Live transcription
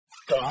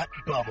Thought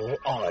Bubble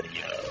Audio.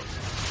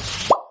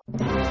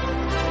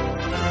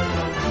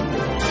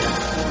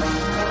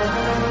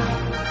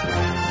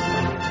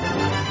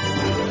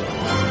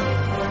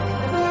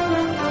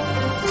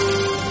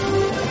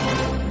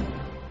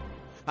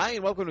 Hi,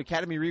 and welcome to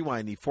Academy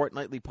Rewind, the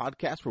fortnightly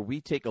podcast where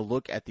we take a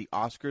look at the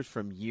Oscars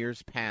from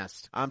years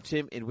past. I'm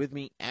Tim, and with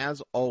me,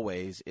 as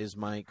always, is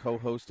my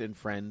co-host and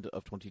friend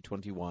of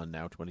 2021,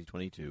 now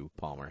 2022,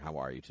 Palmer. How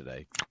are you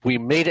today? We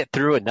made it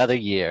through another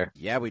year.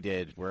 Yeah, we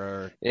did.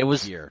 It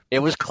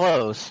was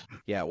close.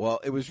 Yeah, well,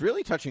 it was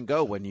really touch and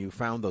go when you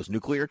found those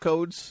nuclear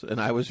codes,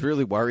 and I was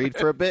really worried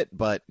for a bit,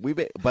 but we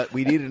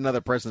needed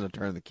another person to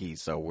turn the key,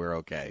 so we're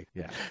okay.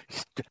 Yeah,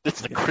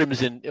 It's the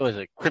Crimson. It was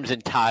a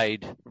Crimson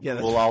Tide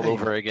rule all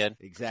over again.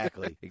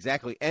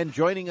 Exactly. And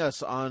joining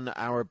us on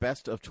our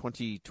Best of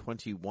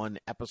 2021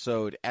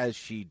 episode, as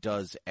she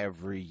does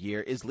every year,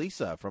 is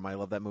Lisa from I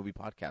Love That Movie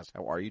podcast.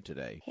 How are you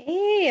today?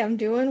 Hey, I'm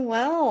doing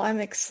well. I'm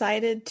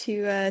excited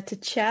to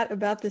chat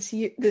about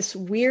this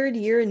weird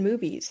year in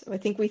movies. I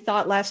think we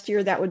thought last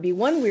year that would be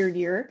one weird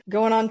year,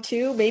 going on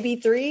 2, maybe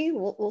 3.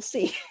 We'll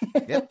see.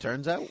 Yep,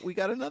 turns out we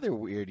got another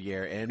weird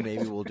year, and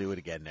maybe we'll do it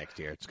again next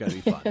year. It's going to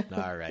be fun.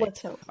 All right.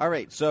 Let's hope. All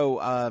right,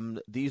 so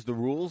these are the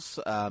rules.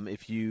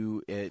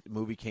 If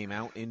movie came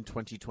out in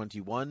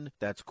 2021,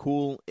 that's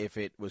cool. If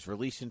it was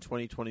released in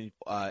 2020,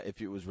 if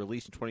it was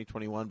released in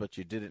 2021, but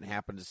you didn't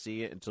happen to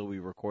see it until we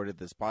recorded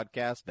this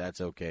podcast,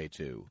 that's okay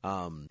too.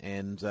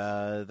 And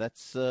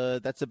that's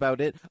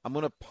about it.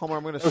 Palmer,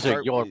 I'm gonna Those start.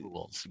 are your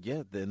rules.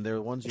 Yeah, then they're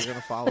the ones you're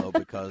gonna follow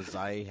because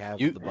I have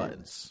the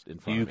buttons in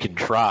front of me. You can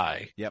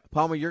try. Yep,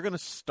 Palmer, you're gonna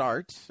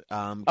start.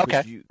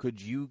 Okay. Could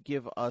you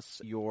give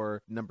us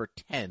your number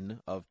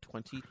 10 of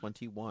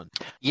 2021?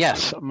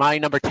 Yes, my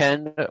number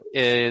 10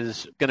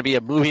 is going to be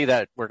a movie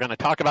that we're going to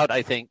talk about,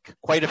 I think,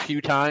 quite a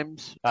few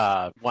times.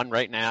 One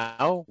right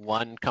now,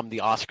 one come the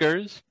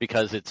Oscars,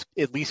 because it's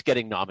at least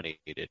getting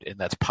nominated, and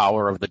that's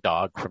Power of the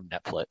Dog from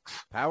Netflix.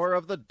 Power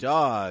of the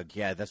Dog.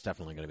 Yeah, that's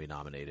definitely going to be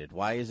nominated.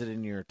 Why is it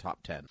in your top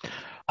 10?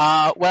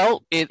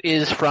 Well, it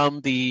is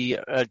from the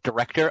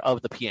director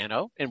of The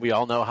Piano, and we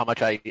all know how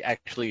much I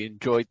actually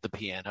enjoyed The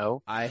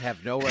Piano. I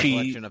have no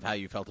recollection of how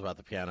you felt about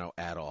The Piano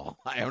at all.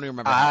 I only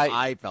remember how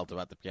I felt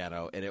about The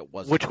Piano, and it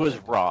wasn't Which was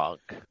wrong.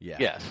 Yeah,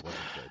 yes. It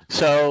wasn't good.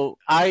 So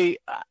I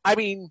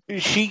mean,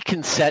 she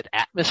can set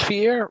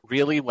atmosphere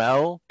really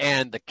well,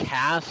 and the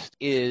cast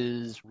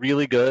is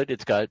really good.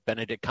 It's got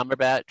Benedict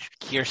Cumberbatch,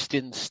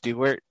 Kirsten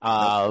Stewart.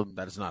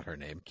 That is not her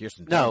name.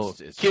 Kirsten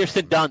Dunst.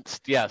 Kirsten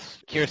Dunst. Yes,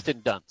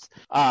 Kirsten Dunst.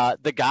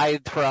 The guy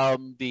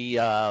from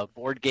the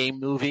board game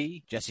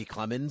movie, Jesse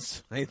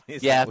Clemens. That's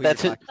it. Yeah.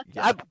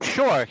 I'm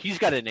sure he's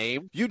got a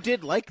name. You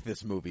did like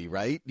this movie,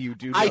 right? You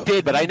do. I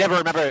did, but I never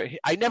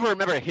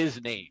remember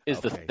his name. Is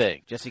the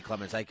thing. Jesse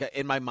Clemens.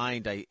 In my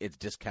mind, it's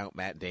discount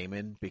Matt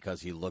Damon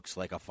because he looks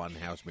like a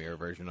Funhouse mirror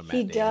version of Matt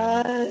Damon.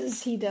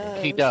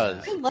 He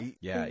does.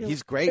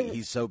 He's great.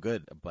 He's so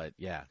good. But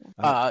yeah.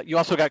 You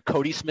also got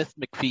Cody Smith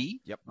McPhee,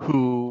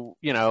 who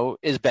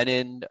has been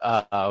in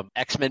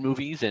X-Men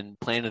movies and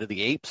Planet of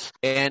the Apes,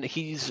 and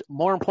he's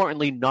more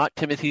importantly not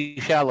Timothée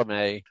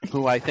Chalamet,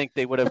 who I think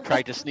they would have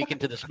tried to sneak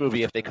into this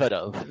movie if they could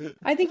have.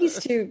 I think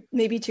he's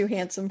maybe too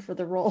handsome for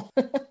the role.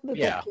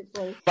 Yeah,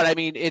 but I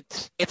mean,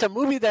 it's a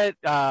movie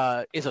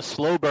that is a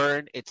slow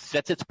burn. It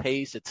sets its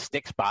pace. It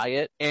sticks by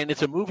it, and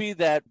it's a movie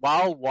that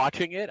while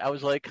watching it, I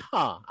was like,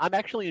 I'm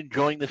actually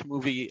enjoying this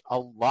movie a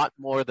lot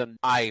more than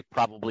I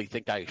probably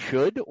think I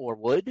should or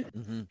would.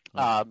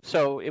 Mm-hmm.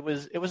 So it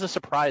was a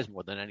surprise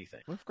more than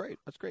anything. That's great.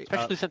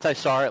 Especially since I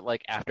saw it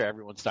after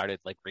everyone started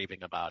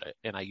raving about it,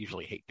 and I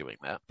usually hate doing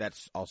that.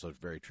 That's also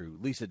very true.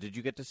 Lisa, did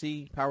you get to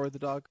see Power of the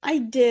Dog? I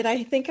did.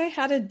 I think I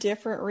had a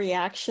different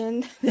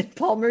reaction than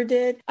Palmer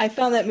did. I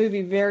found that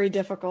movie very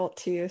difficult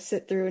to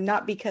sit through,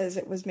 not because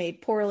it was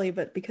made poorly,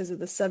 but because of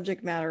the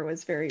subject matter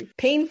was very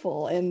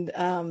painful and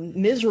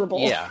miserable.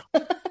 Yeah.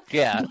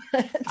 Yeah,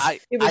 I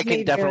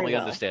can definitely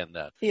understand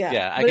that.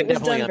 Yeah, I can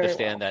definitely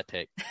understand that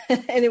take.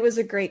 And it was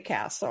a great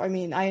cast, so I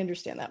mean, I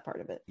understand that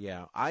part of it.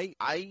 Yeah, I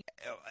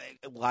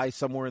lie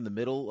somewhere in the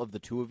middle of the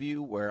two of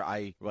you, where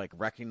I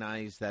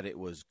recognize that it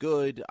was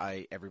good.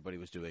 Everybody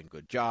was doing a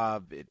good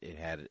job.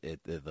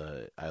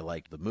 I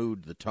liked the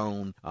mood, the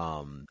tone.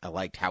 I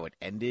liked how it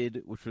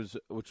ended,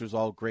 which was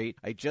all great.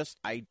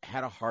 I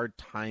had a hard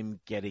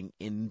time getting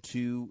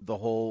into the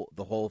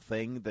whole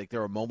thing.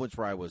 There were moments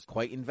where I was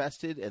quite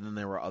invested, and then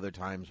there were other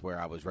times where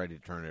I was ready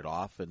to turn it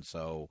off, and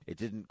so it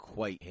didn't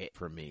quite hit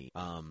for me.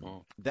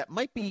 That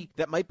might be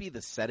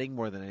the setting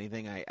more than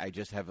anything. I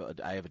just have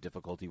a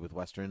difficulty with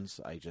westerns.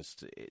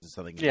 It's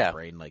something in my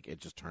brain, it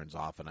just turns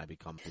off and I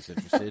become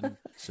disinterested.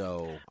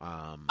 So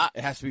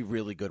it has to be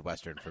really good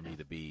western for me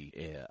to be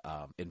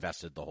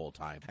invested the whole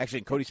time.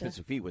 Actually, Cody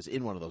Smith McPhee was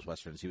in one of those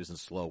westerns. He was in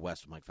Slow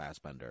West with Mike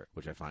Fassbender,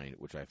 which I found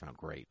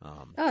great.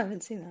 I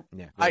haven't seen that.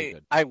 Yeah,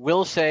 I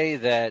will say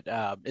that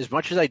as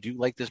much as I do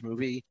like this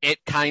movie, it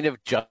kind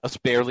of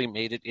just barely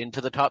made it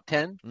into the top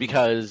 10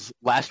 because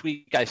last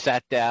week I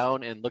sat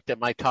down and looked at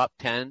my top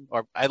 10,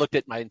 or I looked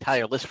at my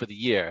entire list for the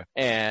year,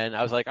 and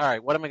I was like, all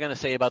right, what am I going to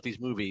say about these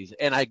movies?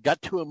 And I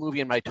got to a movie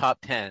in my top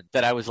 10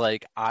 that I was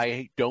like,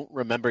 I don't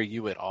remember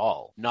you at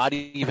all. Not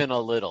even a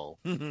little.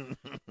 And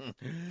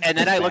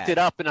then I looked it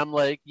up and I'm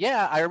like,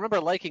 yeah, I remember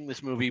liking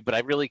this movie, but I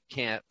really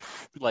can't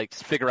like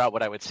figure out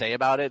what I would say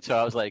about it. So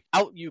I was like,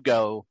 out you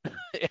go.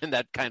 And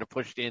that kind of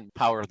pushed in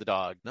Power of the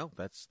Dog. No,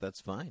 that's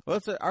fine. Well,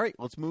 all right.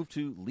 Let's move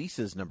to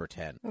Lisa's number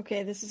 10.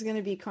 Okay, this is going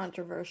to be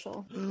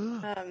controversial.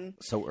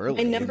 So early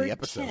my in number the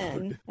episode.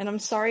 10, and I'm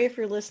sorry if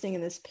you're listening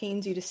and this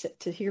pains you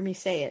to hear me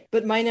say it,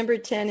 but my number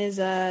 10 is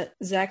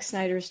Zack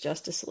Snyder's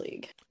Justice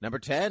League. Number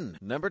 10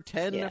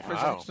 Yeah. for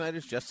Zack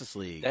Snyder's Justice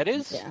League.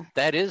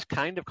 That is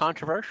kind of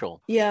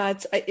controversial. Yeah,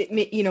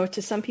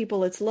 to some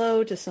people it's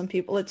low, to some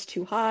people it's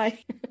too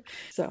high.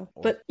 So,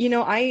 but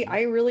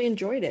I really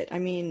enjoyed it. I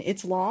mean,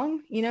 it's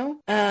long,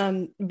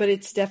 but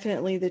it's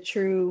definitely the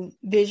true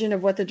vision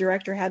of what the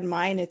director had in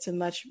mind. It's a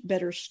much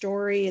better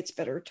story. It's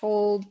better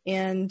told,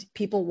 and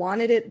people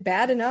wanted it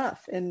bad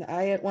enough. And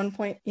I, at one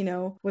point,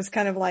 was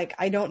kind of like,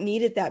 I don't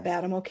need it that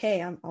bad. I'm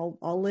okay.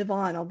 I'll live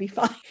on. I'll be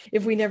fine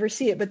if we never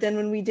see it. But then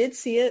when we did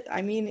see it,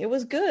 I mean, it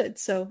was good.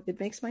 So it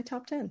makes my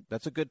top 10.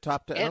 That's a good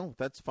top 10. No,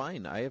 that's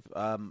fine. I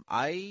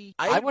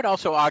would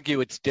also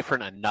argue it's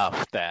different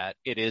enough that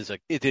it is a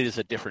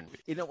different.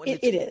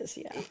 It is.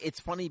 Yeah. It's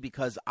funny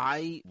because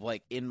I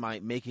in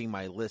making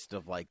my list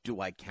of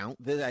do I count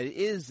that it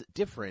is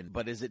different,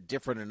 but is it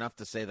different enough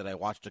to say that I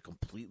watched a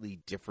completely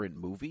different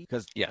movie?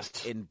 Because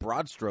yes, in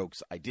broad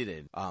strokes, I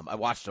didn't. I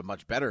watched a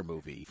much better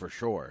movie for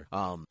sure.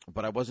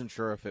 But I wasn't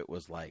sure if it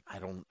was I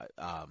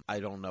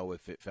don't know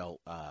if it felt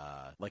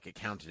like it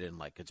counted in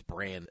its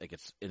brand,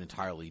 it's an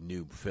entirely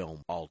new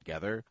film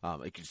altogether.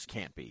 It just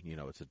can't be.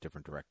 It's a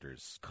different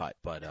director's cut.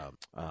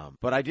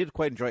 But I did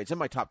quite enjoy it. It's in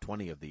my top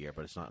 20 of the year,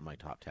 but it's not in my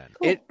top 10.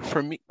 Cool.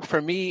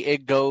 For me,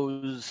 it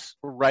goes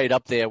right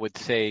up there with,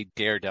 say,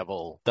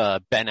 Daredevil,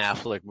 the Ben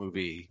Affleck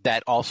movie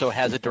that also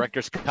has a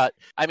director's cut.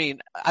 I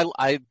mean,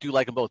 I do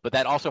like them both, but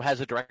that also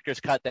has a director's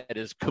cut that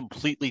is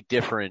completely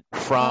different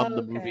from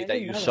the movie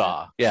that you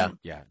saw. Yeah.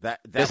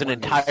 There's an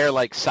entire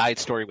side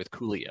story with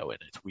Coolio in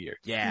it. It's weird.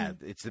 Yeah,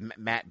 it's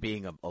Matt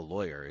being a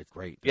lawyer. It's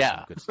great. There's yeah,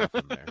 some good stuff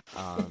in there.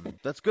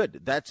 That's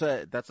good. That's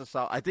a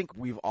solid. I think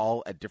we've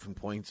all at different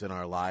points in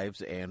our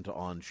lives and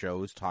on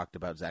shows talked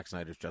about Zack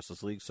Snyder's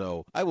Justice League.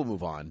 So I will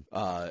move on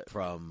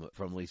from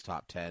Lee's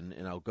top 10,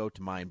 and I'll go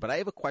to mine. But I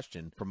have a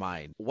question for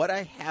mine. What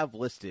I have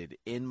listed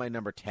in my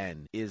number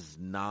 10 is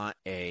not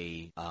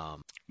a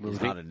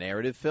it's not a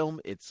narrative film.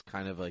 It's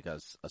kind of like a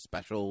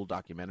special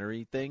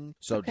documentary thing.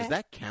 So does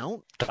that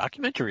count?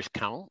 Documentaries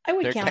count. I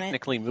would They're count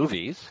technically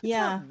movies.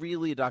 Yeah. It's not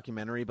really a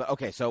documentary, but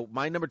okay. So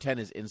my number 10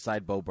 is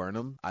Inside Bo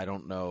Burnham. I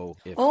don't know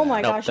if. Oh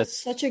my gosh,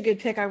 that's such a good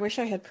pick. I wish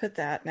I had put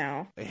that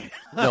now.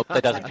 Nope,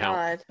 that doesn't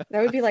count. God.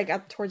 That would be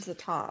up towards the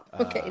top.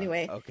 Okay,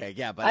 anyway. Okay,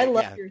 yeah, but I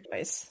love your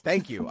choice.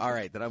 Thank you. All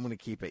right, then I'm going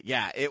to keep it.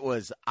 Yeah, it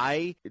was.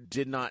 I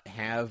did not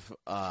have.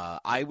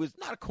 I was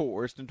not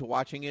coerced into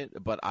watching it,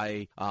 but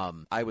I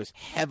was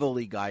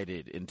heavily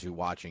guided into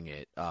watching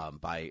it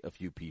by a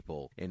few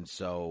people, and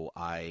so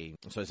I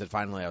said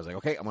finally I was like,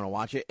 okay, I'm going to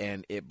watch it,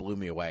 and it blew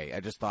me away. I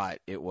just thought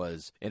it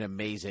was an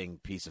amazing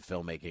piece of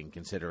filmmaking,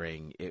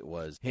 considering it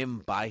was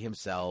him by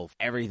himself.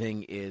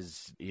 Everything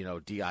is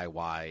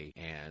DIY,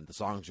 and the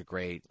songs are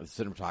great. The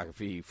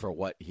cinematography for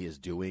what he is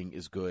doing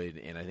is good,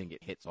 and I think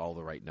it hits all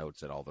the right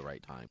notes at all the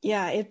right time.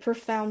 Yeah, it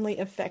profoundly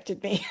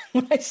affected me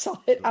when I saw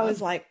it. I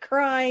was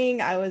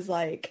crying. I was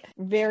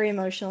very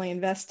emotionally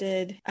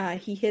invested.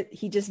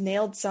 He just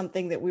nailed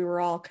something that we were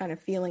all kind of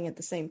feeling at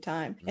the same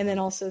time, and then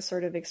also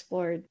sort of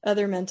explored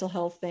other mental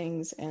health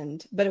things,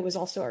 but it was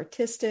also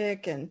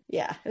artistic, and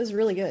yeah, it was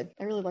really good.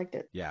 I really liked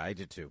it. Yeah, I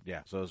did too.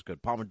 Yeah, so it was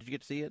good. Palmer, did you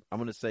get to see it? I'm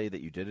going to say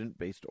that you didn't,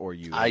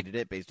 hated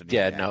it based on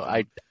your reaction.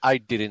 No, I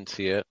didn't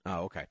see it.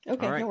 Oh, okay.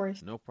 Okay, all right. No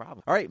worries. No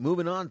problem. All right,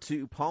 moving on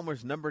to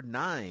Palmer's number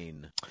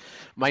 9.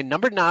 My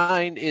number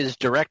 9 is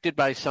directed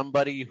by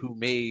somebody who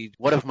made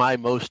one of my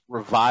most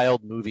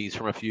reviled movies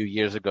from a few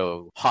years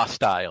ago,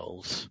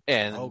 Hostiles.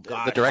 And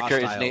the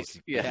director Hostiles.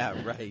 is Yeah,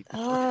 right.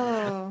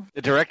 Oh.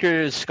 The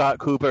director is Scott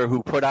Cooper,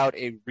 who put out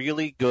a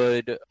really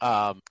good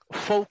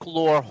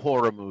folklore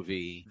horror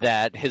movie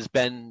that has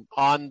been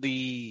on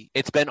the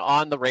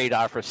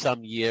radar for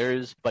some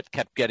years, but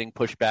kept getting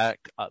pushed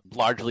back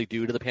largely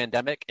due to the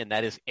pandemic, and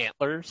that is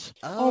Antlers.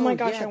 Oh my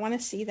gosh, I want to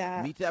see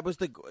that. That was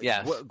the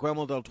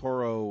Guillermo del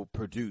Toro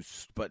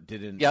produced, but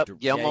didn't. Yep,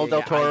 Guillermo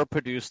del Toro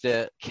produced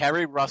it.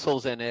 Kerry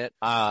Russell's in it.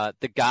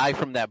 The guy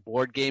from that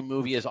board game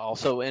movie is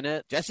also in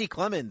it. Jesse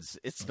Clemens.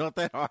 It's not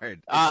that hard.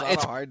 It's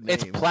not a hard name.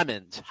 It's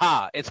Plemons.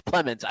 It's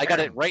Plemons. I got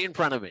it right in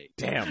front of me.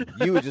 Damn,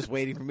 you were just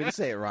waiting for me to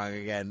say it wrong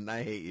again.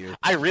 I hate you.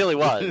 I really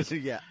was.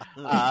 Yeah.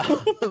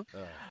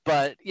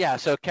 But yeah,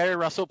 so Kerry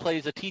Russell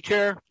plays a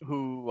teacher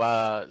who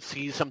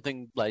sees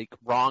something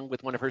wrong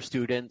with one of her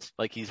students.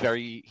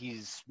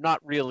 He's not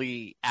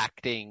really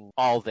acting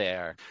all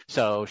there.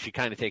 So she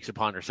kind of takes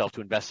upon herself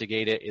to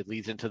investigate it. It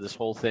leads into this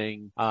whole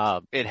thing.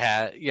 It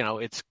has,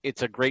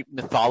 it's a great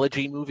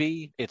mythology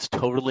movie. It's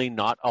totally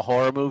not a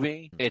horror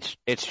movie.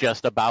 It's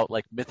just about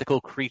like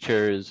mythical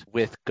creatures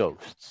with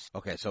ghosts.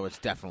 Okay, so it's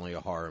definitely a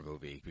horror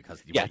movie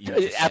because you just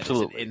said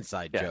absolutely it's an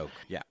inside joke.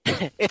 Yeah,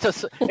 it's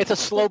a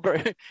slow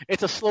burn.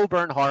 It's a slow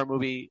burn horror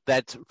movie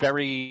that's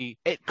very.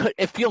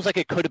 It feels like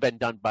it could have been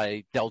done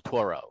by Del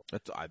Toro,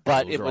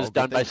 but it was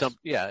done by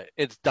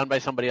it's done by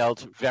somebody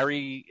else. It's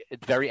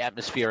very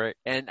atmospheric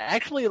and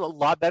actually a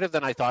lot better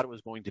than I thought it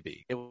was going to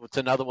be. It's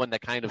another one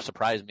that kind of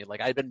surprised me.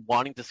 Like I'd been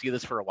wanting to see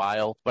this for a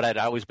while, but I'd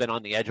always been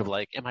on the edge of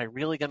like, am I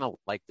really gonna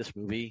like this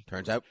movie?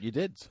 Turns out you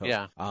did. So,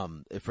 yeah.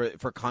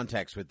 For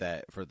context with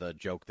that, for the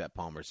joke that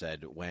Palmer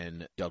said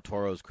when Del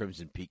Toro's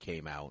Crimson Peak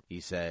came out, he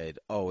said,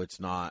 "Oh, it's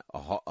not a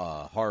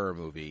horror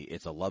movie;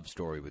 it's a love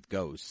story with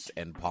ghosts."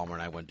 And Palmer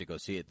and I went to go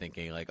see it,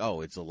 thinking like,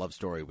 "Oh, it's a love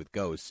story with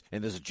ghosts."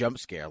 And there's a jump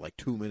scare like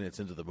 2 minutes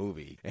into the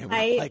movie, and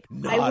we're like,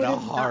 "Not a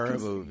horror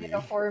movie." A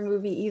horror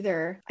movie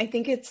either. I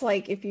think it's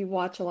like if you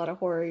watch a lot of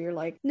horror, you're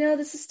like, "No,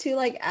 this is too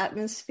like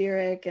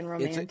atmospheric and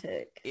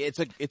romantic." It's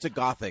a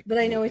gothic, but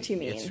I know movie. what you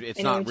mean.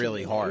 It's not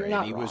really horror,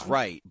 and he was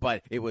right,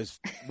 but it was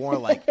more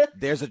like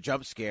there's a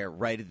jump scare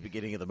right at the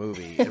beginning of the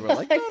movie, and we're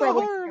like, "Not a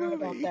horror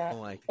movie." I'm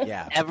like,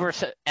 yeah. Ever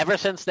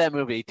since that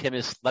movie, Tim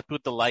has slept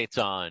with the lights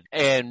on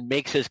and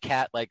makes his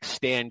cat like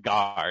stand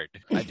guard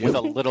with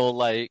a little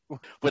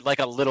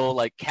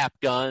like cap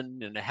gun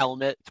and a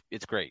helmet.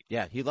 It's great.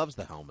 Yeah, he loves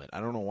the helmet. I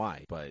don't know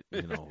why, but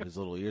his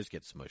little ears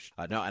get smushed.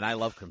 No, and I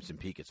love Crimson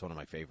Peak. It's one of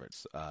my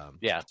favorites.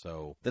 Yeah.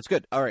 So that's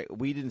good. All right,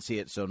 we didn't see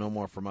it, so no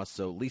more from us.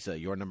 So Lisa,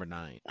 your number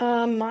 9.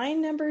 My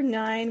number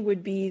 9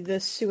 would be The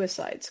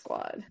Suicide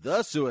Squad.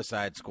 The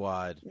Suicide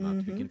Squad, not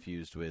to be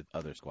confused with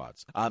other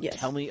squads. Yes.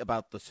 Tell me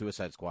about The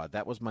Suicide Squad.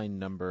 That was my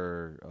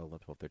number 11,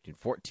 12, 13,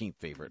 14th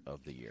favorite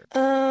of the year.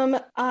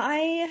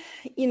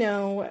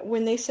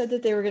 When they said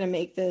that they were going to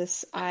make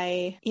this,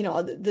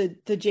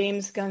 the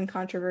James Gunn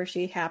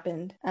controversy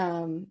happened.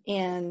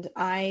 And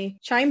I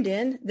chimed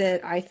in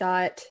that I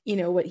thought,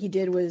 what he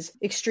did was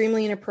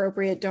extremely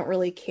inappropriate. Don't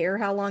really care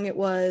how long it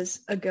was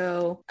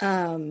ago.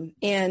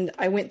 And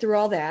I went through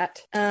all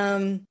that.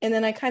 And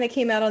then I kind of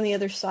came out on the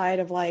other side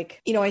of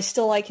like, I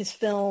still like his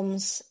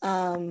films.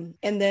 And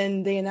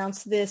then they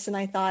announced this and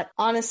I thought,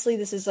 honestly,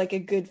 this is like a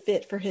good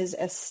fit for his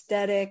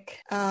aesthetic.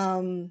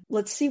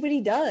 Let's see what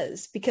he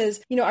does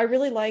because, I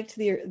really liked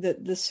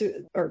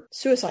the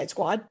Suicide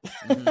Squad.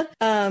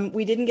 Mm-hmm.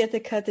 We didn't get the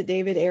cut that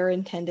David Ayer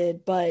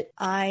intended, but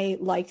I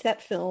liked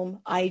that film.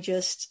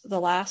 The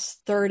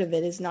last third of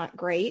it is not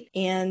great.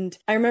 And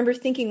I remember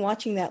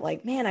watching that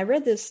like, man, I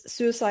read this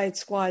Suicide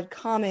Squad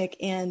comic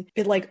and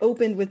it like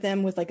opened with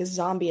them with like a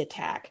zombie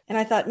attack. And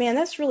I thought, man,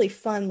 that's really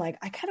fun. Like,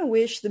 I kind of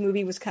wish the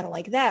movie was kind of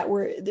like that,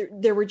 where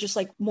there were just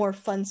like more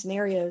fun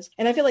scenarios.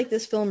 And I feel like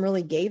this film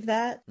really gave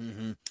that.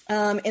 Mm-hmm.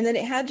 And then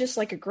it had just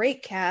like a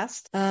great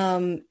cast.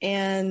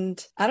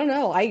 And I don't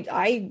know,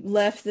 I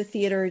left the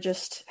theater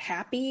just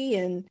happy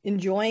and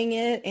enjoying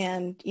it.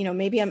 And,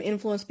 maybe I'm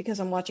influenced because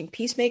I'm watching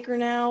Peacemaker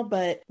now,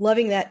 but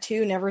loving that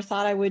too. Never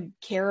thought I would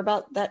care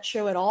about that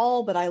show at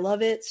all, but I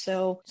love it.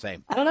 So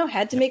same. I don't know,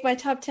 had to make my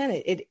top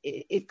 10.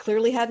 It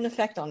clearly had an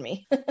effect on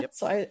me. Yep.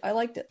 So I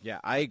liked it. Yeah,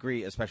 I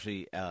agree,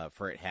 especially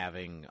for it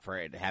having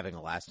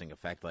a lasting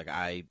effect. Like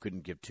I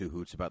couldn't give two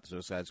hoots about the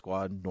Suicide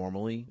Squad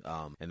normally.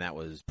 And that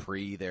was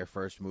pre their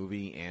first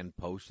movie and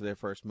post their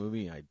first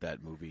movie.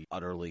 That movie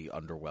utterly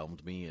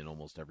underwhelmed me in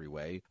almost every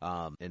way.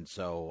 And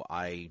so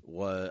I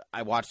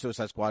watched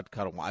Suicide Squad.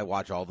 I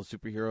watch all the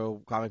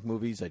superhero comic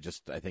movies. I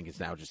think it's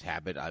now just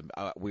habit.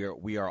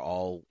 We are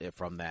all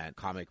from that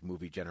comic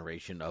movie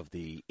generation of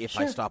if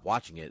I stop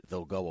watching it,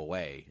 they'll go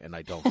away, and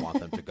I don't want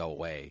them to go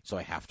away, so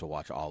I have to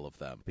watch all of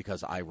them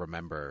because I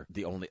remember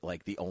the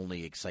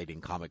only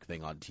exciting comic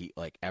thing on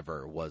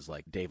ever was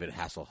like David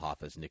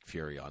Hasselhoff as Nick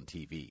Fury on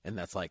TV, and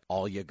that's like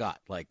all you got.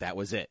 Like that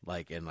was it.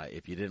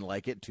 If you didn't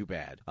like it, too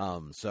bad.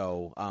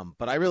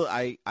 But I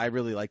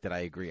really liked it. I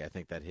agree. I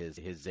think that his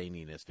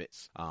zaniness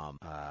fits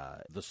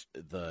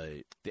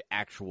the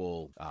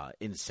actual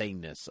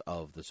insaneness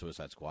of the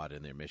Suicide Squad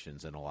and their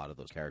missions and a lot of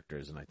those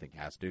characters, and I think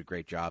Hass did a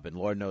great job. And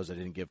Lord knows I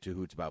didn't give two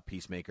hoots about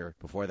Peacemaker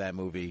before that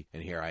movie,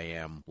 and here I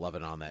am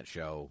loving on that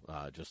show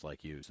just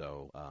like you.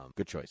 So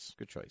good choice.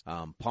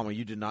 Palmer,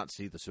 you did not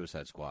see the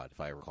Suicide Squad, if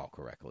I recall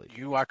correctly.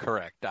 You are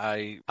correct.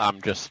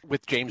 I'm just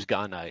with James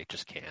Gunn. I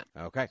just can't.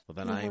 Okay, well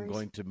then I'm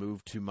going to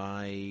move to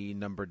my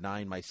number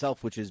 9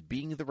 myself, which is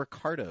Being the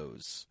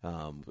Ricardos,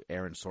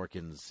 Aaron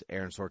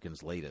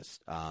Sorkin's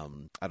latest.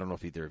 I don't know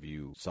if either of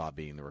you saw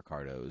Being the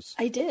Ricardos.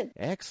 I did.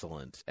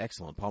 Excellent.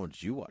 Palmer,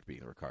 did you watch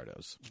Being the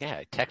Ricardos? Yeah,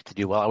 I texted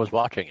you while I was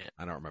watching it.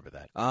 I don't remember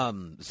that.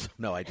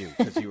 No, I do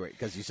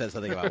because you said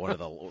something about one of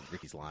the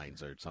Ricky's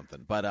lines or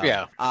something. But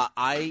yeah,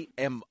 I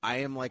am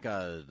like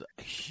a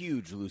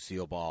huge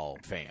Lucille Ball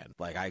fan.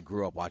 Like I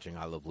grew up watching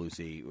I Love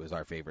Lucy. It was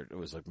our favorite. It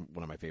was like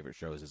one of my favorite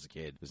shows as a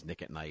kid. It was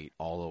Nick at Night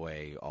all the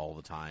way, all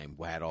the time.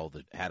 We had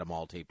them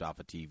all taped off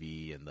of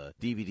TV and the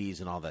DVDs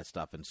and all that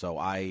stuff. And so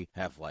I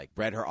have like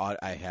read her.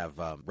 I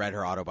have read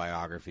her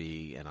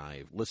autobiography, and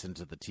I've listened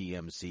to the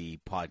TMC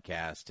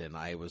podcast, and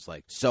I was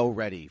like so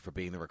ready for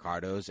Being the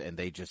Ricardos, and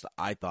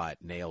I thought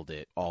nailed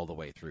it all the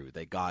way through.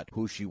 They got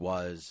who she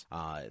was,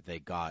 they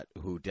got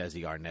who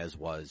Desi Arnaz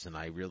was, and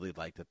I really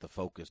liked that the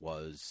focus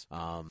was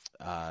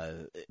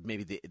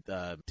maybe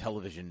the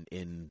television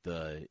in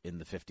the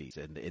 50s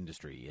and the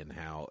industry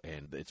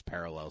and its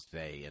parallels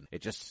today, and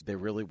there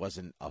really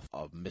wasn't a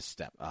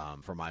misstep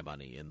for my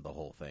money in the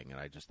whole thing, and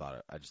I just thought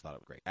it was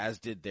great, as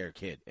did their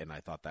kid, and I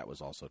thought that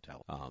was also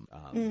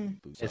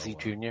Is he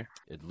Junior?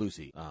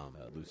 Lucy,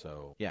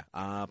 Luso. Yeah.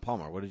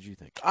 Palmer, what did you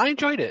think? I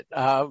enjoyed it.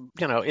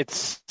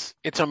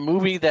 It's a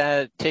movie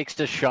that takes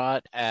a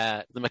shot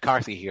at the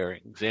McCarthy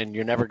hearings, and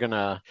you're never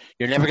gonna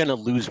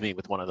lose me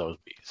with one of those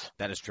movies.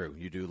 That is true.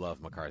 You do love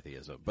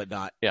McCarthyism, but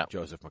not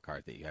Joseph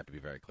McCarthy. You have to be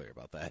very clear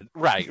about that.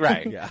 Right.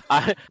 Yeah.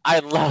 I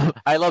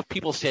love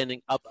people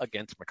standing up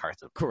against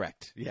McCarthy.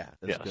 Correct. Yeah,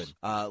 that's good.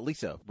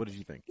 Lisa, what did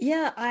you think?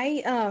 Yeah,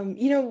 I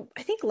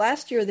think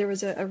last year there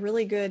was a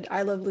really good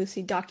I Love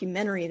Lucy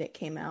documentary that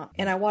came out,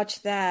 and I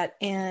watched that,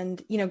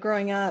 and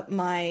growing up,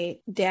 my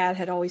dad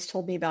had always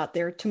told me about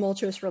their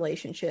tumultuous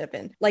relationship,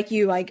 and like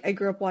you, I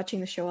grew up watching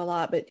the show a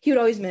lot, but he would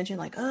always mention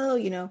like,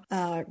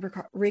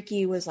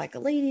 Ricky was like a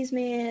ladies'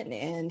 man,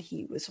 and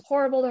he was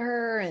horrible to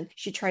her, and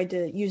she tried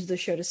to use the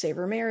show to save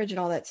her marriage and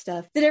all that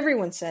stuff that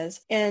everyone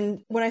says.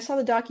 And when I saw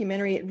the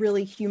documentary, it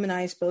really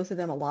humanized both of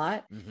them a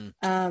lot,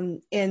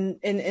 and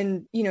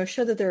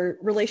showed that their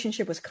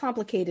relationship was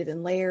complicated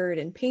and layered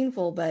and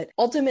painful, but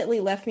ultimately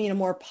left me in a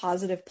more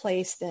positive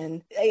place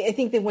than I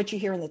think than what you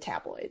hear in the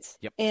tabloids.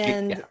 Yep.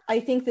 And I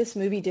think this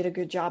movie did a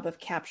good job of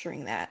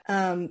capturing that.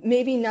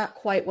 Maybe not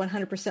quite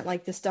 100%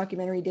 like this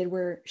documentary did,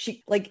 where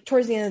she, like,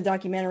 towards the end of the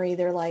documentary,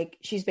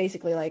 she's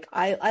basically like,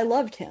 I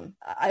loved him.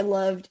 I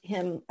loved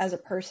him as a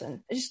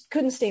person. I just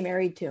couldn't stay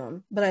married to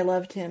him, but I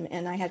loved him,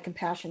 and I had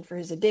compassion for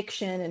his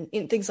addiction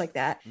and things like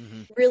that.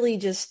 Really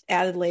just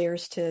added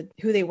layers to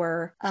who they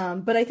were.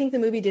 But I think the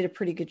movie did a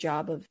pretty good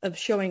job of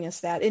showing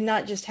us that, and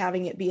not just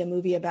having it be a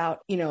movie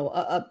about,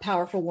 a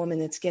powerful woman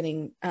that's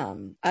getting,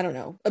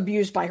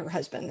 abused by her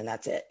husband, and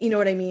that's it. You know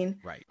what I mean?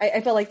 Right.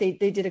 I felt like they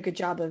did a good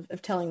job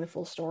of telling the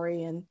full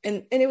story, and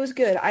it was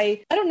good.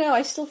 I don't know.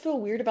 I still feel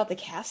weird about the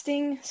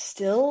casting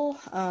still.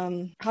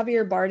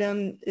 Javier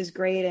Bardem is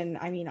great, and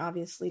I mean,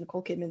 obviously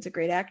Nicole Kidman's a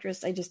great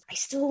actress. I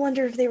still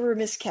wonder if they were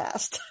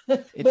miscast.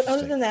 But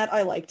other than that,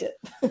 I liked it.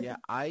 Yeah,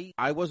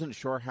 I wasn't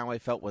sure how I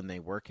felt when they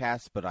were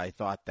cast, but I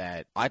thought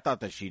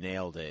that she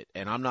nailed it.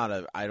 And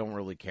I don't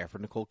really care for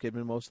Nicole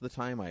Kidman most of the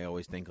time. I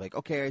always think like,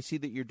 okay, I see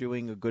that you're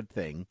doing a good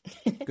thing.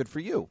 Good for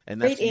you.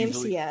 And that's great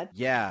usually, AMC ad.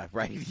 Yeah,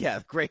 right. Yeah,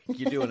 great.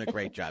 You're doing a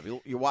great job.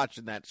 You're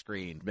watching that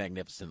screen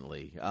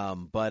magnificently.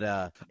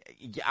 But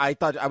I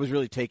thought I was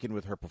really taken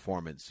with her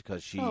performance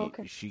because she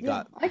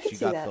got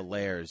the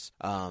layers.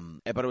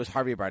 But it was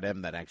Javier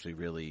Bardem that actually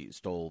really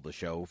stole the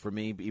show for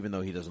me, even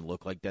though he doesn't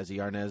look like Desi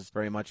Arnaz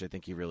very much. I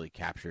think he really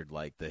captured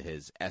like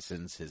his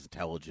essence, his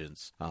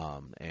intelligence,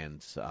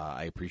 and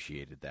I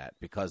appreciated that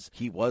because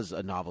he was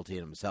a novelty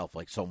in himself.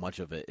 Like so much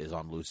of it is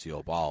on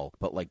Lucille Ball,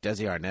 but like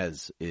Desi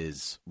Arnaz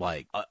is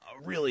like a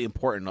really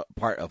important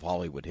part of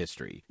Hollywood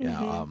history.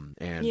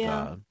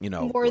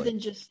 More than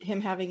just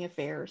him having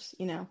affairs.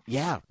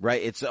 Yeah,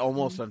 right. It's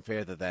almost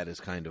unfair that is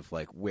kind of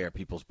like where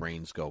people's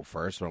brains go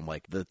first. Where I'm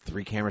like the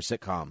 3-camera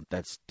sitcom,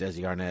 that's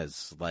Desi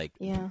Arnaz. Like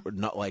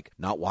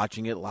not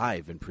watching it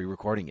live and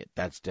pre-recording it,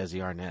 that's Desi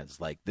Arnaz.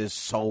 Like there's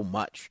so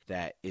much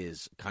that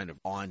is kind of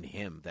on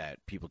him that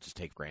people just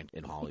take granted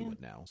in Hollywood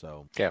now.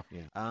 So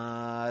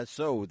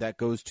so that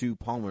goes to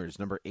Palmer's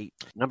number 8.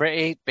 Number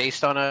 8,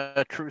 based on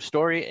a true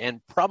story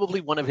and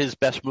probably one of his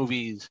best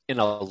movies in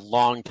a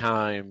long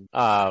time.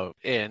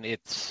 And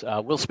it's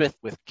Will Smith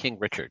with King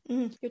Richard.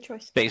 Good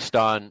choice. Based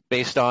on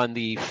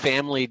the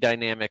family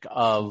dynamic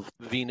of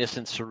Venus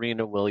and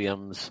Serena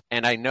Williams.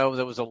 And I know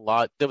there was a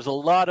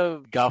lot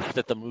of guff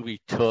that the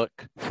movie took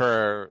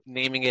for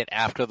naming it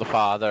after the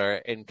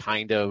father and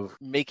kind of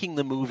making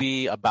the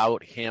movie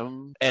about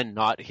him and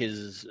not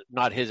his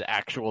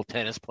actual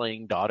tennis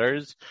playing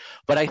daughters.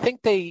 But I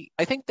think they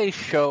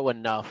show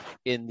enough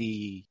in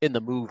the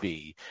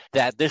movie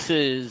that this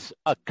is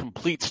a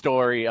complete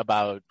story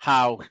about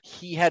how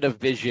he had a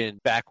vision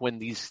back when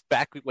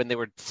they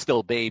were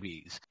still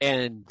babies,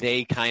 and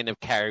they kind of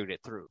carried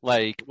it through.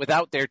 Like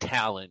without their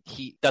talent,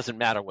 he doesn't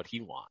matter what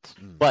he wants,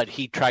 but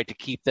he tried to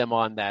keep them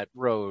on that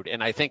road.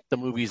 And I think the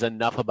movie's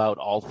enough about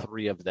all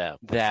three of them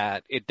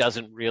that it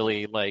doesn't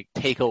really like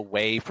take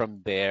away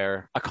from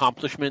their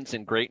accomplishments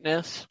and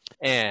greatness.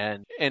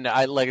 And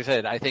I, like I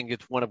said, I think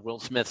it's one of Will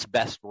Smith's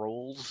best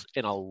roles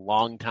in a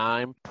long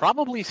time,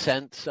 probably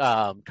since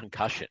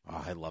Concussion.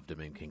 Oh, I loved him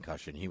in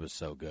Concussion. He was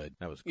so good.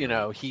 That was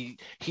great.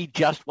 He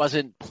just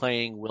wasn't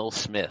playing Will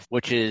Smith,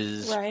 which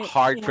is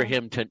hard for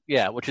him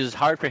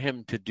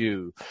to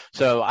do.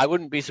 So I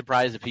wouldn't be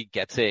surprised if he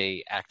gets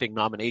a acting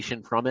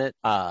nomination from it.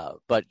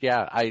 But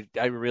yeah,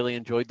 I really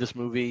enjoyed this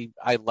movie.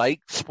 I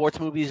like sports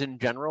movies in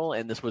general,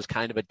 and this was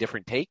kind of a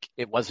different take.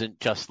 It wasn't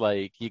just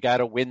like you got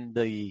to win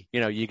the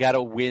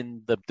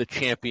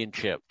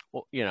championship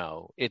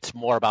it's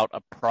more about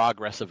a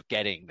progress of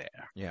getting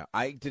there. Yeah,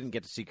 I didn't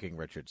get to see King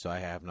Richard, so I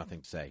have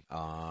nothing to say.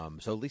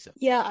 So Lisa.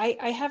 Yeah,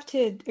 I have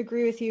to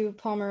agree with you,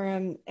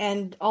 Palmer,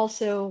 and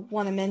also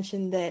want to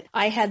mention that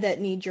I had that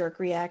knee-jerk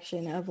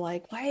reaction of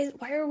like, why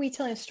are we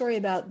telling a story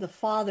about the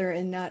father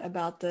and not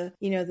about the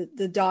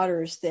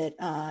daughters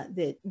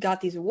that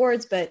got these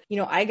awards? But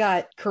I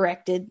got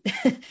corrected,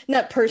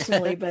 not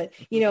personally, but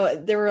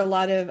there were a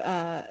lot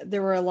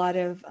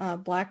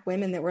of Black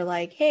women that were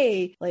like,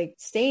 hey, like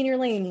stay in your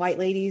lane, white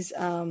ladies.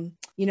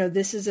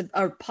 This is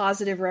a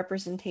positive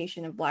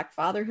representation of Black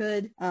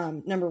fatherhood,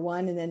 number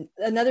one. And then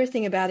another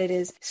thing about it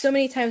is so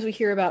many times we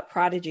hear about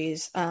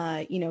prodigies,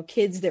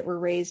 kids that were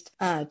raised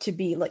to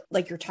be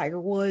like your Tiger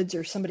Woods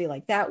or somebody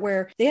like that,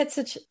 where they had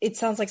it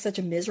sounds like such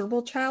a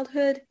miserable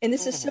childhood. And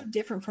this is so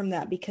different from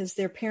that because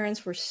their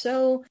parents were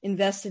so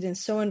invested and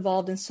so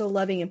involved and so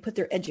loving and put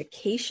their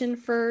education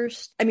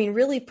first. I mean,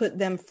 really put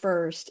them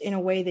first in a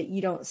way that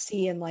you don't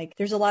see. And like,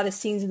 there's a lot of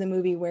scenes in the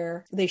movie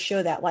where they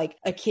show that, like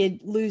a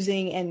kid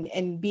losing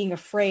and being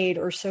afraid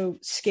or so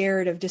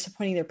scared of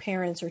disappointing their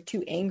parents or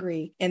too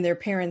angry, and their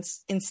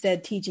parents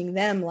instead teaching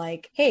them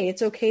like, hey,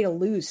 it's okay to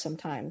lose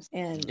sometimes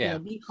and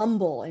be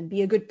humble and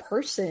be a good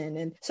person.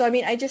 And so, I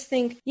mean, I just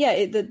think,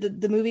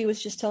 the movie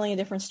was just telling a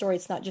different story.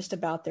 It's not just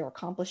about their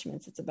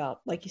accomplishments. It's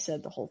about, like you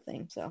said, the whole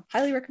thing. So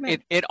highly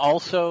recommend. It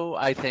also,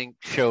 I think,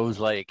 shows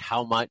like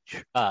how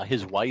much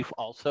his wife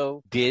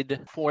also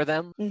did for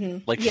them. Mm-hmm.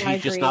 Like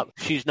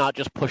she's not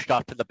just pushed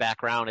off to the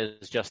background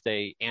as just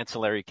a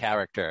ancillary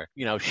character.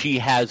 She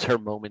has her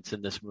moments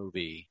in this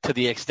movie to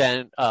the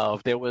extent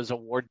of there was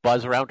award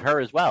buzz around her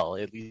as well,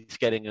 at least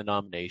getting a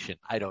nomination.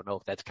 I don't know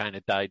if that's kind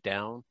of died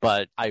down,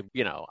 but I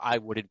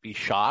wouldn't be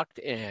shocked,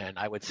 and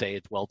I would say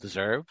it's well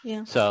deserved.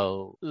 Yeah.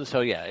 So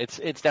yeah, it's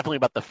definitely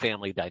about the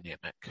family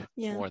dynamic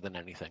more than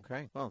anything.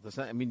 Okay. Well,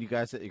 you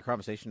guys, your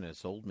conversation has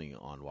sold me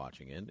on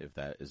watching it. If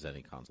that is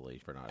any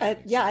consolation for not.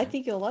 I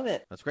think you'll love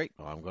it. That's great.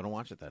 Well, I'm going to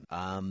watch it then.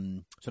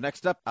 So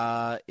next up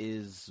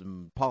is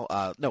Paul.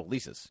 No,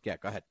 Lisa's. Yeah,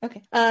 go ahead.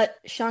 Okay.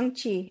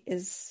 Shang-Chi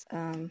is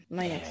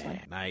my next one.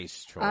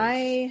 Nice choice.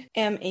 I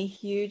am a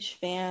huge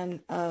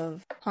fan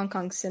of Hong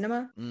Kong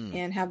cinema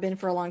and have been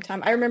for a long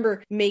time. I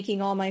remember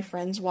making all my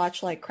friends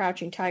watch like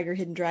Crouching Tiger,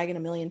 Hidden Dragon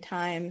 1,000,000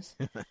 times,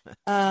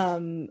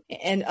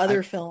 and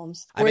other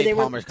films. I made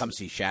Palmer come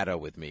see Shadow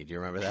with me. Do you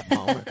remember that,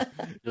 Palmer?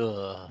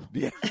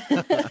 Yeah.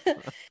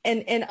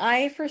 And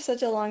I, for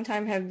such a long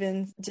time, have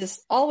been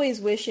just always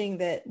wishing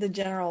that the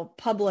general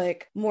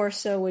public more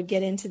so would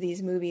get into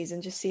these movies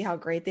and just see how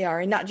great they are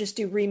and not just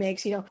do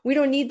remakes. We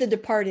don't need The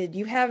Departed.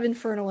 You have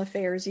Infernal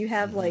Affairs. You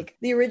have like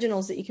the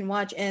originals that you can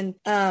watch, and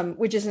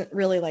which isn't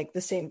really like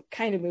the same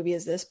kind of movie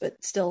as this,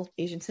 but still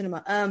Asian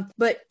cinema.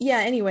 But yeah,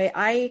 anyway,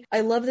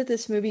 I love that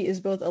this movie is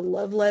both a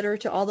love letter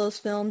to all those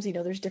films.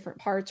 There's different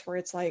parts where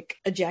it's like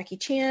a Jackie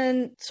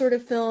Chan sort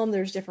of film.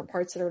 There's different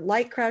parts that are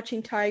like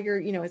Crouching Tiger.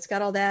 It's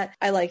got all that.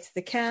 I liked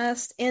the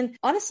cast, and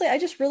honestly, I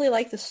just really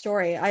like the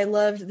story. I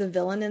loved the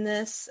villain in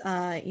this.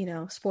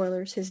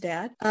 Spoilers, his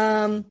dad.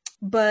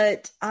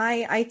 But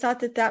I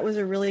thought that was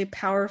a really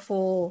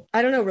powerful,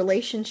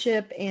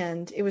 relationship,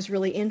 and it was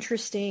really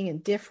interesting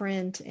and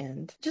different,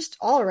 and just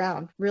all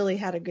around really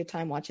had a good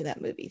time watching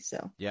that movie.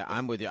 So yeah,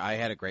 I'm with you. I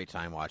had a great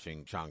time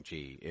watching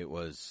Shang-Chi. It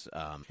was,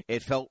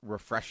 it felt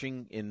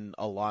refreshing in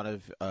a lot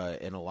of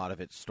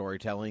its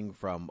storytelling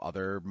from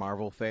other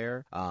Marvel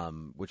fare,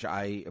 which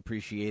I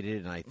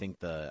appreciated, and I think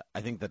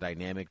the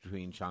dynamic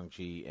between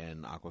Shang-Chi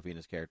and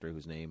Awkwafina's character,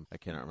 whose name I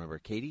cannot remember,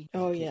 Katie.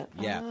 Oh yeah,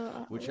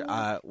 which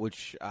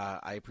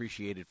I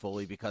appreciated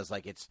fully, because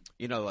like it's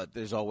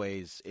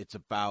it's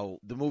about,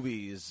 the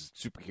movie is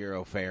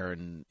superhero fare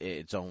in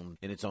its own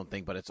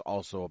thing, but it's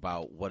also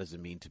about what does it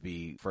mean to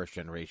be first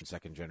generation,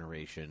 second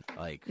generation,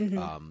 like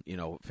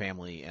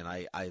family, and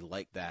I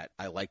like that.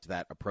 I liked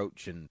that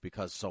approach, and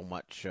because so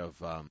much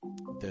of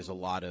there's a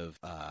lot of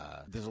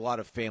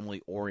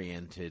family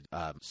oriented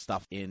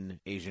stuff in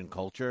Asian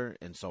culture,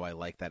 and so I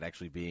like that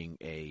actually being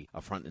a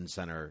front and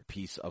center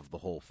piece of the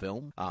whole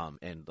film,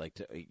 and like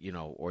to,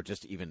 or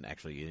just even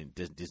actually in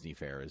Disney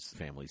fare is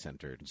family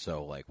centered.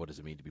 So like, what does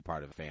it mean to be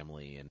part of a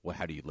family, and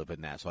how do you live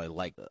in that? So I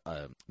like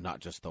not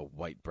just the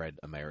white bread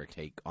American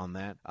take on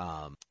that.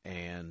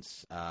 And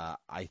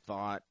I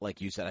thought,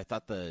 like you said, I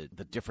thought the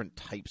different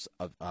types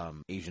of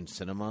Asian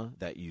cinema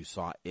that you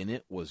saw in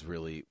it was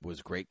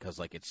great, because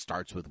like it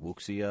starts with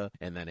wuxia,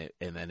 and then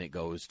it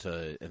goes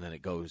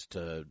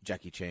to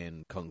Jackie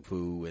Chan kung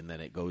fu, and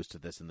then it goes to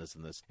this and this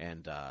and this,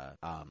 and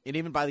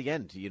even by the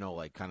end,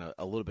 like kind of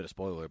a little bit of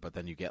spoiler, but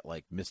then you get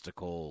like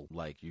mystical,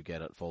 like you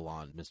get a full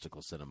on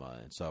mystical cinema,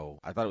 and so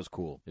I thought it was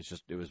cool.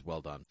 It was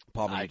well done.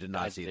 Palmer, you did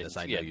not see this.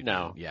 I know you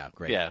did. Yeah,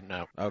 great. Yeah,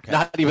 no. Okay.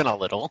 Not even a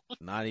little.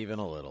 Not even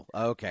a little.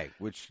 Okay,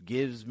 which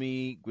brings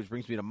me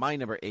to my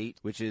number 8,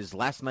 which is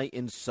Last Night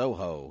in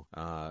Soho.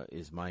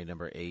 Is my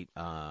number 8.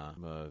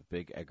 I'm a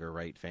big Edgar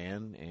Wright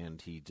fan,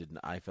 and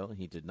I felt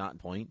he did not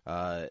point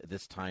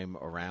this time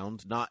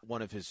around. Not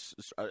one of his,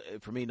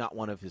 for me, not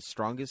one of his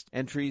strongest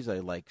entries. I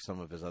like some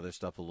of his other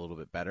stuff a little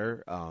bit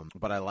better.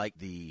 But I liked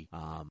the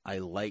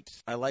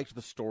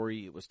story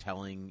story it was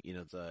telling.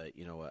 It's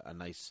a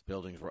nice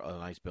buildings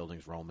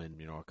Roman,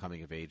 a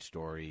coming of age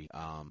story,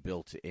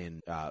 built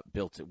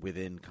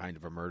within kind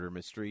of a murder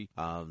mystery.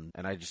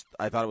 And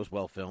I thought it was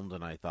well filmed,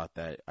 and I thought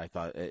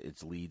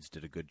its leads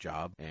did a good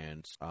job,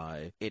 and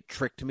it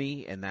tricked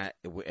me, and that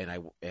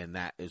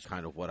is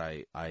kind of what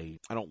I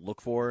don't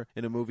look for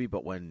in a movie,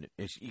 but when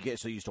you get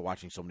so used to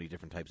watching so many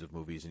different types of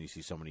movies, and you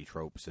see so many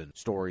tropes and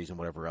stories and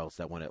whatever else,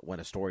 that when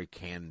a story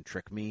can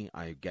trick me,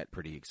 I get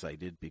pretty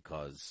excited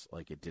because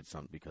it did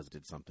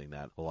something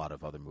that a lot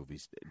of other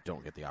movies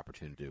don't get the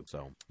opportunity to do.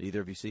 So,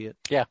 either of you see it?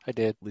 Yeah, I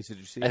did. Lisa,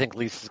 did you see it? I think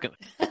Lisa's gonna.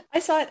 I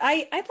saw it.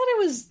 I thought it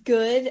was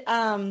good.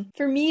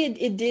 For me,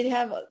 it did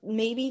have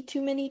maybe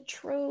too many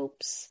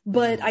tropes,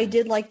 but I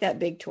did like that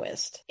big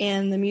twist,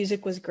 and the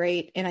music was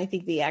great, and I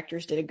think the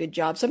actors did a good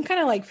job. So I'm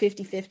kind of like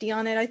 50-50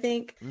 on it, I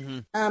think.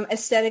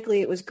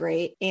 Aesthetically, it was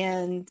great,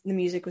 and the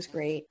music was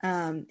great.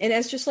 And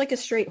as just like a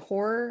straight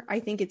horror, I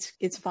think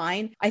it's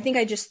fine. I think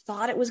I just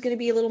thought it was going to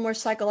be a little more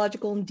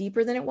psychological and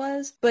deeper than it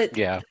was, but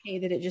yeah, okay,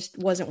 that it just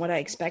wasn't what I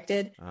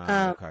expected.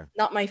 Okay.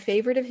 Not my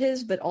favorite of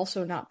his, but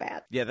also not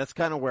bad. Yeah, that's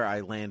kind of where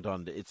I land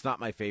on. It's not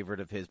my favorite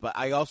of his, but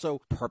I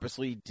also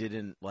purposely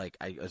didn't like.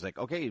 I was like,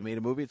 okay, you made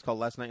a movie. It's called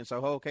Last Night in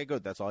Soho. Okay,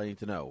 good. That's all I need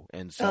to know.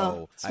 And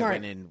so I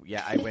went in.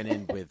 Yeah, I went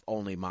in with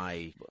only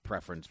my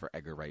preference for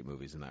Edgar Wright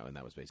movies, and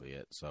that was basically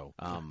it. So,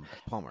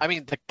 Palmer. I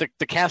mean,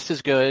 the cast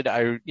is good.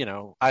 I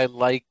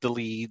like the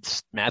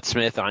leads: Matt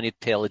Smith, Anya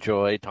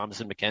Taylor-Joy,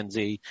 Thomasin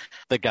McKenzie,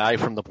 the guy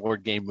from the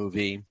board game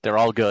movie. They're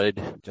all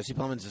good. Jesse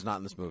Plemons is not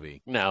in this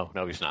movie. No,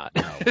 he's not.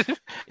 No.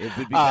 It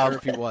would be better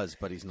if he was,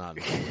 but he's not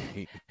in this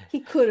movie. He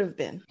could have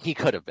been. He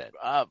could have been.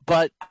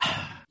 But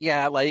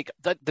yeah, like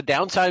the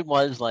downside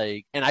was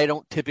like, and I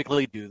don't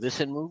typically do this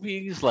in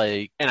movies,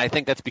 like, and I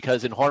think that's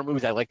because in horror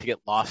movies I like to get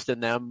lost in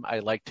them. I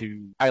like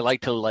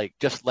to like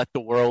just let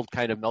the world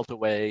kind of melt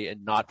away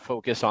and not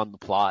focus on the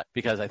plot,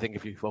 because I think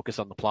if you focus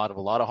on the plot of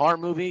a lot of horror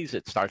movies,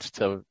 it starts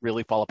to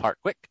really fall apart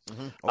quick.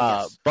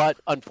 Yes. But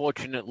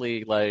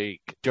unfortunately,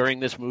 like during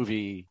this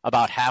movie,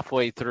 about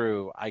halfway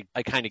through,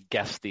 I kind of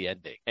guessed the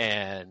ending,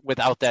 and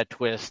without that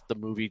twist, the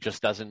movie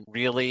just doesn't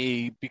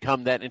really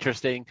become that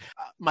interesting.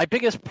 My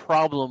biggest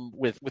problem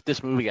with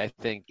this movie, I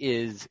think,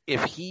 is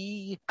if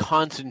he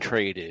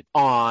concentrated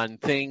on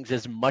things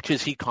as much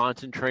as he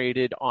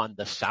concentrated on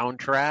the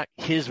soundtrack,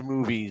 his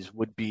movies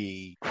would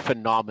be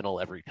phenomenal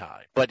every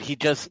time. But he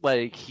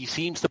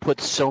seems to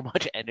put so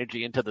much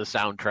energy into the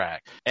soundtrack,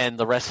 and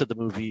the rest of the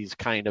movies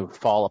kind of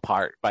fall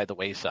apart by the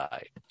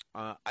wayside.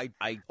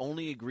 I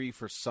only agree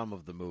for some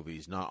of the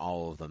movies, not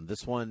all of them.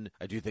 This one,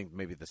 I do think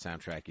maybe the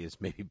soundtrack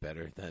is maybe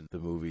better than the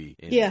movie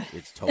in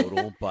its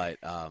total, but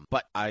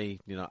I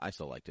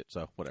still liked it,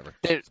 so whatever.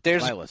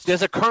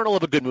 There's a kernel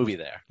of a good movie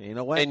there. You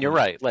know what? And you're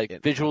right.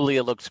 Visually,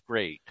 it looks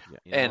great.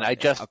 Yeah, and a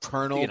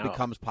kernel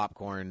becomes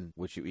popcorn,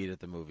 which you eat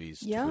at the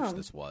movies. Yum. Which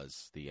this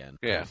was the end.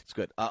 Yeah, it's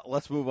good.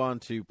 Let's move on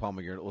to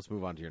Palmer. Let's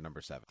move on to your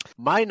number 7.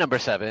 My number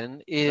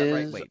 7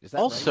 is, is that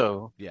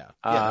also right? Yeah.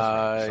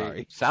 That's right.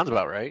 Sorry. Sounds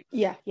about right.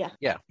 Yeah.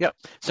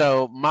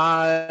 So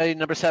my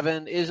number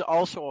 7 is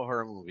also a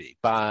horror movie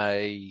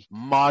by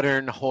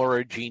modern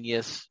horror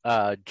genius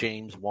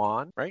James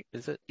Wan. Right?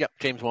 Is it? Yep,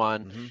 James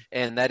Wan,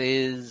 and that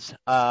is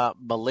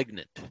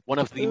 *Malignant*. One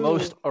of the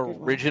most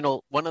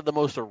original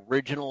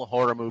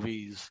horror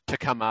movies to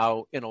come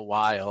out in a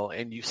while,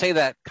 and you say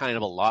that kind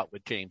of a lot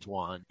with James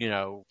Wan.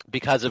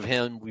 Because of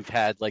him, we've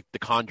had like the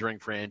Conjuring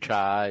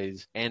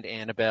franchise and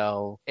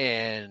Annabelle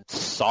and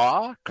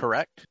Saw.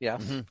 Correct?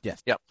 Yes. Mm-hmm.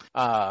 Yes. Yep.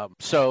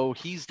 So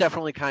he's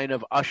definitely kind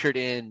of ushered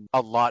in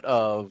a lot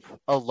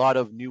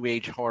of new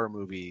age horror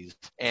movies,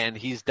 and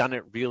he's done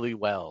it really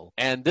well.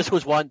 And this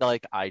was one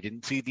like I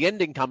didn't see the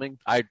ending coming.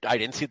 I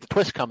didn't see the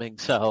twist coming.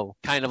 So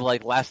kind of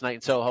like Last Night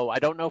in Soho, I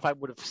don't know if I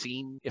would have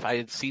seen if I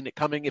had seen it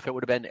coming if it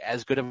would have been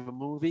as good of a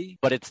movie.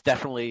 But it's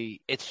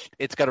definitely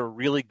it's got a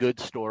really good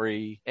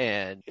story,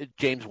 and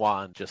James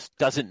Wan just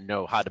doesn't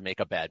know how to make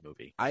a bad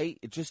movie. I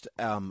just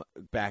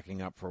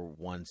backing up for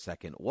 1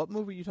 second. What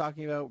movie are you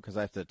talking about? Because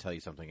I have to tell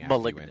you something.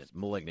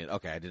 Malignant.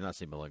 Okay, I did not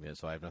see Malignant,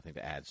 so I have nothing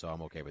to add. So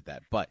I'm okay with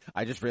that. But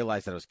I just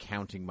realized that I was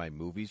counting my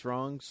movies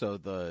wrong. So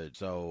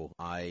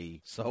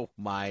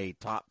my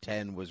top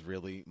 10 was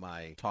really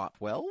my top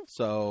 12.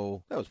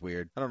 So that was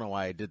weird. I don't know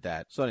why I did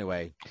that. So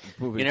anyway,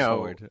 moving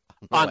forward.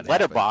 On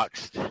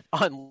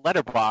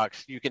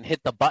Letterboxd, you can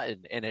hit the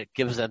button and it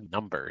gives them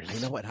numbers. You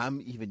know what?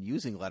 I'm even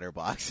using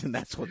Letterboxd, and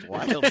that's what's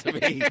wild to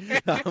me.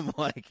 I'm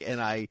like,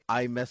 and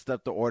I messed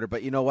up the order,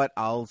 but you know what?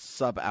 I'll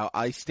sub out.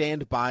 I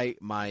stand by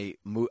my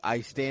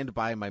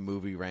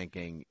movie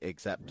ranking,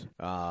 except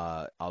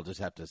I'll just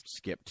have to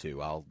skip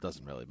 2.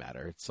 Doesn't really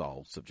matter. It's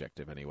all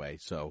subjective anyway.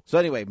 So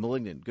anyway,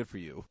 Malignant, good for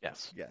you.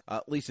 Yes. Yeah.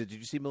 Lisa, did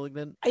you see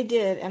Malignant? I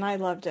did, and I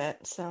loved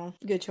it. So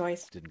good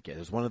choice. Didn't get it. It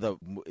was one of the.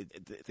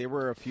 There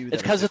were a few.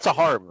 It's because it's a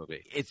horror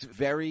movie. It's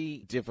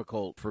very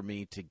difficult for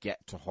me to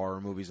get to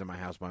horror movies in my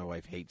house. My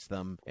wife hates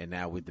them, and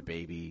now with the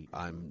baby,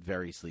 I'm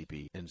very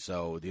sleepy, and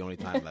so the only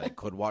time that I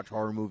could watch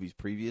horror movies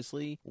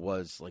previously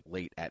was like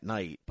late at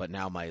night. But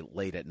now my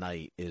late at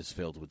night is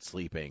filled with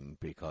sleeping sleeping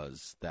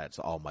because that's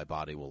all my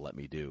body will let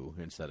me do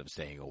instead of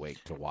staying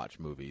awake to watch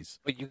movies.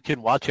 But you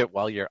can watch it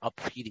while you're up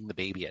feeding the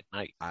baby at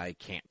night. I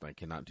can't. I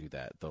cannot do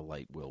that. The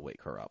light will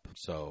wake her up.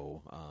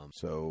 So,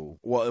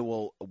 well, it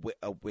will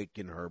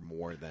awaken her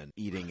more than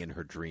eating in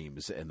her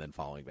dreams and then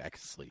falling back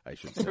asleep, I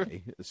should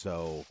say.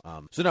 So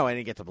no, I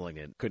didn't get to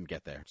Malignant. Couldn't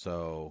get there.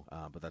 So,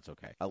 but that's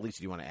okay. Lisa,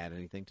 do you want to add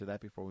anything to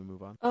that before we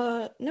move on?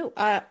 No,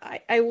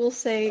 I will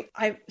say,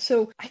 I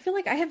feel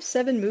like I have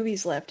 7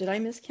 movies left. Did I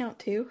miscount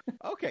 2?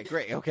 Okay,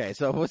 great. Okay,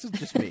 so it wasn't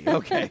just me.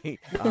 Okay.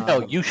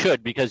 No, you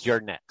should because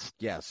you're next.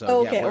 Yeah,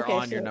 so Okay, we're okay,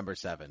 on so- your number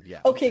 7.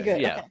 Yeah. Okay,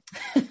 good. Yeah.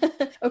 Okay.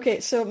 Okay,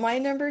 so my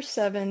number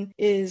 7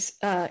 is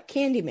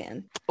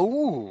Candyman.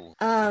 Ooh.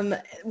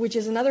 Which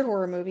is another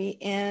horror movie,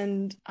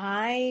 and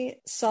I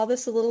saw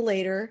this a little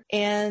later,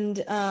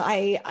 and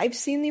I've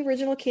seen the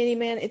original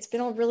Candyman. It's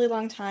been a really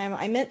long time.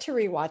 I meant to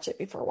rewatch it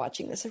before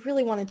watching this. I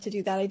really wanted to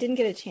do that. I didn't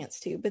get a chance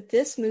to, but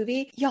this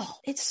movie, y'all,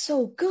 it's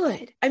so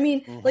good. I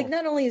mean, like,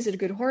 not only is it a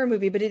good horror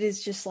movie, but it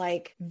is just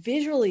like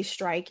visually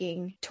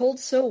striking, told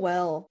so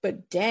well,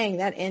 but dang,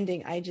 that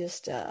ending, I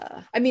just,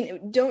 I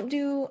mean, don't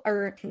do,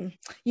 or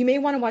you may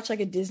want to watch like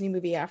a Disney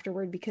movie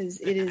afterward because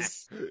it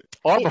is...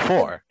 Or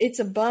before. It's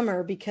a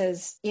bummer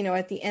because, you know,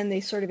 at the end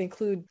they sort of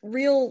include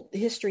real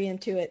history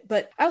into it.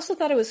 But I also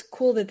thought it was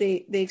cool that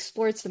they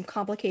explored some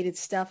complicated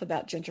stuff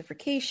about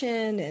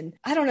gentrification and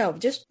I don't know,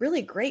 just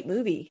really great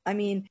movie. I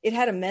mean, it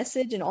had a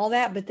message and all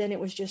that, but then it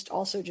was just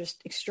also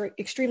just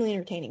extremely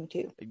entertaining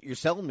too. You're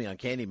selling me on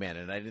Candyman,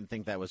 and I didn't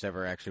think that was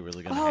ever actually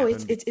really going to Oh,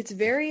 happen. it's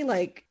very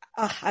like,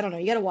 I don't know,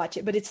 you got to watch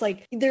it, but it's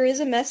like there is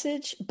a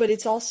message, but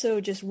it's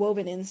also just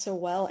woven in so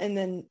well, and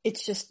then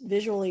it's just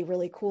visually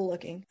really cool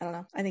looking. I don't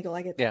know. I think you'll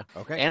like it. Yeah.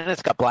 Okay. And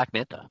it's got Black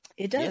Manta.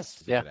 It does. Yes.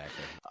 he's a Yeah. good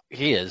actor.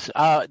 He is.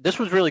 This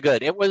was really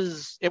good. It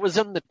was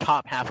in the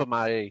top half of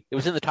my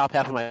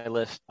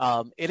list.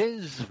 It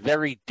is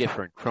very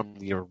different from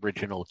the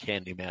original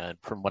Candyman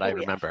from what I Oh, yeah.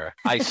 remember.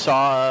 I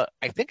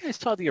think I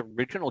saw the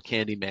original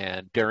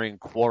Candyman during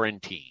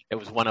quarantine. It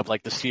was one of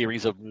like the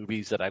series of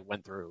movies that I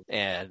went through.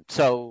 And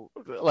so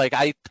like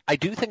I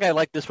do think I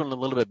like this one a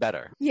little bit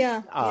better.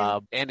 Yeah.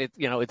 And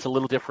it's a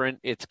little different.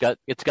 It's got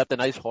the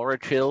nice horror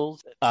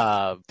chills.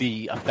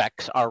 The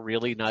effects are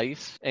really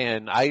nice,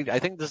 and I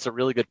think this is a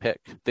really good pick.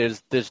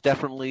 There's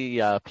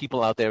definitely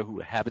people out there who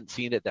haven't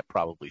seen it that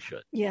probably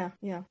should. Yeah.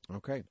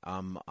 Okay.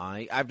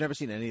 I've never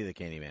seen any of the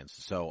Candymans,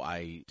 so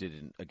I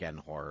didn't. Again,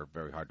 horror,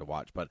 very hard to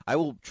watch, but I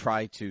will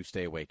try to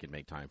stay awake and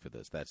make time for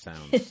this. That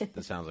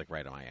sounds like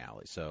right on my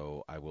alley.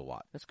 So I will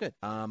watch. That's good.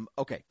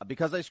 Okay.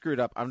 Because I screwed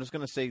up, I'm just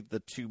gonna say the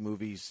 2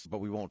 movies, but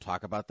we won't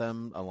talk about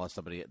them unless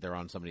they're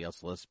on somebody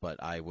else's list.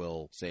 But I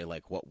will say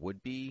like what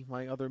would be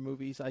my other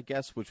movies, I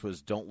guess, which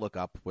was Don't Look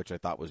Up, which I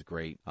thought was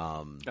great.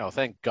 Oh,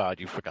 thank God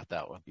you forgot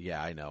that one.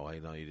 Yeah, I know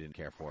you didn't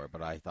care for it,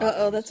 but I thought.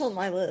 Uh-oh, that's on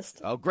my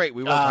list. Oh, great.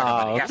 We won't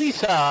talk about it. Yes.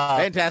 Lisa!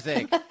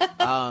 Fantastic.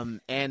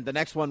 And the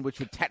next one, which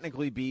would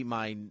technically be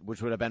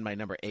which would have been my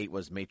number 8,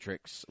 was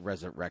Matrix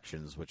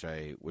Resurrections, which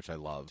I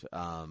loved.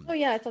 Oh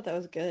yeah, I thought that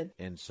was good.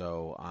 And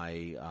so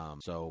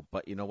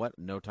but you know what?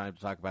 No time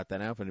to talk about that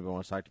now. If anybody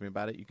wants to talk to me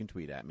about it, you can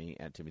tweet at me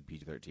at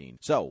TimmyPG13.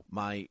 So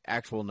my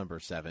actual number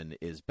 7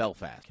 is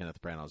Belfast,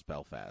 Kenneth Branagh's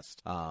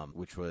Belfast,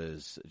 which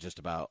was just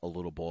about a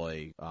little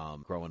boy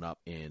growing up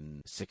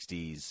in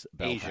 60s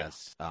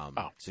Belfast,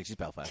 60s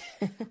Belfast,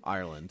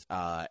 Ireland,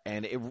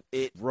 and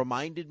it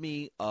reminded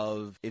me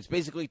of, it's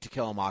basically To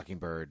Kill a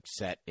Mockingbird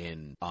set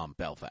in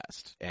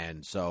Belfast,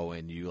 and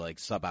you like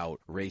sub out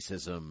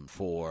racism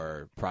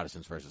for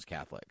Protestants versus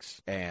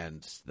Catholics,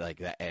 and like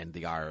that, and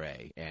the IRA,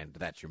 and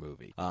that's your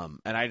movie.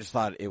 And I just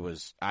thought it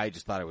was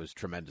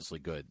tremendously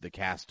good. The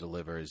cast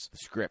delivers, the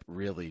script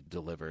really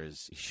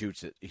delivers. He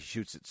shoots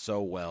it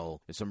so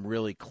well. There's some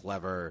really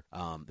clever,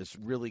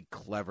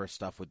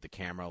 stuff with the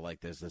camera.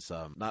 Like there's this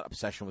not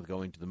obsession with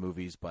going to the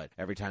movies, but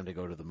every time they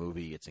go to the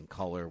movie, it's in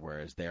color,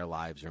 whereas their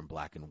lives are in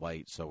black and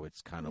white. So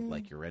it's kind of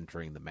like you're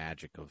entering the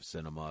magic of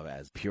cinema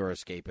as pure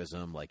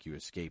escapism, like you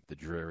escape the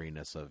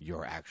dreariness of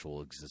your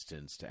actual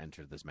existence to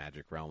enter this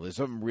magic realm. There's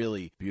some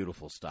really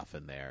beautiful stuff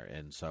in there,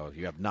 and so if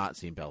you have not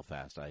seen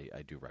Belfast,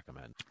 I do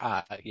recommend.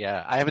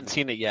 Yeah, I haven't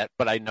seen it yet,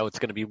 but I know it's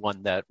going to be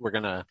one that we're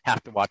going to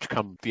have to watch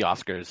come the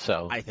Oscars.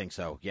 So I think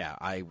so. Yeah,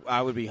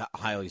 I would be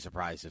highly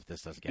surprised if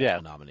this doesn't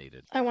get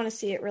nominated. I want to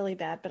see it really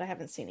bad, but I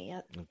haven't seen it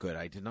yet. Good.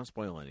 I did not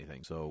spoil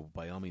anything, so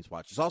by all means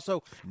watch. It's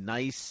also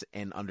nice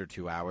and under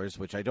 2 hours,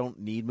 which I don't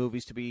need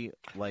movies to be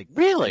like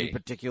really any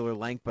particular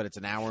length, but it's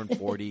an hour and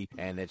 40,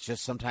 and it's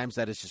just sometimes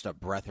that is just a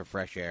breath of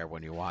fresh air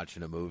when you're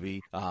watching a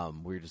movie.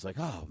 Where you're just like,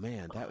 oh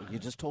man, that you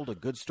just told a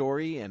good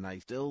story, and I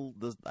still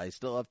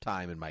have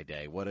time in my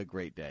day. What a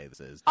great day this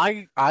is.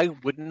 I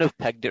wouldn't have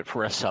pegged it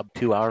for a sub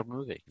 2 hour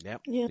movie.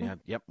 Yep. Yeah.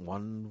 Yep.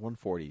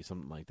 140,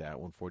 something like that.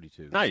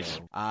 142. Nice.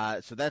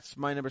 So that's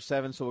my number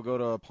 7. So we'll go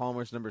to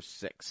Palmer's number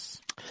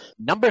 6.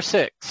 Number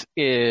 6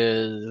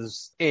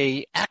 is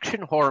a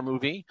action horror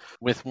movie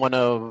with one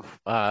of,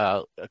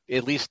 at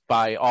least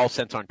by all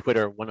sense on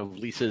Twitter, one of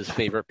Lisa's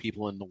favorite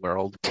people in the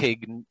world,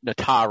 Tig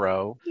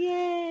Notaro.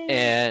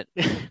 Yay!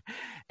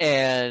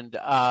 And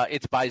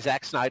it's by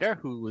Zack Snyder,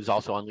 who is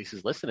also on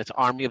Lisa's list, and it's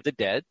Army of the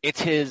Dead.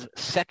 It's his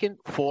second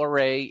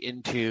foray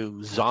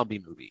into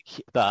zombie movie.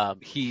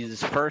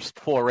 His first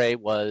foray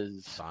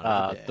was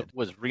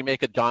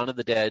remake of Dawn of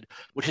the Dead,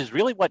 which is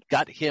really what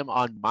got him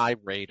on my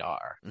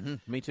radar. Mm-hmm,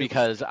 me too.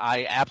 Because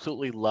I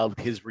absolutely loved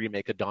his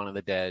remake of Dawn of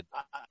the Dead.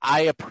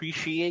 I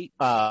appreciate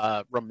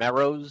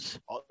Romero's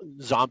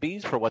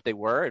zombies for what they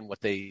were and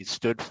what they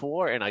stood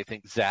for, and I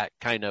think Zack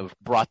kind of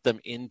brought them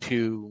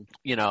into,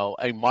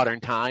 a modern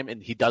time,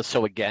 and he does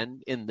so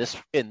again in this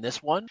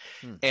one.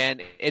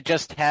 And it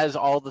just has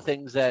all the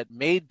things that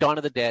made Dawn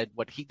of the Dead,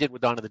 what he did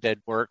with Dawn of the Dead,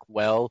 work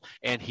well,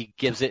 and he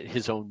gives it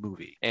his own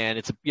movie. And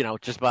it's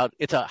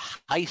it's a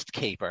heist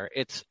caper.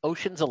 It's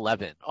Ocean's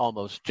 11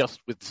 almost, just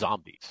with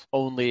zombies.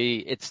 Only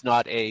it's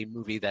not a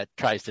movie that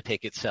tries to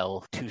take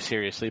itself too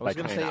seriously by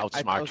trying to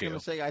outsmart you. I was going to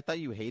say, I thought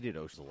you hated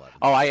Ocean's 11.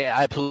 Oh, I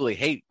absolutely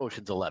hate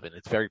Ocean's 11.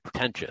 It's very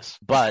pretentious,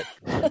 but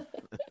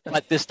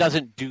but this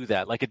doesn't do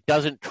that. Like, it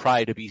doesn't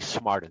try to be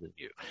smarter than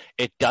you.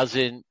 It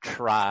doesn't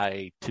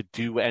try to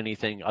do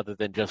anything other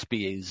than just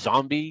be a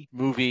zombie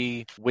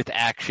movie with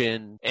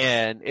action,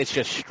 and it's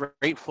just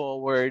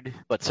straightforward,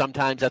 but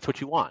sometimes that's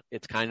what you want.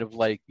 It's kind of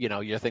like,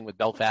 your thing with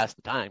Belfast,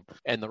 the time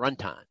and the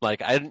runtime.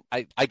 Like,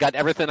 I got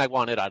everything I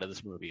wanted out of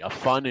this movie. A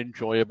fun,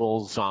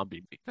 enjoyable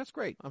zombie movie. That's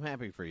great. I'm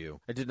happy for you.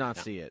 I did not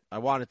see it. I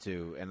wanted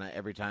to, and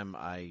every time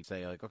I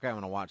say, like, okay, I'm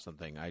going to watch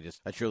something, I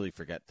truly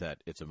forget that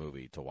it's a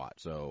movie to watch.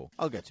 So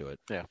I'll get to it.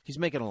 Yeah. He's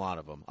making a lot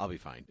of them. I'll be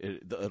fine.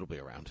 It'll be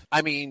around.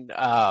 I mean,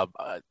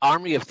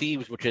 Army of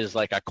Thieves, which is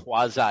like a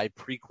quasi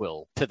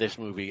prequel to this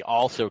movie,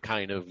 also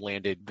kind of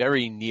landed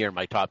very near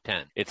my top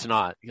 10. It's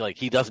not like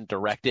he doesn't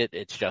direct it.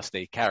 It's just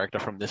a character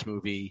from this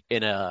movie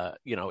in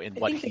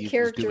what he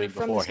was doing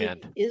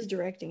beforehand. Is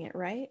directing it,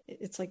 right?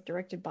 It's like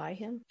directed by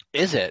him.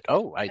 Is it?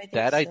 Oh, I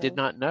so. did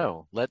not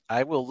know.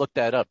 I will look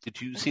that up. Did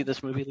you see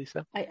this movie,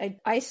 Lisa?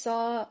 I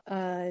saw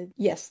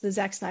yes, the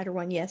Zack Snyder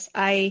one. Yes,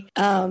 I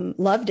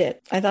loved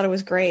it. I thought it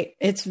was great.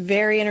 It's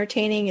very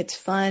entertaining. It's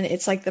fun.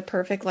 It's like the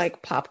perfect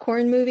like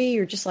popcorn movie.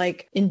 You're just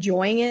like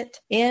enjoying it.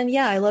 And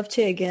yeah, I love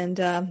Tig,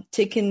 and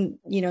Tig can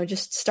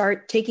just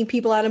start taking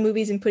people out of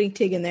movies and putting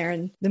Tig in there,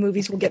 and the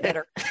movies will get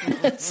better.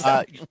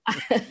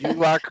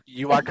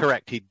 You are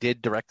correct. He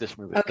did direct this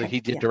movie. Okay, he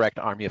did direct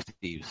Army of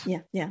Thieves.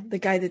 Yeah. The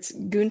guy that's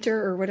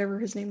Gunter or whatever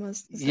his name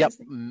was. Yep.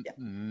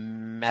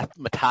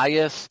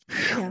 Matthias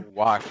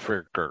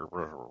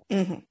Schweighöfer.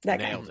 Mm-hmm. That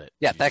guy. Nailed it.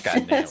 Yeah, that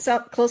guy. So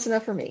close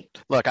enough for me.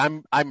 Look,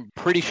 I'm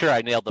pretty sure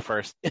I nailed the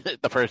first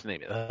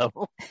name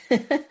though.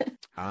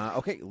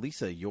 Okay,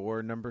 Lisa,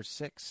 your number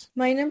 6.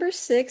 My number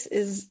 6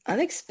 is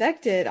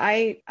unexpected.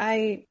 I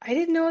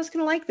didn't know I was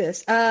gonna like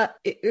this.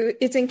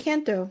 It's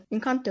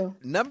Encanto.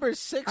 Number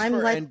 6 I'm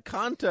for like-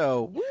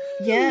 Encanto. Woo!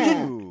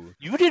 Yeah.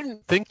 You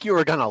didn't think you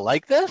were gonna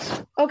like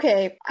this?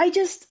 Okay, I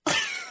just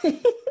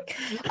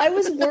I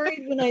was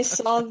worried when I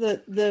saw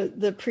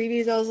the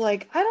previews. I was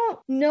like, I don't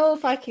know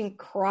if I can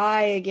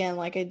cry again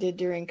like I did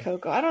during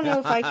Coco. I don't know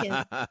if I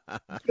can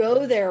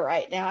go there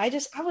right now. I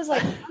was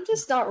like, I'm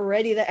just not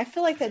ready. That I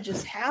feel like that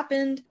just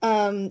happened.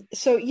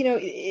 So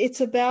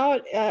it's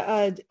about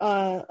a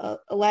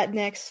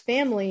Latinx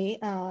family,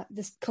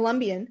 this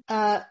Colombian,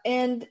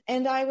 and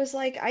I was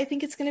like, I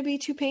think it's going to be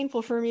too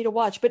painful for me to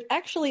watch. But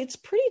actually, it's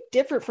pretty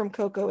different from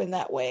Coco in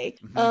that way.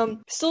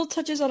 Still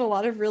touches on a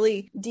lot of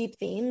really deep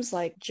themes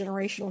like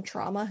generational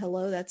trauma.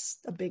 Hello, that's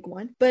a big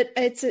one. But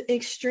it's an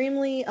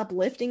extremely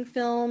uplifting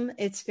film.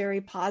 It's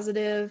very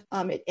positive.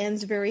 It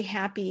ends very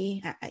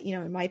happy.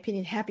 In my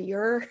opinion,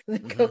 happier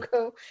than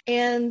Coco.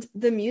 And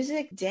the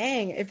music,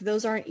 dang, if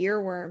those aren't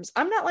earworms.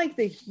 I'm not like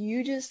the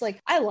hugest,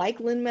 like, I like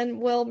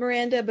Lin-Manuel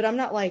Miranda, but I'm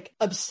not like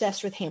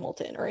obsessed with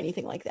Hamilton or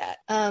anything like that.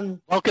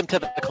 Welcome to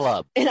the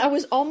club. And I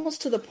was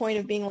almost to the point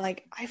of being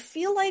like, I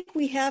feel like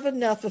we have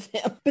enough of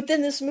him. But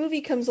then this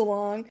movie comes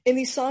along and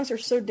these songs are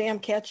so damn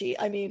catchy.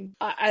 I mean,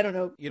 I don't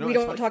know. We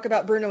don't talk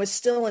about Bruno is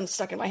still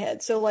stuck in my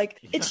head. So like,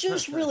 it's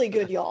just really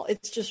good, y'all.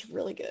 It's just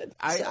really good.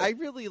 I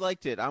really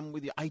liked it. I'm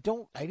with you. I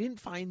didn't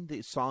find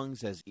the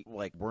songs as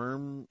like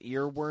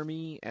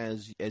earwormy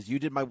as you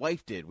did. My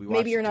wife did. We watched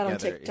Maybe you're not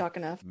together. on TikTok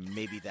enough.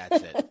 Maybe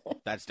that's it.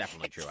 That's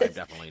definitely true. I'm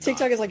definitely not.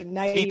 TikTok is like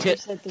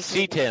 90%.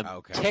 See, Tim,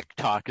 Okay.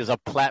 TikTok is a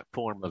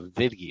platform of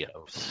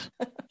videos.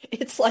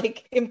 It's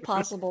like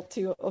impossible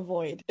to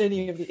avoid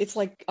any of it. It's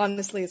like,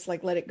 honestly, it's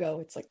like let it go.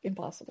 It's like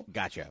impossible.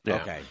 Gotcha. Yeah.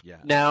 Okay. Yeah.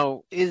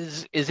 Now,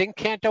 is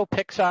Encanto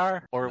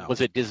Pixar or No.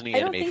 was it Disney I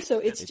don't Animation? think so.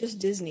 It's just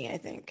Disney, I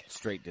think.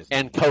 Straight Disney.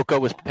 And Coco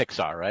was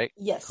Pixar, right?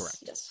 Yes. Correct.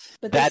 Yes.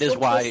 But That they is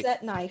still why- twist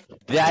that knife.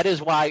 That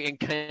is why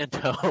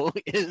Encanto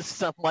is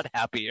somewhat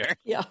happier.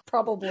 Yeah,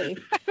 probably.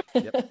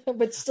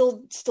 but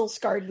still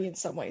scarred me in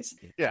some ways.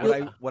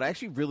 Yeah. What I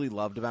actually really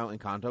loved about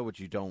Encanto, which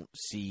you don't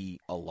see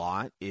a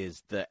lot,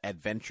 is the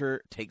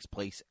adventure takes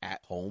place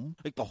at home.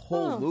 Like the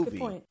whole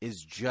movie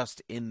is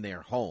just in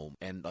their home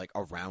and like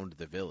around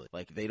the village.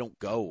 Like they don't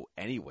go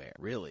anywhere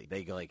really.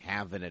 They like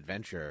have an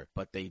adventure,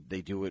 but they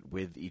do it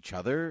with each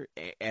other.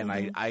 And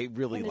I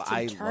really love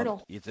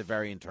it's a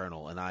very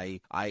internal, and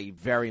I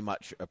very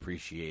much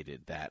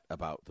appreciated that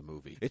about the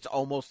movie. It's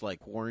almost like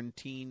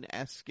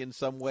Quarantine-esque in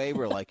some way,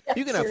 where like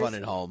you can have fun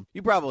at home.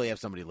 You probably have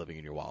somebody living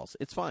in your walls.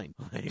 It's fine.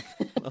 Like,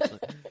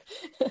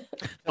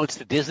 no, it's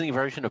the Disney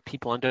version of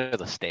People Under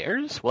the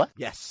Stairs? What?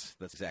 Yes,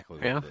 that's exactly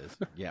what it is.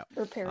 Yeah.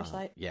 Or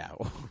Parasite. Yeah.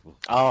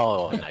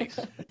 Oh, nice.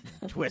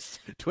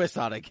 Twist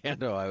on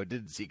Encanto I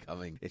didn't see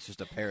coming. It's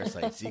just a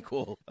Parasite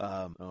sequel.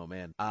 Oh,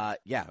 man.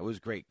 Yeah, it was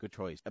great. Good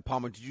choice.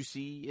 Palmer, did you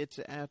see it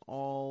at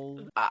all?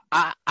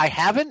 I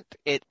haven't.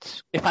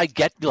 It's if I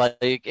get like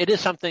it is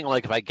something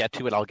like if I get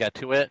to it, I'll get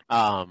to it.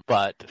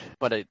 But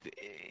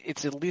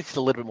it's at least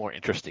a little bit more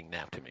interesting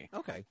now to me.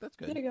 Okay, that's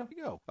good. There you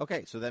go.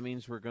 Okay, so that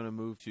means we're gonna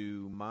move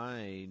to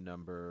my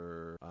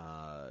number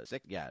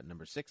 6. Yeah,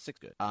 number 6.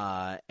 Good.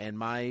 And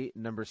my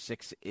number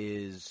 6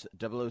 is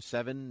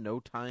 007. No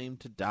Time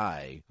to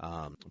Die.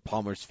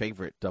 Palmer's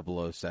favorite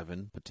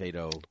 007.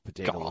 Potato.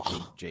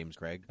 James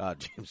Craig.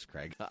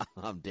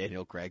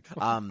 Daniel Craig.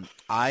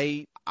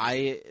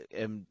 I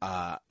am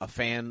a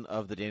fan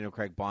of the Daniel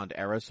Craig Bond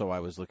era, so I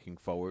was looking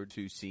forward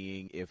to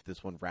seeing if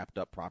this one wrapped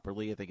up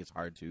properly. I think it's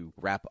hard to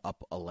wrap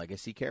up a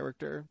legacy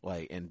character,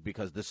 and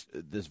because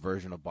this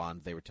version of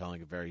Bond, they were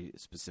telling a very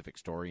specific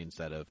story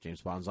instead of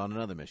James Bond's on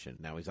another mission,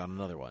 now he's on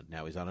another one,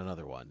 now he's on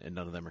another one, and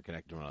none of them are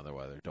connected to one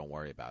another. Don't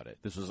worry about it.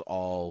 This was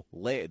all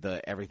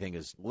everything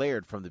is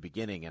layered from the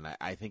beginning, and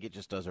I think it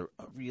just does a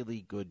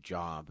really good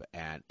job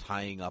at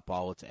tying up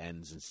all its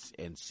ends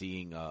and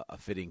seeing a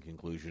fitting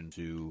conclusion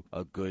to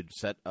a good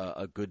set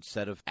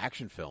of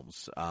action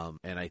films.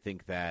 And I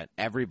think that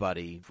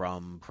everybody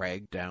from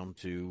Craig down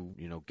to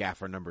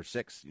Gaffer number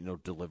 6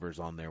 delivers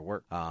on their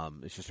work.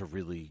 It's just a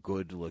really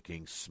good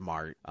looking,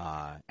 smart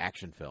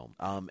action film,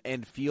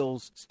 and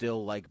feels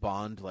still like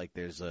Bond. Like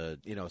there's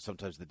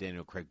sometimes the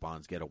Daniel Craig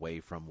Bonds get away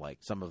from like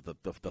some of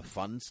the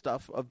fun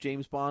stuff of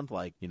James Bond,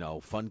 like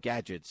fun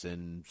gadgets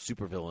and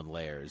supervillain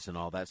layers and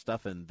all that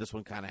stuff, and this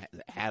one kind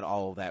of had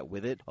all of that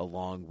with it,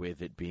 along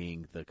with it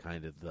being the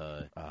kind of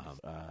the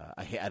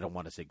I don't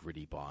want to say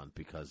gritty Bond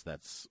because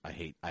I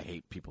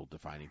hate people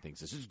defining things.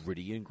 This is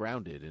gritty and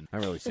grounded, and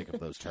I'm really sick of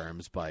those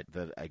terms, but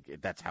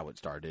that's how it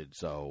started,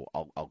 so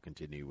I'll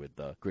continue with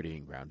the gritty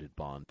and grounded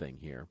Bond thing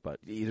here. But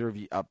either of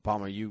you,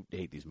 Palmer, you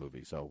hate these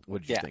movies, so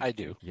what did you think? Yeah, I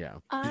do. Yeah.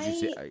 Did you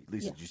see it?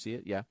 Lisa, did you see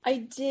it? Yeah. I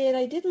did.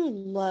 I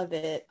didn't love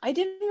it. I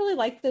didn't really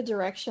like the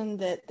direction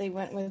that they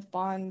went with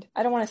Bond.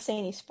 I don't want to say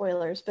any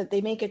spoilers, but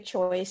they make a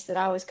choice that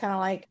I was kind of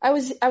like, I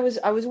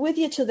was with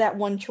you to that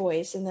one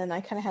choice, and then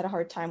I kind of had a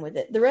hard time with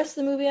it. The rest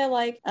of the movie I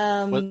liked.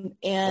 And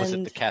was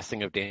it the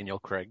casting of Daniel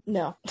Craig?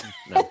 No.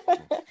 No.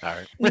 All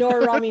right.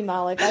 Nor Rami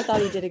Malek. I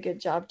thought he did a good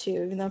job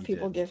too, even though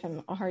people give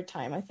him a hard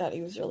time. I thought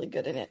he was really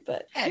good in it.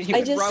 But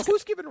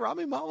who's giving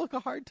Rami Malek a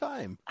hard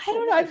time? I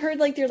don't know. I've heard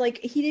they're like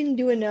he didn't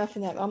do enough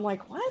in that. I'm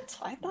like, what?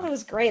 I thought it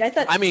was great.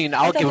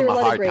 I'll give him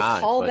a hard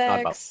time.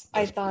 Callbacks.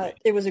 I thought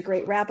it was a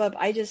great wrap up.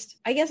 I guess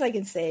I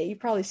can say you've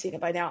probably seen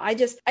it by now. I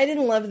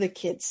didn't love the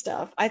kid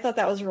stuff. I thought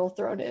that was real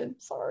thrown in.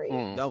 Sorry.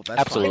 No, that's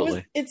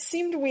absolutely. It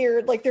seemed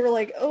weird. Like they were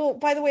like, oh,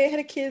 by the way, I had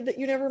a kid that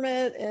you never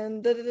met,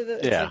 and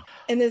yeah.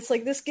 And it's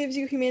like this gives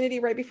you humanity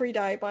right before you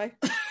die. Bye.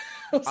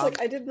 I was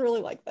like, I didn't really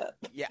like that.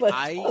 Yeah, but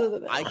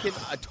I can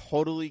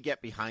totally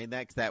get behind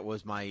that, because that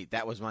was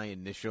my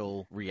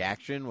initial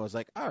reaction. Was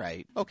like, all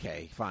right,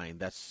 okay, fine,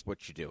 that's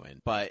what you're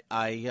doing. But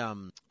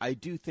I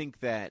do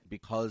think that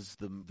because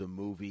the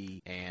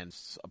movie and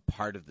a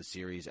part of the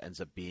series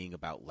ends up being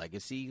about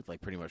legacy,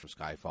 like pretty much from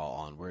Skyfall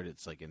onward,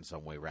 it's like in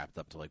some way wrapped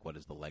up to like what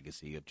is the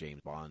legacy of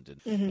James Bond,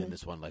 and in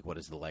this one, like what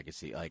is the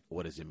legacy, like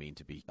what does it mean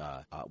to be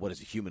what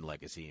is a human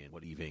legacy, and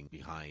what leaving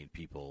behind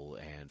people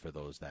and for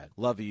those that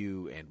love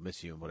you and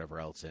miss you and whatever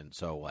else. And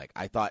so like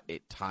I thought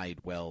it tied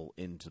well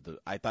into the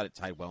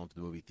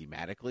movie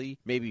thematically.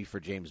 Maybe for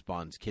James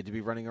Bond's kid to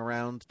be running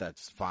around,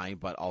 that's fine,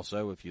 but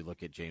also if you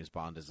look at James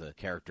Bond as a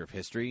character of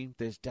history,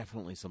 there's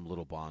definitely some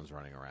little Bonds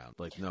running around,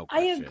 like no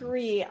question. I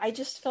agree. I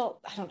just felt,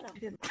 I don't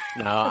know.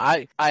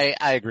 No, I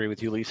agree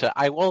with you, Lisa.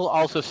 I will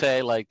also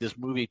say like this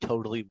movie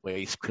totally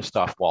wastes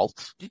Christoph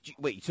Waltz. Did you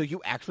wait, so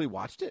you actually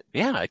watched it?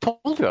 Yeah, I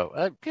told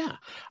you. Yeah,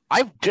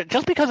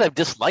 just because I've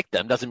disliked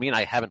them doesn't mean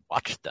I haven't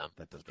watched them.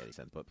 That doesn't make any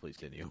sense, but please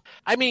continue.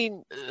 I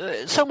mean,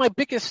 so my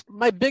biggest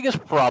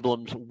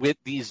problems with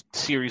these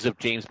series of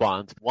James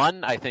Bonds,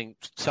 one, I think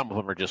some of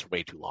them are just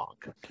way too long.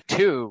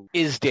 Two,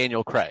 is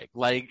Daniel Craig.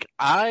 Like,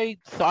 I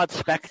thought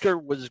Spectre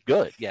was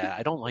good. Yeah,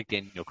 I don't like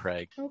Daniel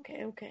Craig.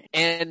 Okay.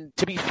 And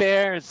to be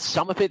fair,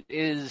 some of it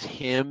is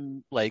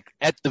him, like,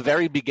 at the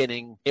very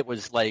beginning, it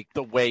was like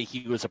the way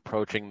he was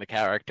approaching the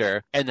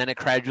character, and then it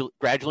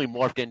gradually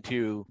morphed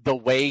into the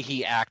way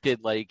he acted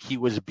like he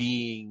was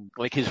being,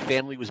 like his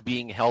family was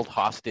being held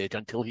hostage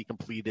until he he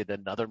completed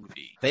another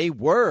movie. They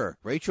were.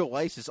 Rachel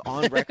Weisz is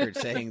on record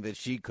saying that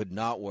she could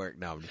not work.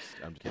 No,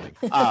 I'm just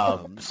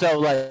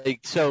kidding.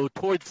 So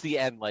towards the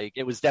end, like,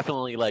 it was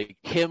definitely like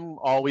him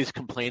always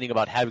complaining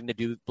about having to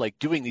do, like,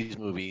 doing these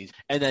movies,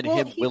 and then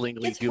him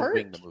willingly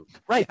doing the movie.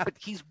 Right, but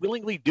he's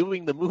willingly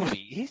doing the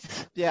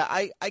movies. Yeah,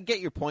 I get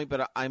your point,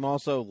 but I'm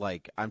also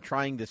like, I'm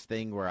trying this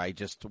thing where I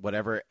just,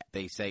 whatever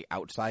they say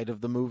outside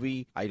of the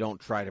movie, I don't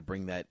try to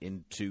bring that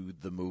into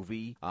the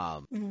movie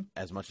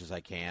as much as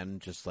I can,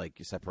 just like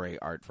separate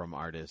art from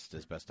artist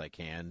as best I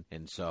can.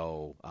 And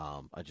so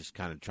I just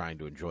kind of trying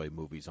to enjoy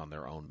movies on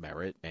their own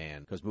merit,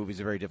 and because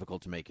movies are very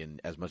difficult to make, and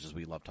as much as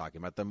we love talking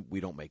about them, we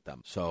don't make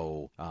them.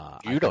 So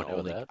you don't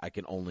know that.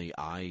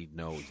 I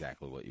know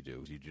exactly what you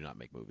do. You do not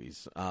make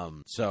movies.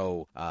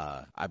 So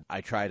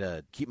I try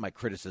to keep my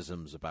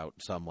criticisms about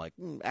some, like,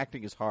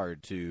 acting is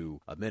hard, to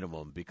a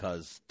minimum,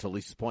 because to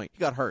Lisa's point, he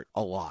got hurt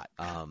a lot.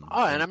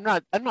 And I'm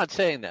not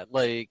saying that,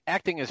 like,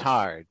 acting is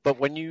hard, but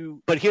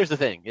here's the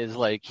thing is,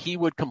 like, he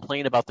would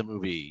complain about the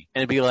movie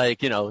and be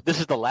like, you know, this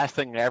is the last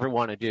thing I ever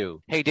want to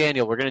do. Hey,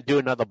 Daniel, we're going to do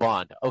another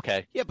Bond.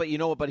 Okay. Yeah, but you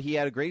know what? But he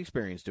had a great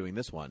experience doing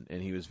this one,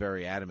 and he was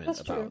very adamant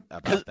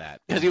about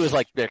that. Because he was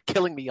like, they're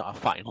killing me off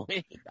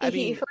finally.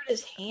 He hurt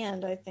his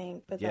hand, I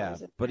think. But yeah, that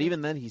was it. But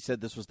even then, he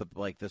said this was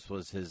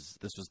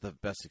the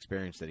best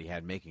experience that he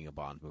had making a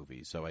Bond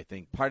movie. So I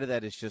think part of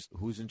that is just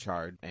who's in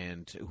charge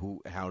and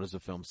how does a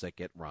film set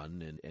get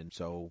run, and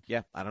so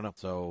yeah, I don't know.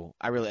 So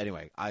I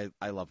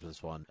loved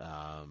this one.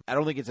 I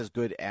don't think it's as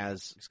good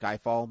as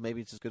Skyfall.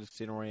 Maybe it's as good as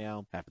Casino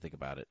Royale. I have to think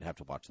about it. I have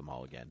to watch them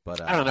all again.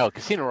 But I don't know.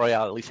 Casino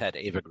Royale at least had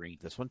Ava Green.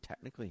 This one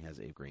technically has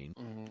Ava Green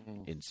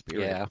in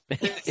spirit.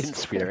 Yeah, in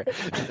spirit.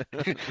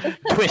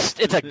 Twist.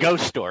 It's a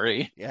ghost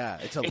story. Yeah,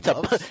 it's a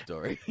love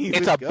story.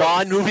 It's a ghosts.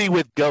 Bond movie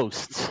with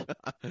ghosts.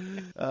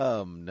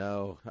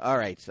 No. All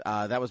right.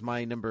 That was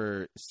my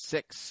number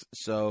 6.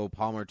 So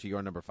Palmer, to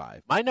your number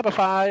 5. My number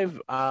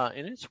 5,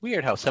 and it's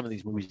weird how some of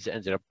these movies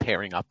ended up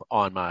pairing up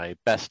on my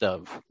best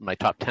of my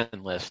top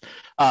 10 list.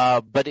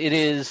 But it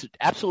is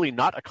absolutely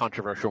not a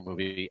controversial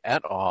movie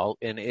at all,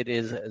 and it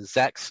is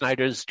Zack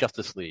Snyder's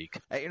Justice League.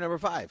 At your number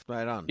 5,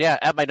 right on. Yeah,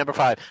 at my number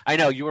 5. I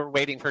know you were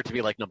waiting for it to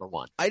be like number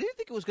 1. I didn't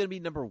think it was going to be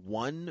number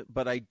 1,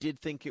 but I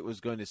did think it was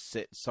going to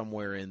sit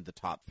somewhere in the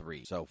top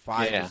 3. So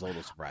 5 is a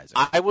little surprising.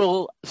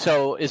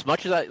 So as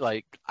much as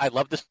I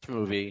love this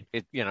movie,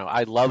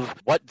 I love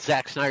what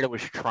Zack Snyder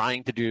was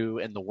trying to do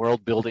and the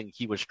world building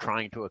he was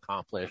trying to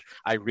accomplish.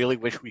 I really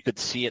wish we could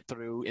see it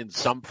through in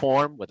some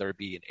form, whether it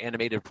be an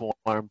animated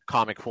form,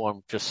 comic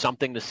form, just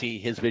something to see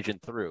his vision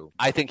through.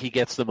 I think he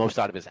gets the most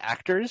out of his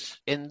actors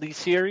in these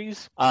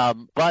series.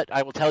 But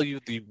I will tell you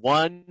the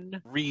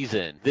one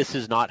reason this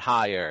is not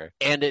higher,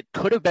 and it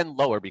could have been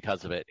lower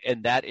because of it,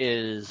 and that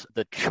is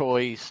the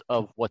choice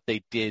of what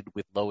they did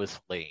with Lois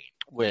Lane.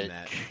 In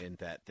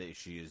that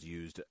she is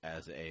used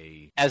as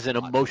an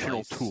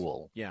emotional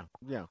tool. Yeah.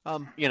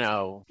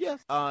 Yes.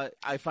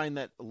 I find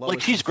that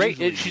Lois she's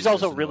great. She's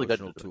also really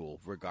good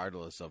tool,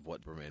 regardless of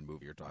what Superman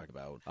movie you're talking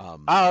about.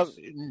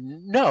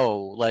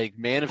 No, like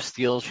Man of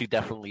Steel, she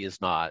definitely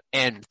is not,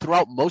 and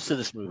throughout most of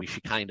this movie,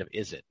 she kind of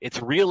isn't.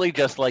 It's really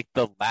just like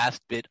the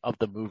last bit of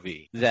the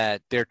movie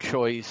that their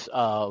choice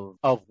of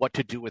what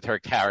to do with her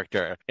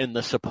character in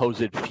the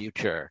supposed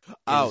future.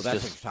 That's what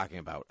you're talking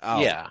about.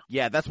 Oh,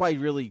 yeah. That's why I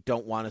really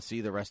don't want to see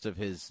the rest of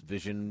his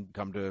vision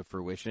come to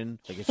fruition.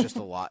 Like, it's just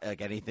a lot.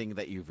 Like, anything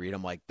that you read,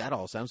 I'm like, that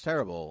all sounds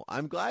terrible.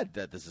 I'm glad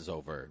that this is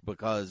over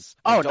because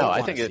I don't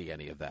want to see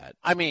any of that.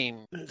 I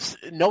mean,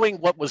 knowing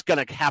what was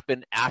going to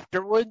happen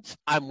afterwards,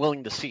 I'm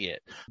willing to see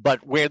it.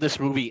 But where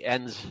this movie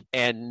ends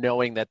and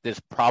knowing that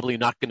there's probably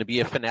not going to be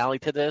a finale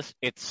to this,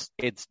 it's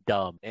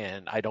dumb,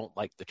 and I don't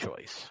like the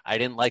choice. I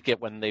didn't like it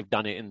when they've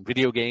done it in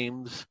video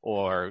games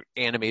or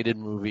animated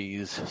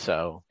movies.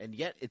 So, and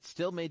yet it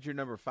still made your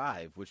number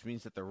 5, which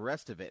means that the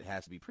rest of it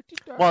has to be pretty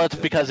dark. Well, it's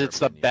because it's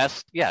the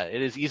best. Yeah,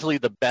 it is easily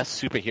the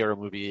best superhero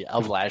movie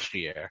of last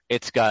year.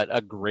 It's got a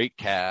great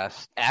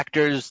cast,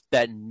 actors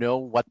that know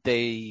what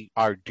they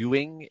are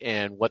doing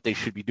and what they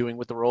should be doing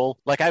with the role.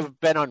 Like, I've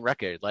been on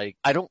record, like,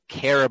 I don't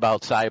care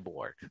about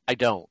Cyborg. I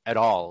don't at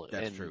all.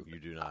 That's true. You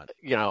do not.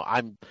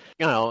 And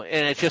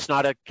it's just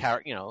not a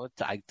character.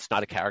 It's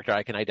not a character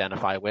I can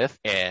identify with,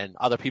 and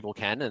other people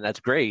can, and that's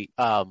great.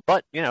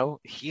 But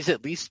he's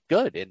at least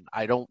good, and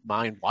I don't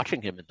mind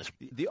watching him in this.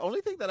 The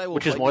only thing that I will,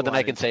 which is more than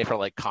I can say for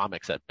like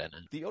comics I've been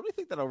in. The only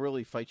thing that I'll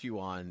really fight you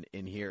on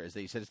in here is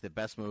that you said it's the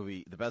best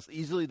movie,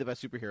 easily the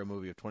best superhero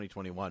movie of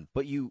 2021,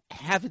 but you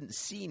haven't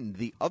seen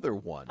the other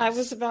ones. I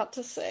was about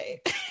to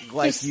say,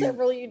 like,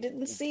 several you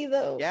didn't see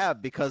though. Yeah,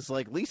 because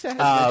like Lisa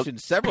has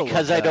mentioned several.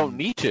 Because I don't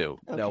need to.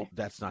 Okay. No,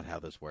 that's not how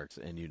this works,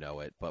 and you know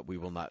it. But we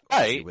will not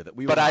argue with it.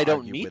 But I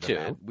don't need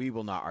to. We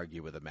will not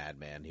argue with a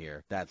madman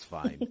here. That's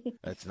fine.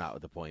 That's not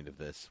the point of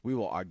this. We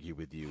will argue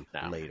with you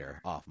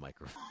later off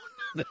microphone.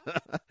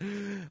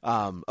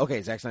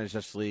 Okay, Zack Snyder's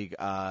Justice League.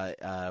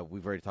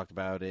 We've already talked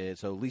about it.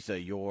 So, Lisa,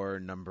 your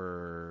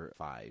number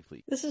 5,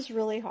 please. This is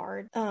really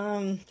hard.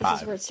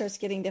 This is where it starts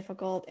getting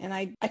difficult, and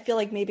I feel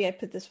like maybe I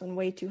put this one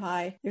way too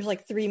high. There's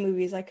like 3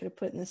 movies I could have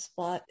put in this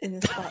spot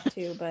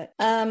too, but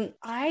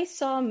I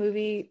saw a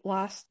movie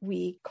last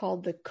week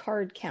called The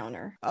Card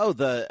Counter. Oh,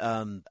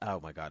 oh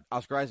my God,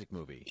 Oscar Isaac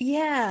movie.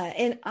 Yeah,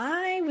 and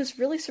I was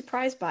really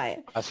surprised by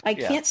it. I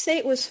can't say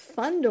it was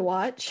fun to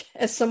watch,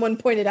 as someone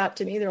pointed out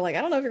to me. They're like,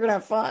 I don't know if you're gonna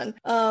have fun,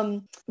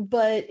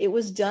 but it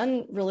was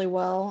done really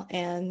well,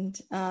 and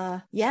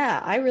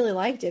I really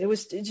liked it. It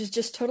was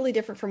just totally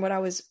different from what I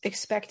was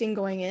expecting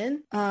going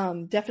in.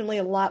 Definitely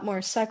a lot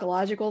more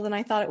psychological than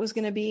I thought it was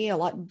going to be, a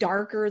lot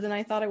darker than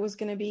I thought it was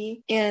going to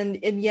be, and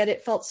yet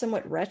it felt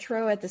somewhat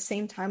retro at the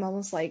same time,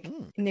 almost like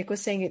Nick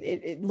was saying.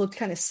 It looked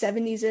kind of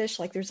 70s-ish,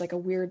 like there's like a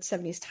weird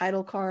 70s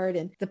title card,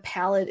 and the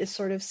palette is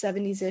sort of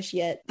 70s-ish,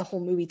 yet the whole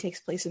movie takes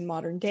place in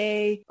modern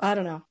day. I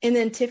don't know. And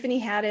then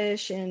Tiffany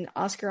Haddish and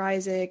Oscar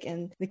Isaac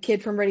and the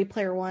kid from Ready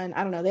Player One,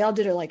 I don't know, they all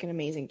did like an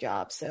amazing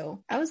job.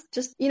 So I was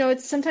just,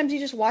 it's sometimes you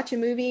just watch a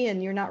movie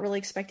and you're not really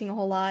expecting a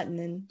whole lot, and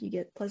then you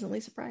get pleasantly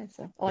surprised.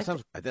 So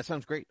that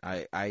sounds great.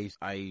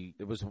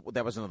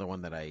 That was another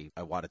one that I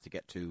wanted to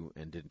get to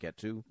and didn't get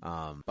to.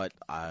 But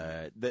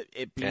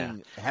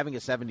having a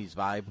 70s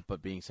vibe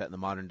but being set in the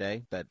modern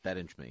day, that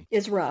inched me.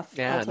 It's rough.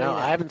 Yeah, no,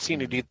 I haven't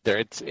seen it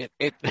either.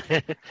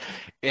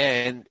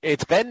 And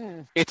it's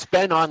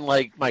been on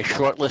like my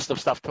short list of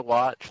stuff to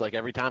watch. Like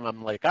every time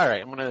I'm like, all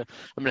right, I'm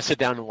gonna sit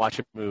down and watch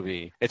a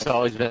movie. It's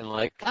always been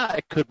like,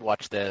 I could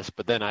watch this,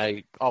 but then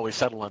I always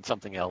settle on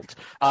something else.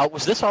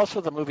 Was this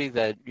also the movie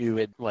that you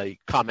had like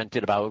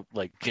commented about,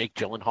 like Jake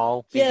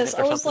Gyllenhaal? Yes,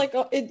 I was like,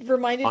 it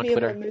reminded me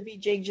Twitter. of a movie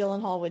Jake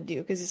Gyllenhaal would do,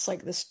 because it's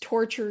like this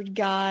tortured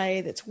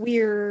guy that's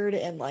weird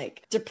and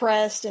like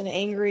depressed and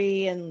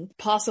angry and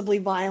possibly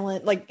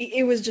violent. Like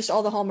it was just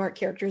all the hallmark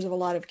characters of a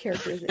lot of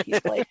characters that he's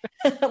played,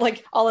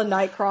 like all the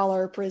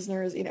Nightcrawler,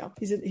 Prisoners.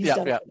 He's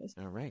done it.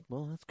 All right,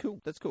 well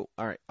that's cool.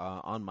 All right,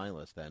 on my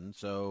list then.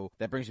 So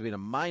that brings me to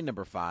my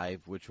number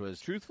 5, which was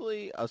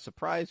truthfully a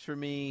surprise for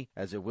me,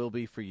 as it will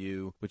be for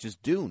you, which is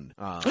Dune.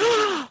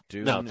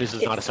 Dune. No, this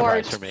is not a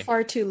surprise for me.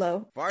 Far too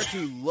low. Far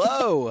too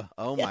low.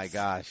 Oh my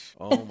gosh.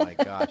 Oh my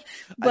gosh.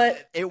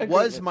 But it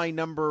was my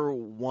number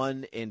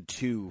 1 and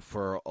 2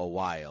 for a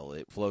while.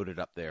 It floated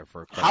up there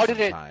for quite some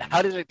time.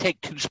 How did it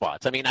take 2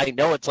 spots? I mean, I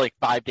know it's like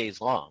 5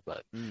 days long,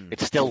 but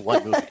it's still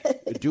one movie.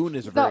 Dune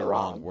is a very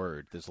long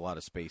word. There's a lot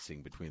of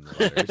spacing between the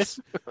letters.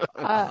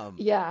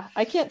 Yeah,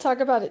 I can't talk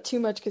about it too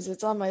much because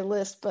it's on my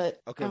list, but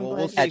okay, well,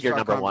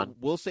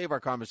 we'll save our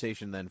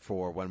conversation then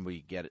for when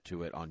we get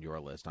to it on your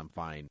list. I'm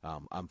fine.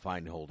 I'm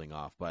fine holding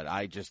off, but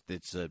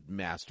it's a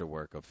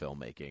masterwork of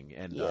filmmaking,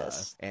 and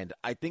yes. And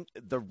I think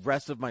the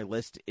rest of my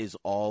list is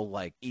all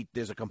like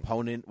there's a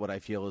component what I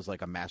feel is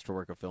like a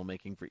masterwork of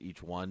filmmaking for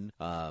each one,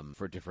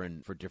 for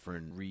different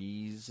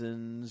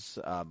reasons.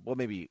 Well,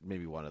 maybe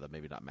one of them,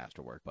 maybe not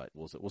masterwork, but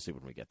we'll see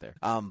when we get there.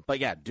 But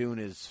yeah, Dune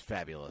is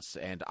fabulous,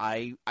 and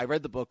I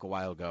read the book a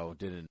while ago.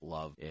 Didn't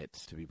love it,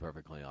 to be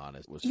perfectly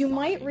honest. You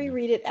might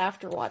reread it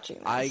after watching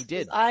this. I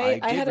did. I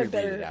had a reread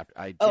better. It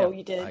after.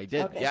 You did. I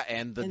did. Okay. Yeah,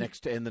 and the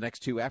next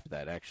 2 after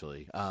that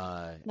actually.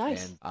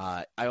 Nice.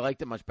 And I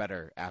liked it much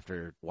better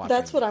after watching.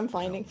 That's what I'm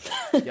finding.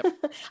 Yep.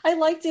 I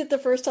liked it the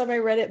first time I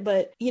read it,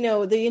 but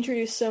they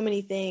introduced so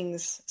many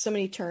things, so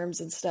many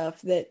terms and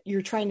stuff that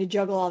you're trying to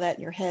juggle all that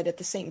in your head at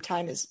the same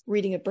time as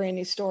reading a brand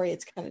new story.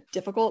 It's kind of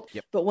difficult.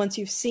 Yep. But once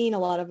you've seen a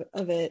lot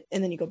of it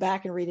and then you go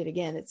back and read it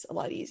again, it's a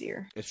lot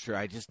easier. It's true.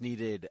 I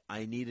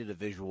needed a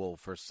visual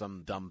for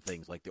some dumb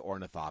things like the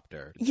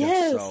ornithopter.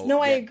 Yes.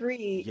 I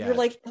agree. Yeah. You're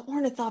like, the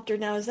ornithopter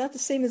now, is that the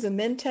same as a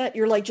mentat?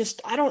 You're like,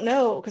 I don't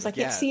know, because I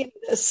can't see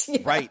this.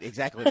 Yeah. Right,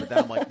 exactly. But then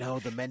I'm like, no,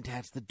 the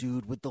mentat's the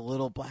dude with the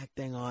little black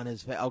thing on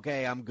his face.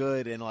 Okay, I'm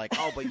good. And like,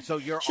 oh, but so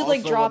you're should also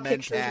like draw a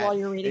pictures mentat. while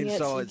you're reading and it.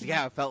 So it's,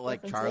 I felt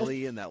like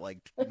Charlie and that, like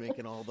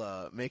making all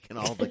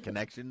the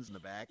connections in the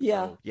back.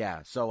 Yeah. So,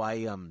 yeah. So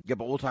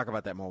but we'll talk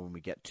about that more when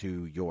we get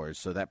to yours.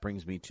 So that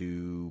brings me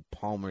to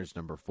Palmer's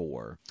number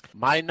 4.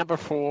 My number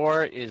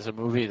 4 is a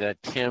movie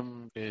that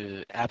Tim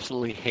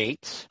absolutely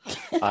hates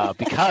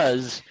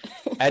because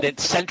at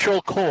its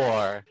central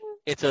core,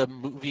 it's a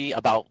movie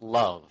about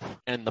love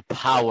and the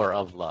power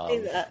of love. I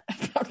say that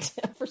about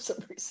Tim for some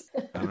reason.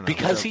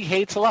 Because he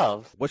hates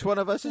love. Which one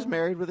of us is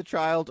married with a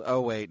child?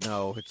 Oh wait,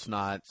 no, it's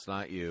not. It's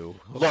not you.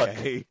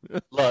 Okay.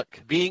 Look,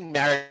 being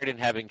married and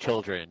having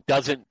children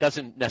doesn't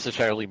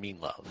necessarily mean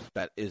love.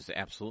 That is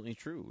absolutely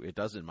true. It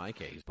does in my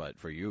case, but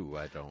for you,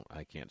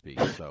 I can't speak.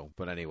 So,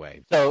 but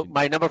anyway. So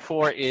my number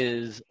 4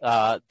 is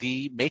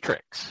The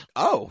Matrix.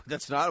 Oh,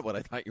 that's not what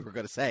I thought you were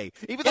going to say.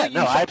 Even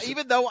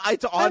though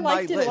it's on I my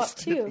liked it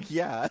list. a lot too.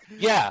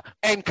 Yeah,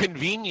 and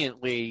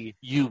conveniently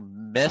you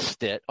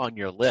missed it on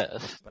your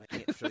list. But I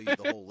can't show you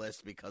the whole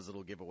list because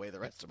it'll give away the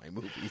rest of my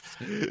movies.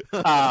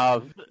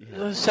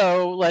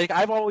 So, like,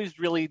 I've always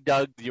really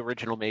dug the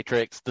original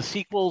Matrix. The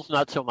sequels,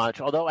 not so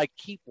much, although I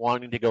keep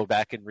wanting to go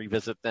back and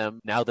revisit them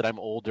now that I'm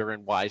older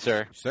and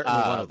wiser.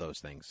 Certainly one of those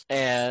things.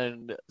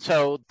 And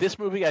so this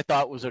movie I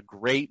thought was a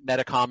great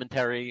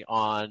meta-commentary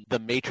on the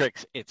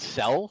Matrix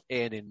itself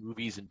and in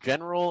movies in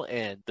general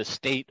and the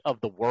state of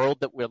the world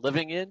that we're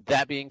living in.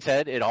 That being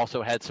said, it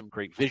also had some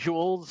great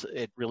visuals.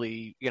 It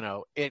really,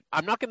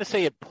 I'm not going to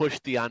say it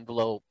pushed the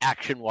envelope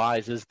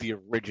action-wise as the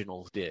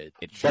originals did.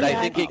 But I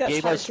think it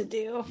gave us to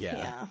do.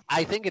 Yeah.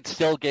 I think it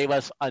still gave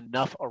us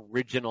enough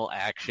original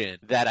action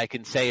that I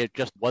can say it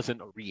just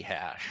wasn't a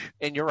rehash.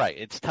 And you're right.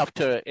 It's tough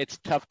to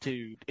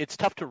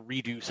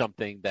redo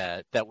something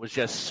that was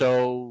just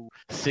so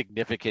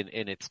significant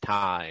in its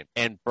time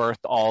and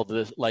birthed all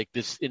this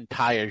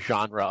entire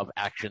genre of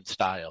action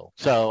style.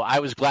 So I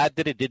was glad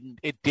that it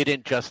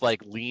didn't just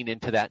like lean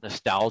into that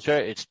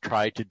nostalgia. It's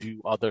tried to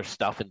do other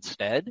stuff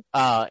instead.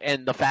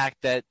 And the fact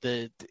that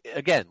the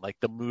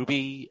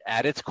movie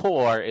at its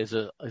core is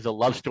a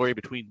love story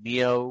between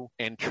Neo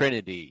and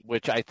Trinity,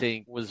 which I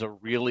think was a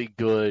really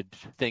good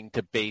thing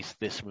to base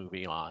this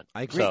movie on.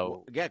 I agree.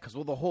 So, because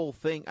the whole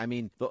thing, I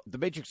mean, the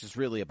Matrix is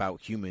really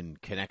about human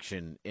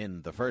connection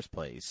in the first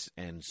place.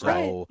 And so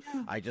Right.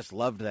 Yeah. I just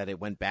loved that it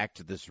went back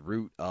to this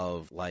root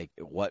of like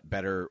what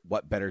better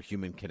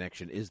human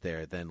connection is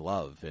there than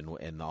love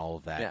and all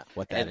of that,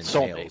 what that and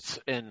entails.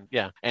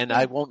 soulmates. And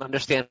I won't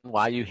understand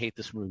why you hate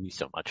this movie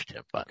so much,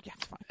 Tim, but Yeah,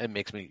 it's fine. it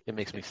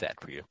makes me sad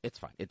for you. It's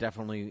fine. It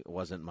definitely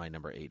wasn't my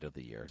number 8 of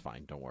the year. It's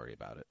fine. Don't worry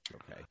about it.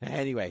 Okay.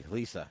 Anyway,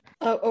 Lisa.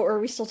 Oh, are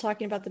we still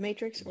talking about the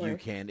Matrix? Or? You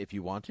can if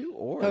you want to,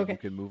 or Okay. you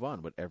can move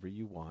on, whatever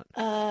you want.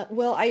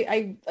 Well,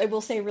 I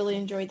will say I really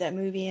enjoyed that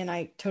movie, and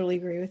I totally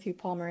agree with you,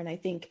 Palmer. And I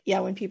think,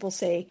 when people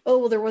say, oh,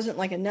 well, there wasn't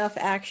like enough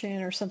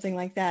action or something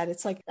like that,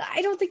 it's like,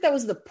 I don't think that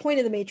was the point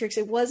of the Matrix.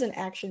 It was an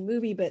action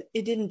movie, but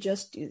it didn't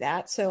just do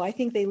that. So I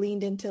think they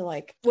leaned into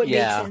like what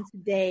made sense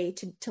today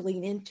to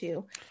lean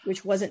into,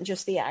 which wasn't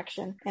just the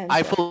action. And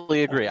I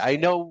fully agree. I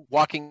know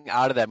walking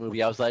out of that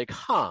movie, I was like,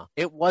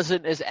 it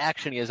wasn't as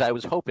actiony as I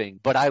was hoping,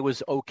 but I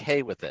was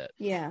okay with it.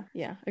 Yeah,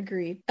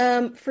 agreed.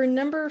 For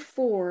number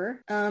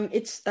 4,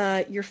 it's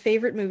your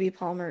favorite movie,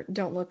 Palmer,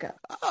 Don't Look Up.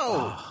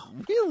 Oh,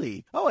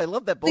 really? Oh, I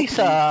love that both.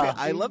 Lisa,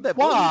 I love that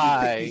both of you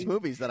why? picked these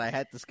movies that I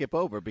had to skip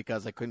over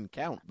because I couldn't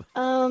count.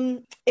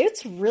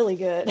 It's really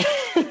good.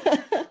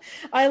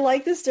 I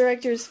like this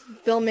director's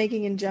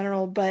filmmaking in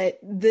general, but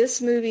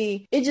this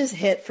movie, it just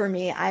hit for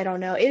me. I don't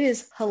know. It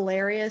is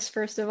hilarious,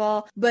 first of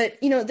all. But,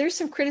 there's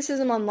some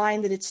criticism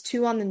online that it's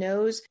too on the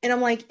nose. And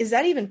I'm like, is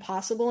that even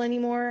possible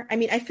anymore? I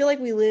mean, I feel like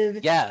we live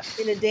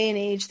in a day and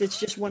age that's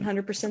just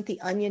 100%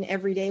 The Onion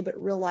every day,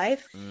 but real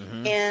life.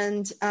 Mm-hmm.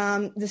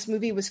 And this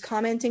movie was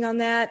commenting on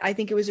that. I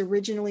think it was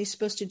originally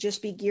supposed to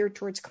just be geared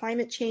towards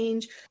climate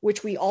change,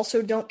 which we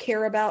also don't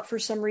care about for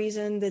some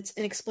reason that's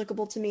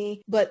inexplicable to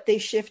me. But they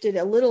shifted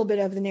a little bit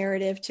of the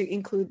narrative to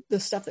include the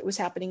stuff that was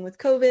happening with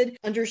COVID,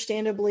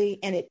 understandably,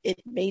 and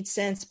it made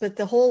sense. But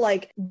the whole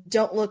like,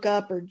 don't look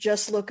up or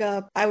just look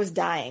up, I was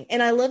dying.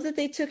 And I love that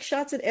they took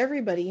shots at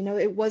everybody.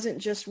 It wasn't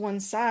just one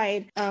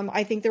side.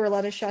 I think there were a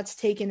lot of shots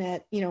taken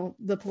at,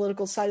 the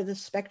political side of the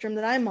spectrum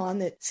that I'm on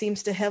that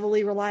seems to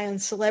heavily rely on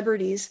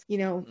celebrities,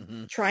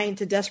 trying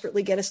to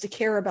desperately get us to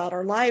care about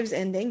our lives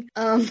ending.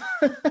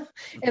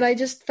 And I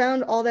just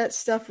found all that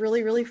stuff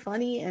really, really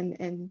funny.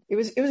 And it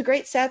was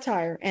great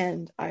satire.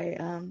 And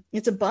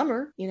it's a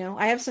bummer.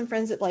 I have some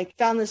friends that like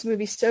found this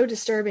movie so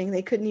disturbing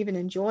they couldn't even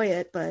enjoy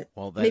it. But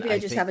maybe I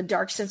just have a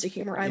dark sense of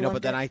humor.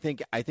 But then I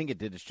think it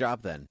did its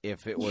job. Then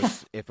if it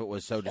was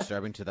so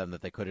disturbing to them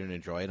that they couldn't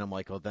enjoy it, I'm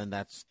like, well, then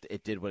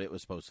it did what it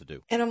was supposed to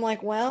do. And I'm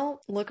like,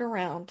 well, look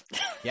around.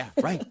 Yeah,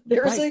 right.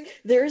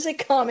 There's a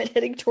comet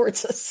heading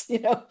towards us,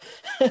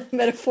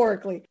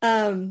 metaphorically.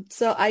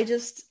 So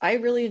I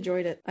really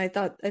enjoyed it. I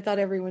thought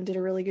everyone did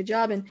a really good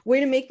job, and way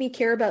to make me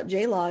care about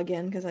J-Law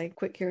again, because I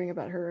quit caring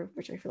about her,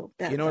 which I feel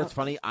bad about. What's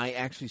funny? I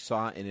actually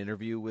saw an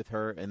interview with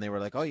her, and they were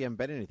like, oh, you haven't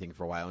been anything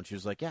for a while. And she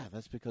was like, yeah,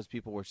 that's because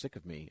people were sick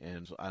of me,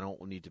 and I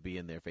don't need to be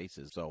in their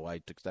faces. So I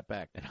took a step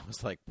back. And I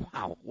was like,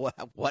 wow,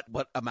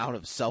 what amount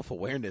of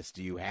self-awareness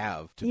do you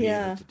have to be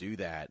able to do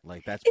that?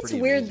 Like, that's it's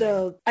pretty weird, amazing.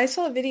 though. I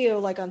saw a video,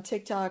 like, on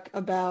TikTok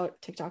about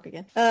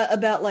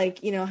like,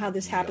 how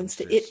this happens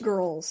to it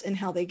girls and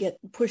how they get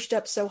pushed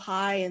up so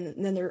high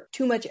and then they're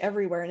too much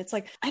everywhere. And it's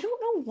like, I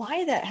don't know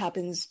why that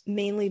happens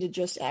mainly to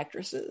just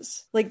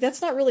actresses. Like,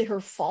 that's not really her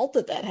fault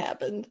that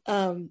happened,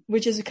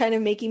 which is kind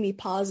of making me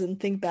pause and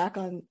think back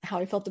on how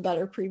I felt about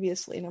her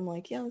previously. And I'm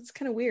like, yeah, it's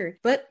kind of weird,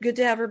 but good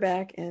to have her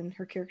back. And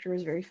her character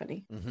is very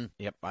funny. Mm-hmm.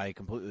 Yep, I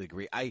completely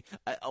agree. I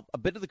a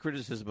bit of the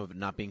criticism of it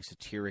not being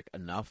satiric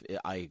enough,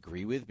 I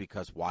agree with,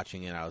 because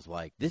watching it, I was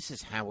like, this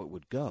is how it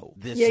would go.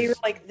 You're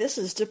like, this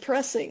is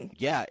depressing.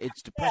 Yeah,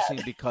 it's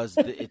depressing because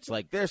it's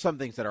like there's some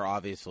things that are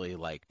obviously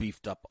like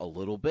beefed up a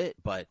little bit,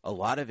 but a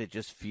lot of it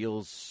just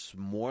feels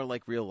more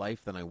like real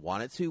life than I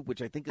want it to,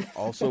 which I think is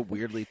also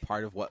weirdly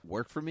part of what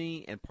worked for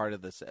me and part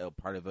of this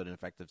part of an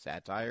effective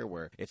satire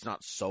where it's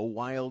not so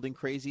wild and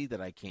crazy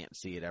that I can't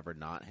see it ever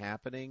not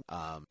happening.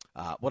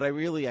 What I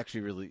really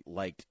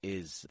liked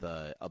is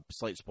the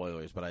slight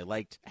spoilers, but I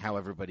liked how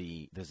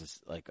there's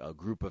this like a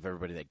group of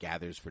everybody that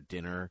gathers for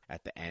dinner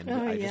at the end.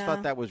 I just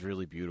thought that was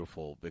really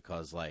beautiful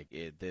because like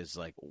there's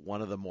like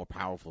one of the more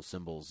powerful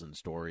symbols in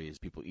stories,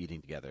 people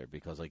eating together,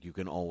 because like you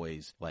can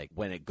always like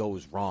when it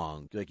goes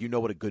wrong, like you know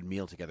what a good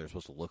meal together is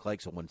supposed to look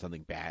like. So when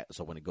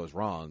it goes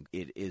wrong,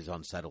 it is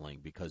unsettling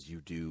because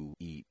you do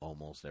eat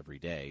almost every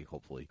day,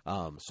 hopefully.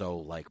 So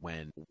like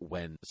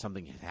when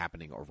something is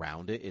happening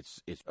around it,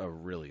 it's a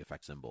really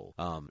effect symbol.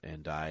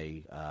 And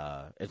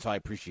so I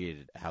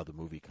appreciated how the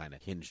movie kind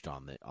of hinged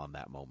on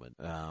that moment.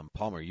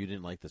 Palmer, you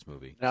didn't like this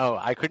movie? No,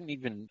 I couldn't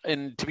even,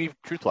 and to be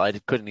truthful, I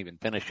couldn't even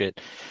finish it.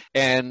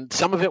 And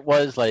some of it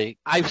was like,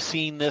 I've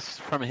seen this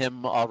from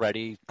him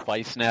already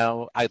twice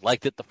now. I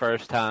liked it the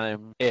first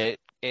time. It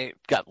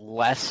got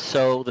less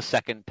so the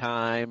second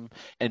time,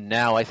 and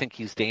now I think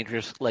he's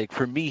dangerous. Like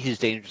for me, he's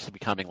dangerously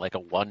becoming like a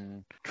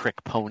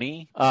one-trick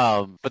pony.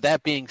 But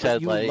that being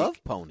said, you like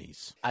love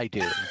ponies. I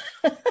do.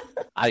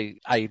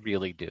 I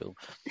really do.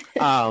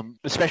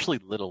 Especially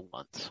little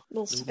ones.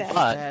 Little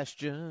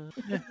Sebastian.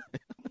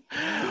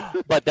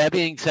 But that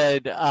being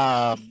said,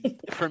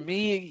 for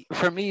me,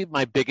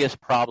 my biggest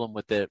problem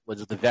with it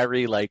was the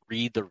very like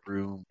read the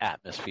room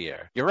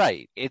atmosphere. You're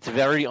right; it's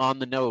very on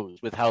the nose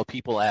with how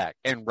people act.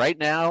 And right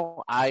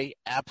now, I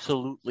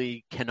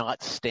absolutely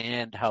cannot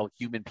stand how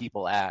human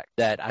people act.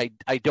 That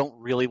I don't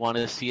really want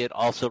to see it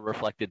also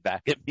reflected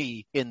back at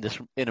me in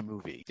a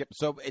movie. Yep.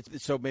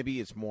 So maybe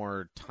it's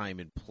more time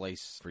and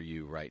place for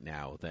you right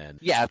now than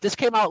If this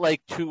came out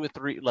like 2 or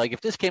 3, like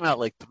if this came out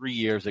like 3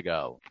 years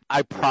ago,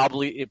 it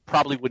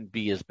probably wouldn't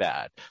be as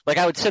bad. Like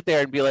I would sit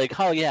there and be like,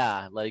 oh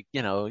yeah, like,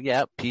 you know,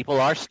 yeah, people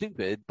are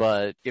stupid,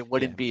 but it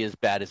wouldn't be as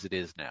bad as it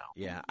is now.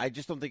 Yeah, I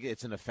just don't think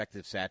it's an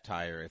effective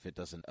satire if it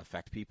doesn't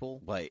affect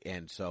people. Like,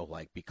 and so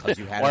like because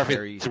you had or if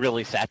it's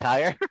really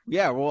satire.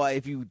 Yeah, well,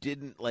 if you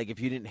didn't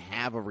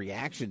have a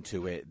reaction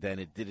to it, then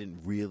it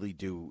didn't really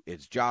do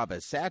its job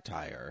as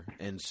satire.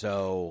 And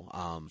so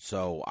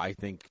I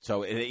think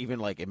so.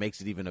 It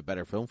makes it even a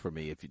better film for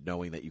me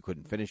knowing that you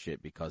couldn't finish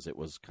it because it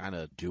was kind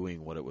of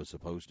doing what it was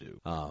supposed to.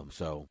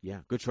 So yeah,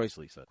 good choice,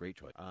 Lisa. Great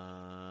choice.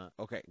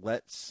 Okay,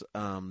 let's.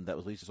 That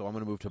was Lisa. So I'm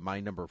going to move to my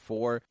number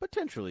 4,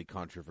 potentially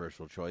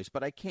controversial choice,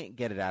 but I can't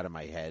get it out of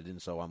my head,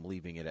 and so I'm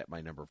leaving it at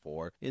my number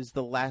 4. Is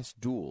The Last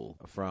Duel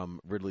from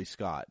Ridley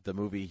Scott, the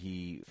movie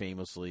he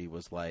famously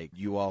was like,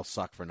 "You all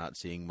suck for not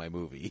seeing my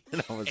movie,"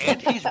 and I was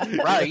and he's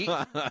right.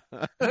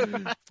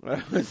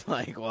 I was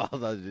like,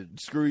 well,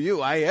 screw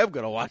you. I am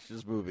going to watch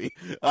this movie.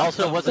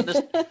 Also, wasn't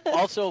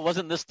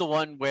this the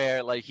one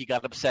where like he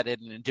got upset at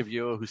an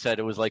interviewer who said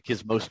it was like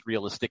his most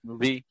realistic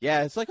movie?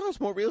 Yeah, it's like, oh, it's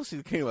more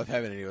realistic than Kingdom of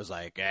Heaven, and he was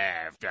like,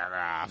 turn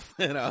off.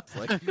 And I was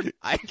like,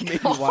 I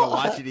made me want to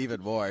watch it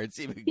even more. It's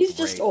even He's great.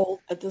 just old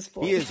at this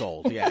point. He is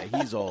old. Yeah,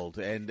 he's old,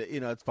 and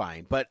it's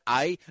fine. But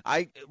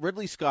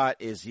Ridley Scott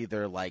is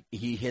either like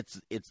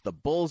it's the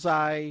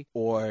bullseye,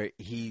 or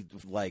he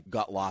like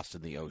got lost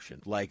in the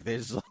ocean. Like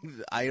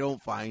I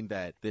don't find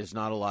that there's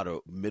not a lot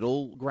of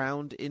middle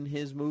ground in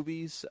his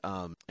movies.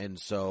 And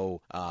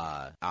so,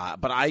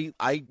 but I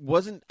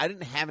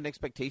didn't have an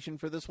expectation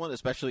for this one,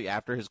 especially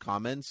after his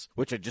comments,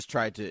 which I just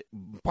tried to.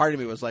 Part of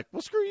me was like,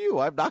 well, screw you.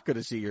 I'm not going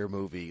to see your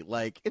movie.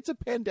 Like, it's a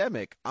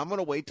pandemic. I'm going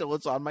to wait till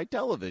it's on my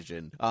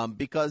television,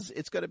 because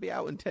it's going to be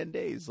out in 10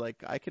 days.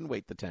 Like, I can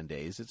wait the 10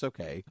 days. It's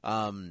okay.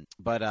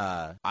 But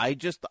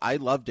I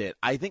loved it.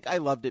 I think I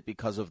loved it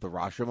because of the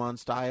Rashomon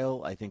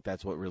style. I think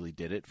that's what really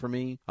did it for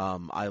me.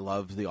 I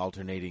loved the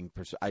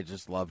I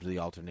just loved the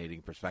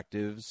alternating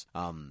perspectives.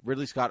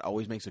 Ridley Scott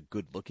always makes a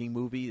good looking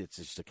movie. It's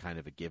just a kind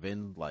of a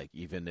given. Like,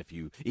 even if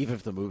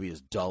the movie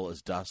is dull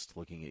as dust,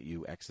 looking at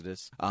you,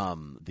 Exodus,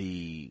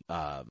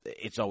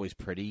 it's always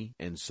pretty.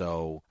 And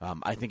so,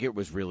 I think it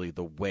was really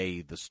the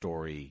way the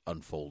story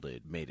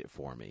unfolded made it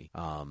for me.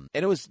 And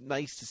it was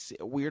nice to see,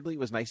 weirdly, it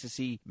was nice to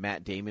see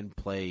Matt Damon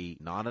play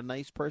not a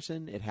nice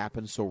person. It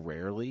happens so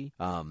rarely,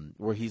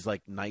 where he's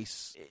like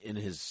nice in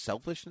his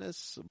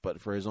selfishness,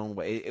 but for his own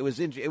way.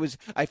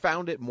 I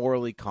found it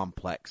morally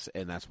complex,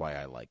 and that's why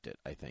I liked it.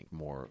 I think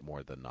more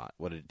than not.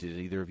 Did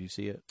either of you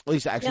see it? At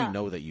least I actually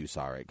know that you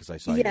saw it because I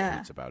saw your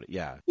tweets about it.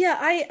 Yeah. Yeah,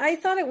 I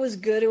thought it was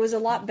good. It was a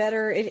lot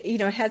better.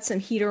 It had some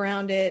heat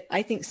around it.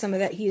 I think some of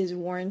that heat is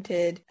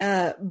warranted.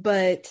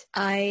 But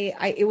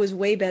it was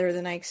way better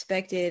than I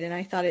expected, and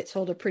I thought it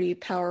had a pretty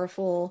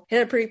powerful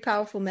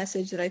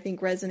message that I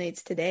think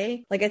resonates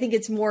today. Like, I think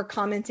it's more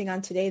commenting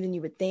on today than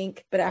you would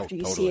think. But after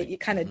you see it,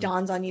 it kind of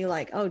dawns on you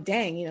like, oh,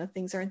 dang,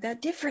 things aren't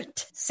that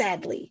different,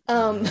 sadly.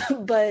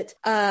 But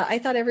I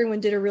thought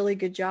everyone did a really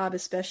good job,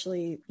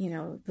 especially,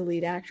 the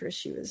lead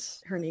actress.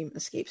 Her name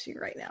escapes me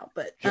right now,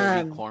 but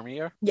Jodie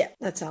Cormier. Yeah,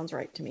 that sounds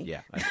right to me.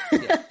 Yeah.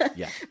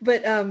 Yeah.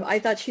 But I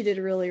thought she did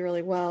really,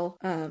 really well,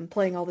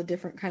 playing all the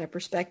different kind of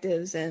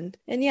perspectives, and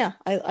yeah,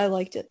 I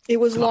liked it. It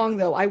was long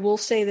though. I will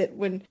say that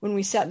when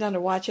we sat down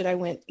to watch it, I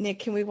went, Nick,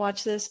 can we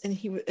watch this?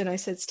 And I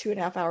said it's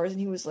 2.5 hours, and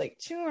he was like,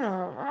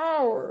 2.5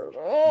 hours.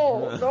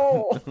 Oh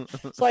no!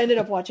 So I ended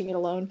up watching it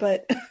alone.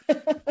 But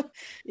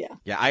yeah.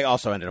 Yeah, I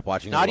also ended up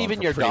watching it Not alone even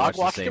for your pretty dog much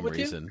the watched same it with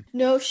reason. you?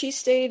 No, she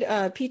stayed.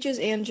 Peaches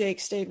and Jake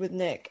stayed with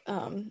Nick.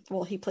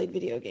 Well, he played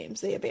video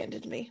games. They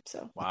abandoned me.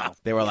 So Wow.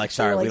 They were like,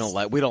 sorry, They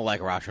we don't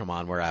like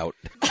Rashomon. We're out.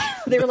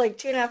 they were like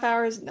 2.5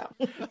 hours. No.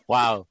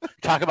 Wow.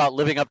 Talk about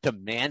living up to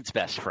man's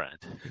best friend.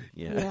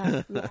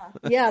 Yeah.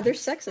 Yeah. They're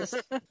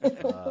sexist.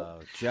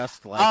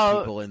 Just like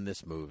people in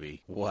this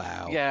movie.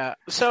 Wow. Yeah.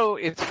 So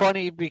it's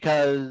funny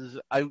because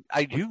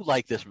I do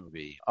like this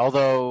movie.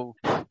 Although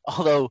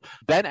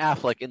Ben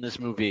Affleck in this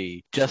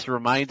movie just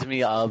reminds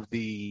me of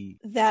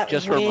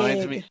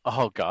reminds me,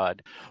 oh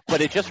God.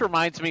 But it just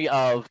reminds me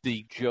of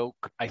the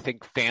joke I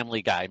think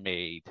Family Guy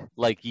made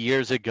like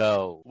years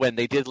ago when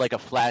they did like a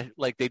flash,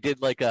 like they did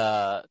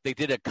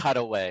a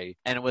cutaway,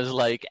 and it was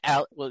like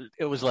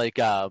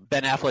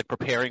Ben Affleck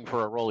preparing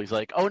for a role. He's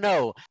like, oh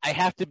no, I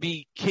have to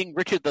be King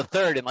Richard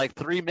III in like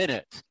 3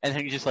 minutes, and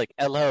then he's just like,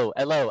 hello,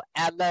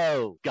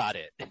 got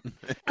it.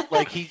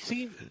 Like he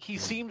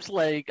seems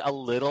like a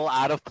little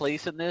out of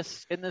place in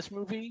this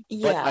movie.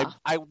 Yeah. But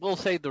I will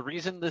say the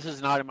reason this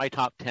is not in my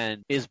top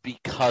 10 is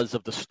because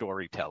of the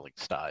storytelling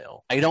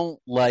style. I don't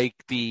like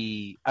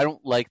the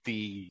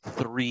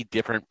 3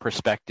 different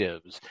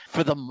perspectives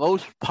for the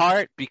most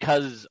part,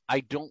 because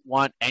I don't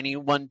want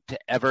anyone to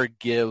ever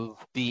give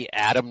the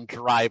Adam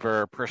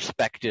Driver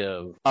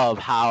perspective of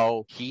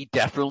how he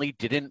definitely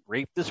didn't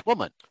rape this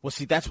woman. Well,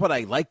 see, that's what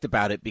I liked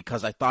about it,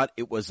 because I thought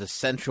it was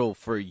essential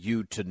for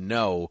you to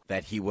know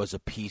that he was a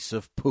piece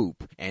of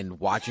poop, and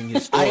watching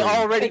his story,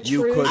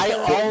 you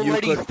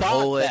could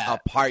pull it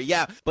apart.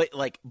 Yeah,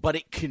 but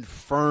it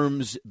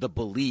confirms the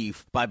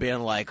belief by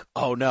being like,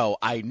 oh no,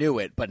 I knew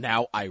it, but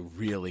now I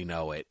really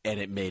know it, and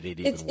it made it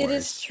even worse. It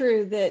is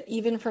true that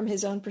even from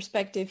his own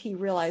perspective, he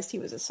realized he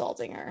was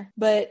assaulting her.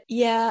 But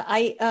yeah,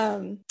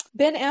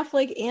 Ben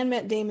Affleck and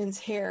Matt Damon's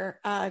hair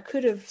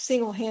could have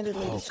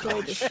single-handedly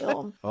destroyed this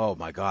film. Oh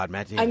my God,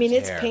 Matt Damon's I mean,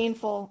 it's hair.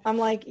 painful. I'm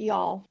like,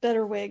 y'all,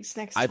 better wigs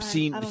next time. I've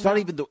seen. It's not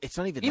even that.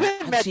 Even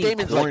Matt I've seen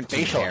Damon's quarantine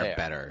like facial hair hair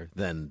better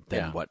than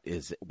what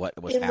was It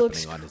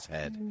looks happening on his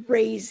head.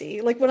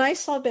 Crazy. Like when I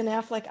saw Ben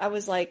Affleck, I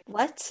was like,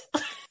 what?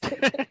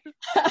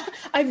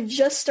 I've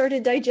just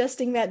started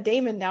digesting Matt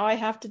Damon. Now I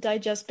have to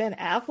digest Ben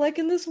Affleck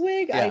in this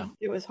wig. Yeah.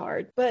 It was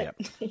hard, but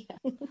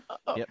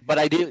Yeah, but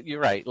I do.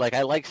 You're right. Like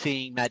I like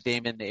seeing Matt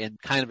Damon in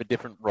kind of a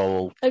different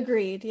role.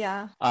 Agreed.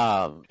 Yeah.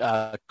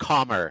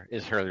 Comer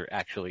is her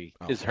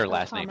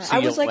last name. I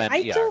was like,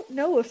 I don't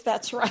know if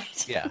that's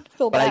right. Yeah,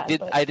 but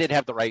I did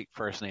have the right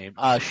first name.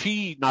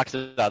 She knocks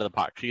it out of the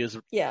park. She is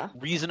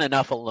reason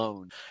enough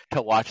alone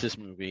to watch this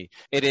movie.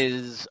 It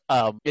is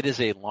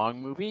a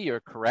long movie.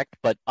 You're correct,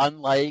 but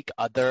unlike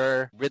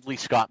other Ridley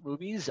Scott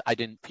movies, I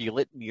didn't feel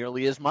it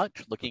nearly as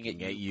much. Looking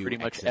at you pretty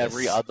much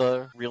every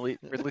other Ridley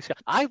Scott.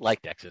 I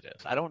liked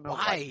Exodus. I don't know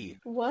why.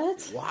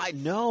 What? Why?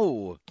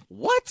 No.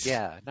 What?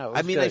 Yeah. No.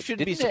 I mean, good. I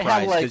shouldn't be Didn't it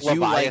have, surprised because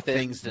you like Leviathan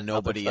things that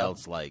nobody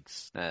else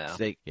likes. Yeah.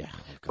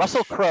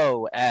 Russell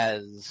Crowe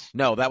as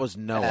No, that was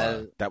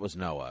Noah. That was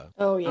Noah.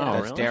 Oh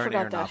yeah, That's really?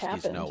 Darren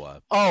Aronofsky's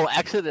Noah. Oh,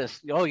 Exodus.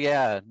 Oh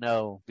yeah,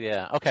 no,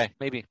 yeah, okay,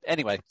 maybe.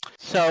 Anyway,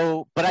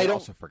 so but I don't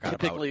also forgot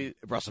typically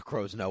about Russell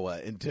Crowe's Noah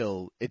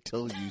until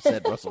you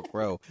said Russell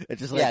Crowe. It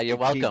just like, yeah, you're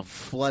welcome.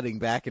 Flooding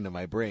back into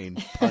my brain.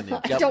 Pun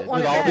intended. I don't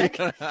want with it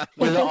all back.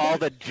 with all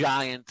the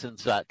giants and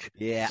such.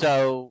 Yeah.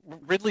 So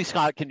Ridley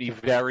Scott can be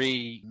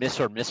very miss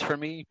or miss for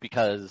me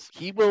because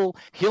he'll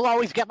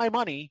always get my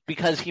money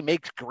because he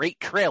makes great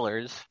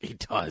trailers. He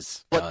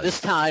does. But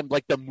this time,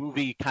 like the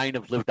movie kind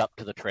of lived up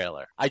to the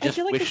trailer. I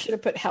feel like wish I should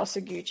have put House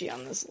of Gucci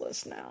on this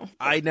list now.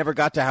 I never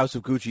got to House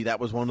of Gucci. That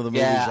was one of the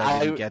movies I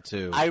didn't get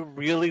to. I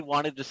really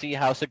wanted to see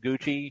House of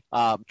Gucci,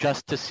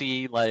 just to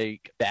see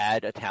like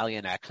bad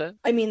Italian accent.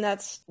 I mean,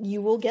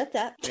 you will get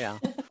that. Yeah.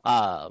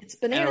 It's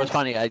bananas. And it was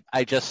funny.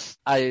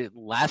 I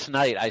last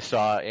night I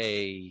saw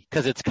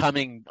because it's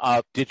coming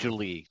up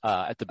digitally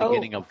at the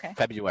beginning of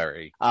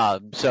February.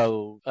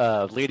 So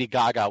Lady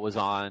Gaga was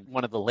on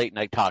one of the late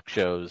night talk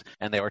shows,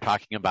 and they were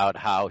talking about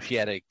how she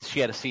had a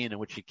scene in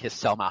which she kissed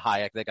Selma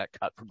Hayek that got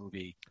cut from the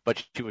movie,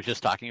 but she was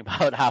just talking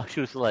about how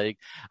she was like,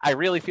 I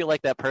really feel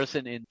like that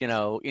person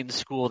in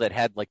school that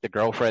had like the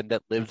girlfriend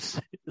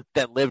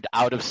that lived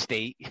out of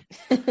state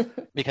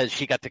because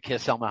she got to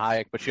kiss Selma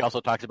Hayek, but she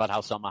also talks about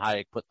how Selma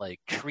Hayek put put like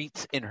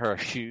treats in her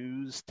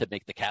shoes to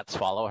make the cats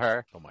follow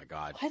her. Oh my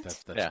God, What?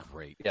 that's Yeah.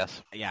 great.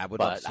 Yes. Yeah, I would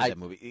But love to see that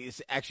movie.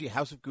 It's actually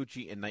House of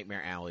Gucci and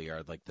Nightmare Alley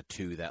are like the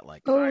two that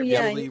like Oh, I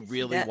yeah, I really need to see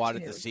really that wanted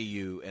too. to see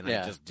you, and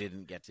Yeah. I just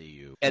didn't get to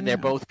you. And they're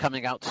Mm. both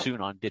coming out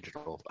soon on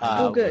digital.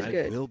 Oh, good, I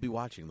good. will be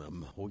watching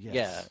them. Oh yes.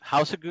 Yeah,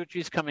 House of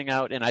Gucci's coming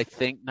out, and I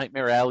think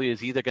Nightmare Alley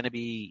is either going to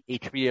be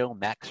HBO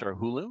Max or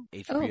Hulu.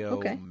 HBO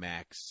okay.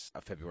 Max,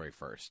 February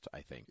 1st,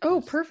 I think. Oh,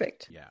 is-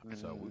 perfect. Yeah,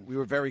 so we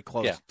were very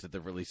close Yeah. to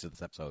the release of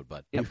this episode,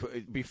 but Yep.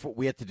 before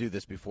we had to do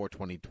this before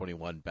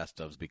 2021 best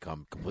ofs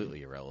become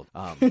completely irrelevant.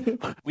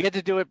 We had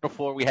to do it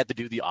before we had to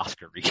do the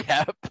Oscar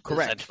recap.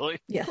 Correct. Essentially.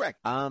 Yeah. Correct.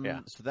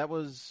 Yeah. So that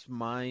was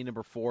my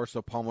number 4.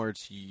 So Palmer,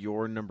 it's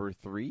your number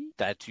 3.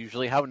 That's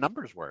usually how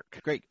numbers work.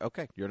 Great.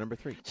 Okay, your number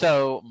 3.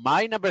 So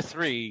my number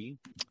 3,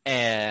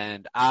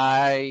 and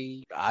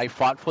I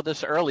fought for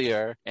this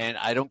earlier, and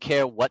I don't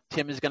care what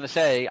Tim is going to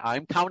say,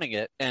 I'm counting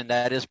it, and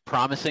that is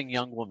Promising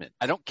Young Woman.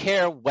 I don't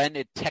care when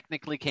it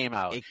technically came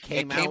out. It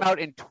came out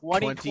in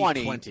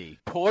 2020,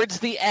 towards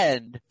the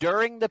end,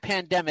 during the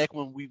pandemic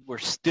when we were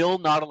still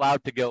not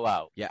allowed to go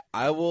out. Yeah,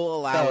 I will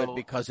allow So- it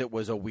because it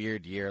was a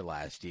weird year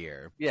last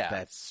year. Yeah.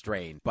 That's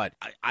strange. But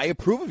I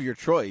approve of your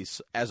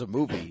choice as a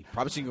movie.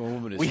 Promising Young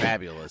Woman is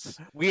fabulous.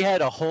 We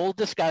had a whole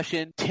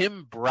discussion.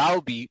 Tim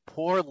browbeat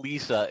poor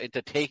Lisa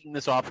into taking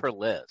this off her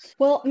list.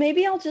 Well,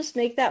 maybe I'll just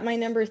make that my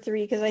number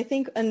 3 because I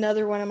think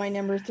another one of my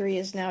number 3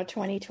 is now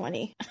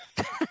 2020.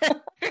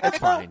 That's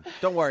fine.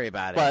 Don't worry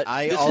about it. But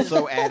I this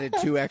also added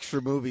 2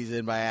 extra movies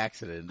in by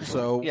accident.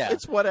 So Yeah.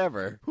 it's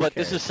whatever. Who But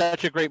cares? this is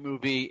such a great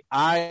movie.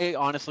 I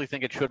honestly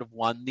think it should have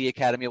won the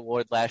Academy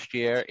Award last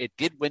year. It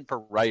did win for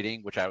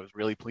writing, which I was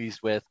really pleased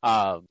with.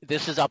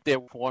 This is up there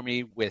for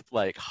me with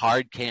like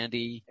Hard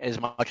Candy, as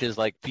much as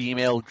like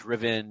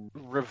female-driven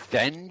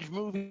revenge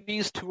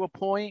movies to a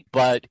point.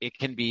 But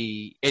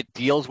it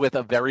deals with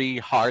a very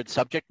hard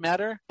subject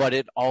matter, but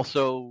it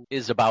also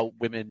is about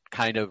women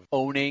kind of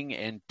owning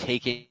and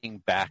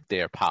taking back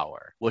their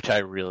power, which I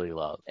really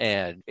love.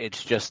 And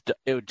it's just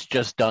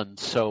done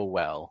so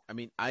well. I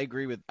mean, I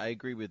agree with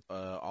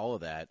all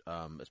of that,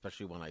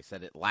 especially when I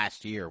said it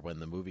last year when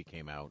the movie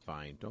came out.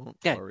 Fine, don't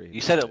Yeah, worry.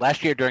 you said it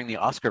last year during the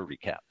Oscar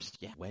recaps.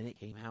 Yeah, when it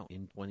came out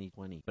in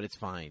 2020. But it's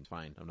fine. It's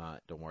fine.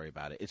 Don't worry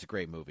about it. It's a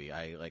great movie.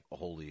 I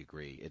wholly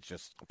agree. It's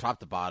just top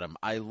to bottom.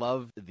 I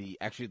love the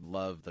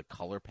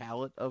color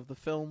palette of the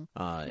film.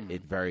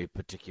 It's very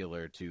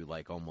particular to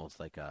like almost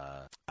like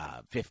a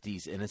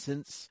 50s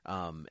innocence.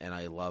 And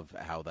I love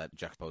how that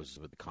juxtaposes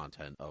with the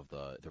content of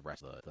the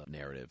rest of the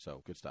narrative.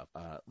 So good stuff.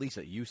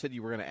 Lisa, you said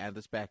you were going to add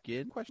this back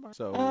in? Question mark.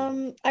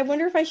 So I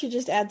wonder if I should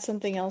just add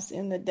something else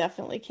in that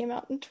definitely came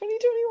out in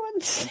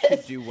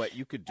 2021.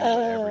 you could do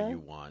whatever you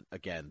want.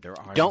 Again, there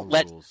are Don't no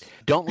let rules.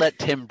 don't let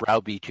Tim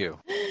browbeat you.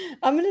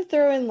 I'm going to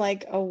throw in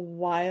like a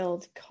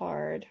wild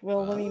card.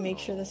 Well, let me make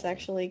sure this Oh.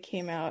 actually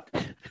came out.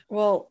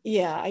 Well,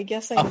 yeah, I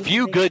guess I A need to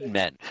few make good sure-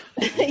 men.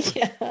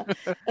 Yeah.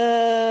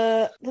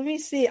 Let me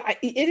see.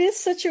 It is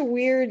such a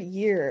weird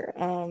year.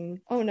 Oh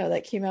no,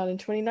 that came out in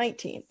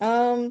 2019.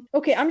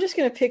 Okay, I'm just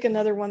going to pick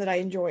another one that I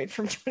enjoyed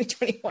from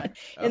 2021,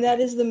 and that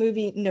is the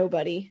movie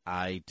Nobody.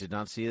 I did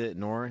not see it,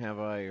 nor have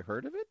I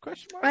heard of it?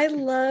 Question mark. I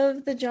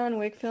love the John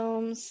Wick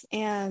films,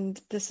 and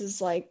this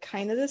is like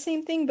kind of the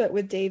same thing, but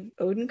with Dave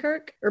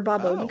Odenkirk or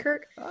Bob Oh. Odenkirk.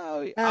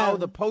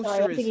 The poster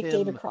Sorry, I'm is thinking him.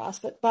 David Cross,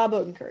 but Bob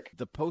Odenkirk.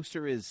 The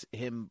poster is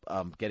him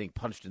getting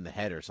punched in the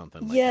head or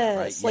something like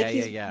Yes, that, right?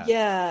 like yeah.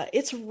 yeah,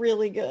 it's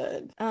really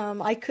good.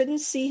 I couldn't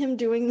see him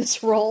doing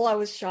this role. I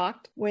was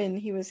shocked when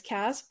he was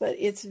cast, but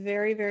it's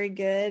very, very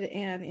good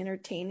and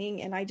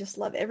entertaining, and I just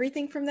love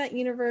everything from that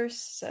universe.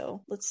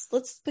 So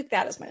let's pick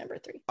that as my number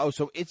 3. Oh,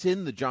 so it's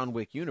in the John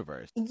Wick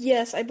universe.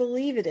 Yes, I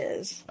believe it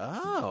is.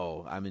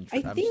 Oh, I'm I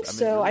intrigued. think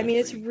so. I mean,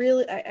 it's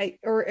really,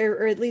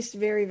 or at least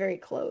very, very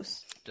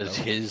close. Does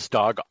his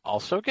dog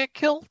also get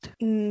killed?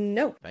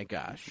 No. Thank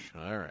gosh.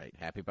 All right,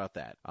 happy about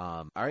that.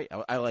 All right,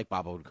 I like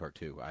Bob Odenkirk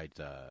too.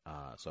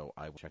 So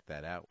I will check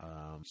that out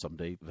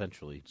someday,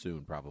 eventually,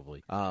 soon,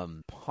 probably.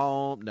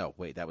 Paul. No,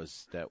 wait, that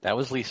was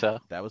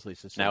Lisa. That was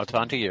Lisa. Now it's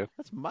on to you.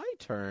 That's my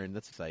turn.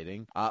 That's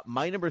exciting.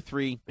 My number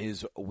 3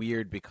 is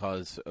weird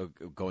because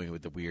going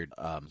with the weird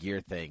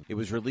year thing. It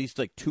was released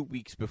like 2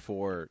 weeks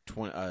before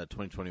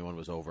 2021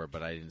 was over,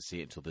 but I didn't see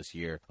it until this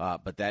year.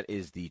 But that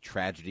is The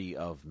Tragedy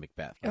of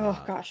Macbeth.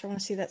 Oh gosh, I want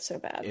to see that so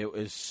bad. It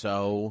was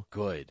so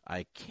good.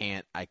 I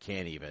can't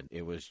even.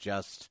 It was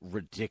just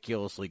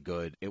ridiculously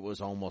good. It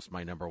was almost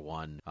my number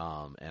 1.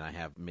 And I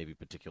have maybe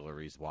particular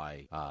reasons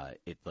why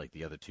it like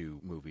the other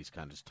 2 movies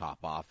kind of just top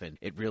off. And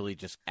it really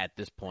just at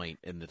this point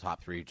in the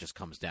top 3 just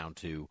comes down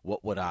to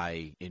what would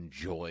I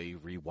enjoy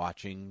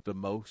rewatching the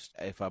most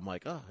if I'm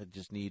like, oh, I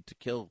just need to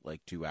kill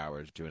like 2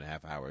 hours, 2.5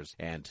 hours.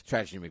 And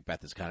Tragedy of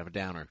Macbeth is kind of a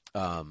downer.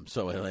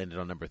 So it landed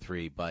on number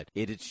 3, but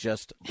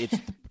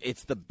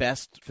it's the best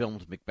best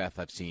filmed Macbeth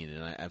I've seen,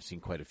 and I've seen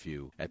quite a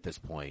few at this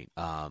point.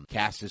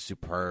 Cast is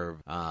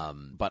superb,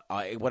 but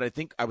what I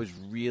think I was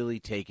really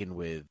taken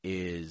with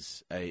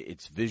is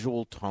its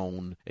visual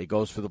tone. It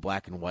goes for the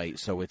black and white,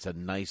 so it's a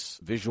nice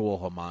visual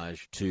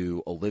homage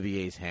to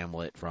Olivier's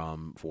Hamlet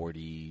from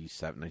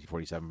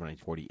 1947,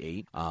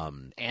 1948.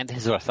 And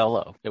his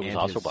Othello. It was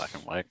also black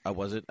and white.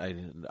 Was it? I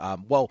didn't.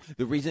 Well,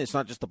 the reason it's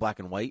not just the black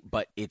and white,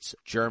 but it's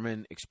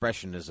German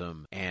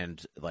expressionism,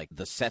 and like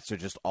the sets are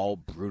just all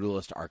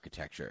brutalist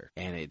architecture,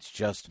 and it's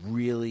just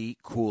really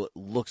cool. It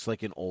looks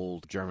like an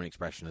old German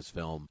expressionist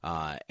film,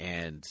 but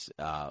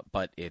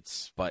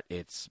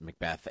it's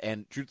Macbeth.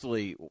 And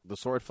truthfully, the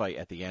sword fight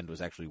at the end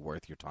was actually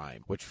worth your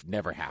time, which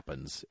never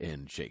happens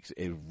in Shakespeare.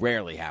 It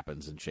rarely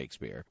happens in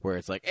Shakespeare, where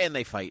it's like, and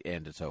they fight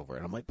and it's over,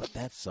 and I'm like, but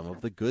that's some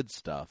of the good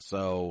stuff.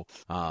 So,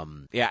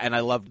 yeah, and I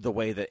loved the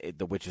way that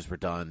the witches were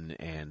done,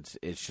 and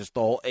it's just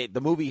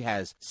the movie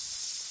has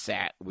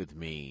sat with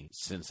me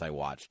since I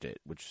watched it,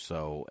 which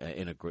so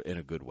in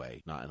a good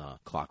way, not in a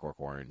Clockwork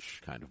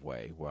Orange kind of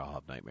way where I'll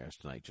have nightmares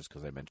tonight just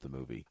because I mentioned the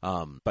movie.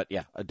 But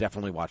yeah, I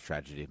definitely watch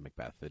Tragedy of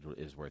Macbeth. It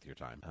is worth your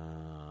time.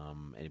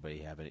 Anybody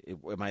have any?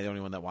 Am I the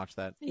only one that watched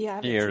that? Yeah, I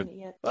haven't You're seen it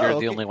yet. You're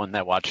the only one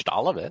that watched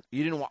all of it.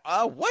 You didn't watch?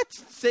 What?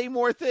 Say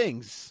more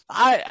things.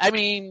 I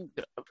mean,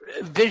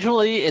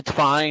 visually, it's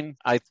fine.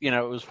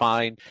 It was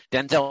fine.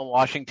 Denzel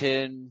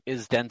Washington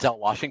is Denzel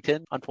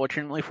Washington,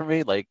 unfortunately for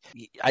me. Like,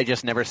 I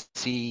just never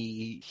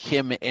see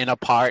him in a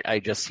part. I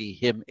just see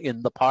him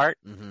in the part.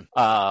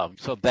 Mm-hmm.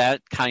 So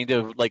that kind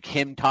of, like,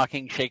 him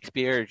talking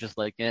Shakespeare is just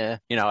like, I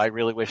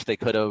really wish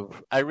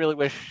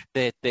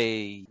that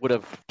they would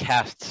have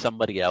cast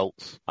somebody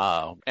else.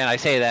 And I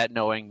say that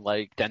knowing,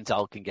 like,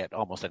 Denzel can get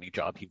almost any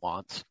job he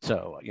wants.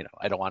 So,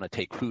 I don't want to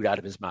take food out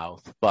of his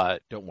mouth,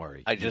 but don't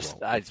worry. I just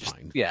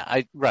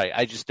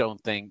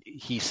don't think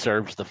he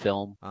serves the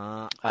film.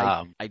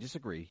 I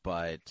disagree,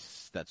 but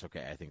that's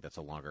okay. I think that's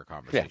a longer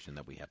conversation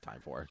that we have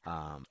time for.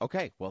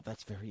 Okay, well,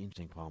 that's very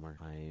interesting, Palmer.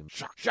 I'm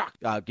shocked.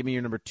 Give me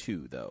your number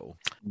 2, though.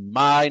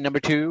 My number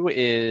 2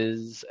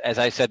 is, as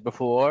I said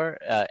before,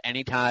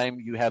 anytime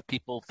you have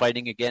people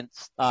fighting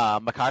against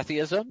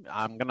McCarthyism,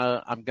 I'm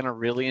gonna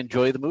really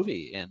enjoy the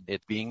movie, and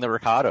it being the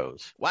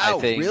Ricardos. Wow,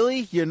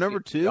 really? Your number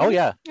 2? Oh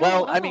yeah.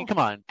 Well, wow. I mean, come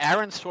on,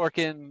 Aaron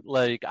Sorkin.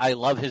 Like, I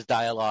love his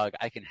dialogue.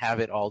 I can have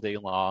it all day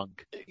long.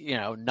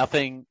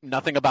 Nothing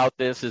about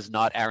this is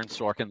not Aaron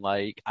Sorkin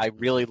like. I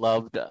really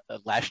loved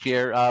last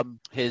year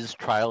his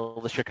Trial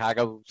of the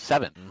Chicago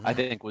 7. Mm-hmm. I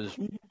think was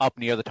up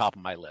near the top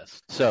of my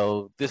list.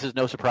 So this is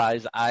no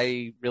surprise.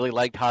 I really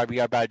liked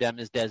Javier Bardem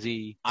as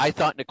Desi. I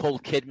thought Nicole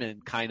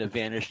Kidman kind of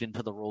vanished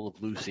into the role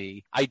of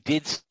Lucy. I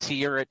did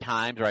see her at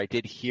times, or I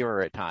did hear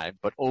her at times,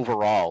 but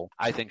overall,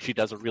 I think she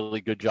does a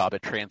really good job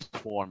at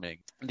transforming.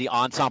 The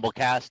ensemble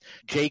cast,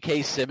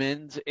 J.K.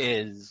 Simmons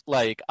is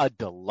like a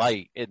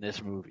delight in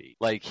this movie.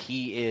 Like,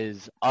 he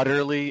is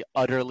utterly,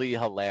 utterly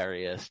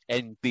hilarious.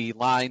 And the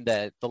line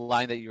that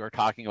you were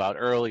talking about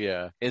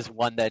earlier is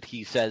one that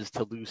he says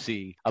to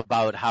Lucy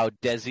about how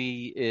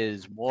Desi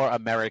is more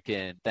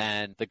American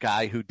than the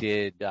guy who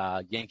did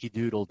Yankee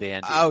Doodle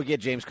Dandy. Oh yeah,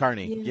 James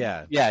Carney.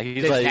 Yeah,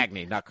 he's Dave like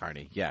Cagney, not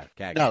Carney. Yeah,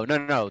 Cagney.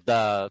 No.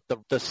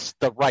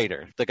 The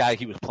writer, the guy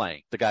he was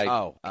playing, the guy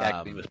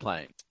Cagney was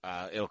playing.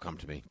 It'll come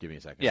to me. Give me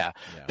a second. Yeah.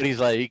 But he's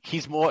like,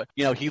 he's more,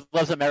 he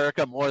loves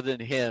America more than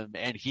him,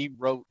 and he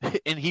wrote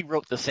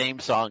the same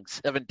song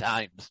 7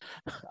 times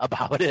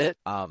about it.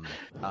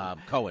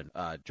 Cohen,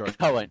 George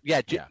Cohen.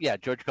 Yeah,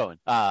 George Cohen.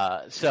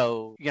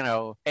 So,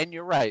 and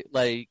you're right,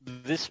 like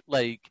this,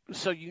 like,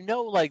 so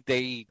like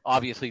they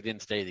obviously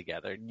didn't stay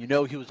together, and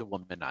he was a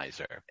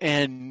womanizer,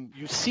 and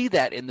you see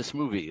that in this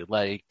movie.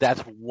 Like,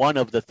 that's one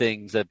of the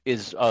things that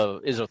is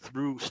a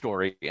through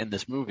story in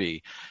this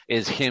movie,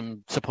 is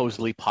him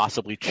supposedly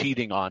possibly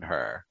cheating on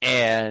her,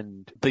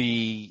 and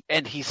he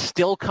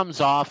still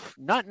comes off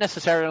not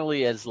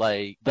necessarily as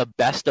like the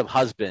best of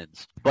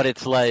husbands, but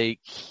it's like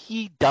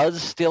he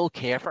does still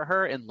care for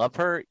her and love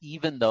her,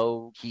 even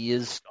though he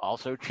is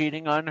also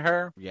cheating on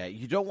her. Yeah,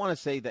 you don't want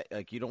to say that,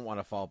 like, you don't want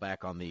to fall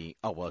back on the,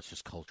 it's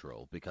just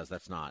cultural, because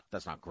that's not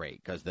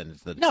great, because then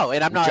it's the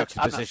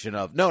juxtaposition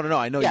of no,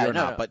 I know you're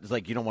not, but it's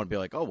like, you don't want to be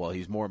like, oh, well,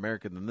 he's more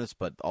American than this,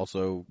 but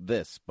also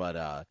this,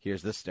 but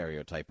here's this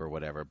stereotype or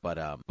whatever, but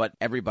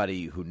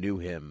everybody who knew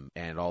him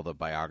and all the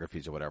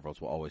biographies or whatever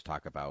else will always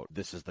talk about,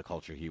 this is the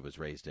culture he was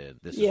raised in,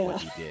 this is what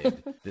he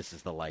did, this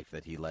is the life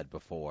that he led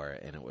before,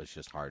 and it was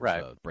just hard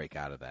to break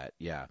out of that.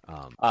 Yeah.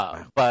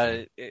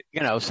 But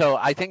so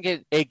I think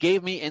it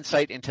gave me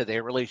insight into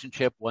their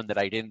relationship, one that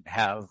I didn't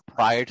have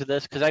prior to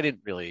this, because I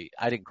didn't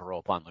grow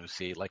up on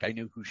Lucy. Like, I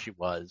knew who she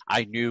was.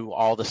 I knew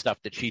all the stuff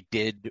that she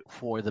did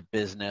for the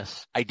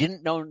business. I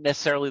didn't know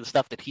necessarily the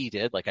stuff that he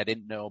did. Like, I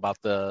didn't know about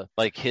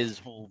his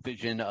whole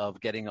vision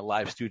of getting a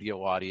live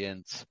studio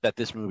audience that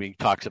this movie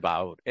talks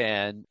about.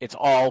 And it's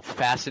all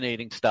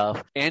fascinating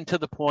stuff. And to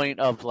the point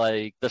of,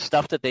 like, the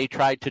stuff that they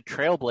tried to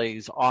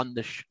trailblaze on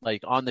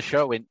on the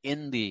show and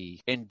in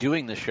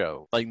doing the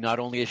show. Like, not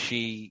only is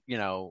she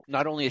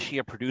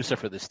a producer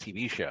for this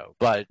TV show,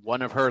 but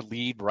one of her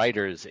lead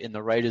writers in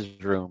the writers'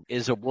 room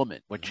is a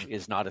woman, which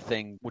was not a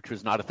thing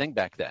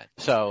back then.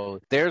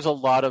 So there's a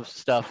lot of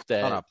stuff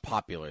that not a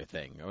popular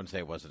thing. I wouldn't say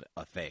it wasn't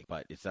a thing,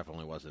 but it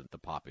definitely wasn't the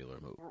popular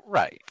move.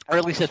 Right. Or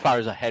at least as far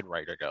as a head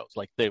writer goes.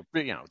 Like, they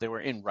were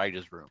in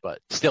writers' room, but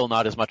still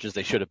not as much as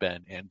they should have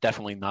been, and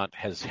definitely not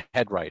as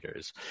head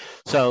writers.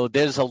 So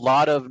there's a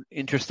lot of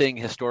interesting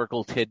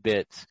historical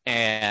tidbits,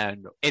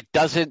 and it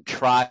doesn't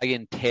try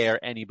and tear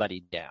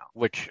anybody down,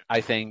 which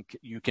I think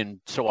you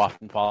can so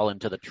often fall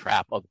into the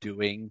trap of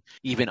doing,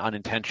 even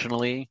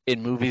unintentionally,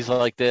 in movies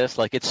like this.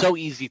 Like, it's so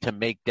easy to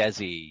make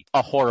Desi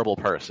a horrible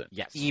person.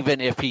 Yes.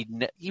 Even if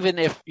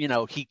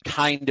he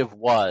kind of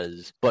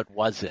was, but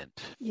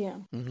wasn't. Yeah.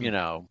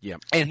 Mm-hmm. Yeah.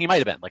 And he might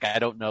have been. Like, I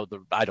don't know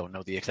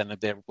the extent of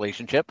their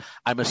relationship.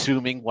 I'm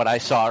assuming what I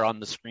saw on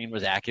the screen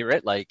was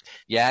accurate. Like,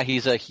 yeah,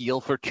 he's a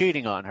heel for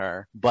cheating on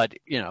her, but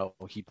yeah,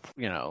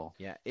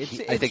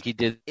 I think he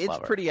did. It's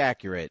pretty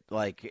accurate.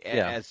 Like,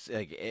 Yeah.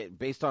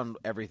 Based on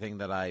everything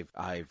that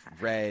I've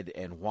read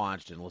and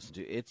watched and listened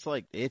to,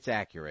 it's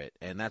accurate,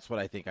 and that's what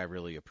I think I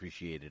really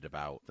appreciated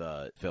about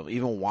the film.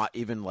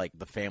 Even like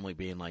the family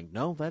being like,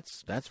 no,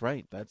 that's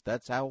right.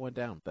 That's how it went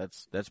down.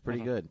 That's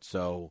pretty good.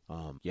 So,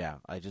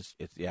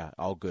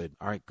 all good.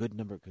 All right, good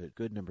number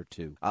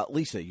two.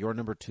 Lisa, your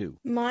number two.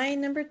 My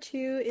number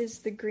two is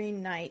The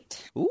Green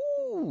Knight.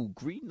 Ooh,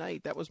 Green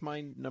Knight. That was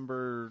my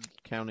number,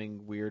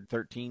 counting weird,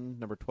 13,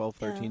 number 12,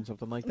 13,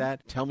 something like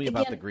that. Tell me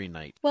about The Green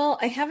Knight. Well,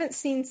 I haven't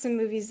seen some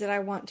movies that I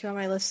want to on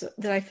my list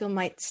that I feel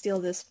might steal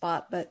this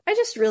spot, but I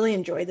just really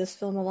enjoy this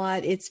film a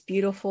lot. It's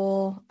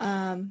beautiful.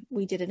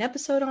 We did an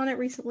episode on it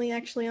recently,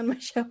 actually, on my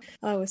show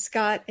with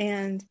Scott,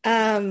 and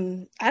I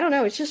don't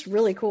know, it's just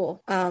really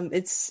cool.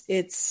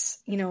 It's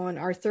an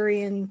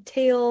Arthurian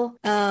tale,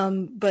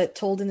 but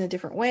told in a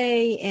different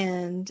way,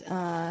 and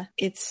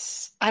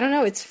it's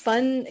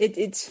fun.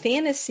 It's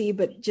fantasy,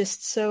 but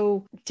just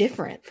so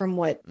different from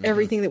what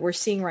everything that we're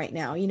seeing right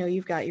now.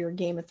 You've got your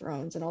Game of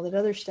Thrones and all that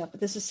other stuff, but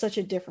this is such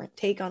a different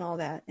take on all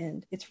that,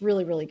 and it's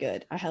really, really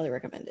good. I highly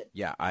recommend it.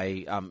 Yeah,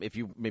 if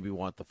you maybe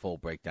want the full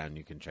breakdown,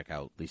 you can check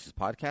out Lisa's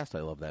podcast.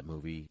 I love that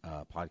movie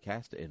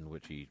podcast, in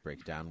which he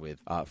breaks down with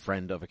a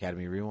friend of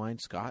Academy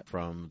Rewind, Scott,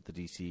 from the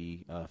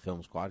DC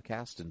Film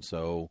Squadcast, and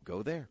so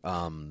go there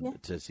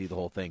to see the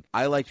whole thing.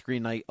 I liked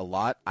Green Knight a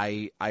lot.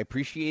 I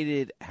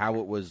appreciated how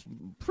it was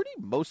pretty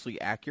mostly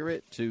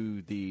accurate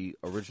to the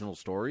original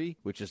story,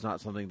 which is not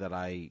something that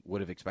I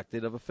would have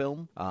expected of a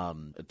film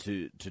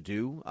to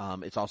do.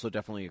 It's also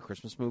definitely a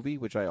Christmas movie,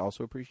 which I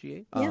also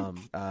appreciate. Yeah.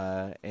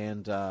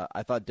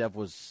 I thought Dev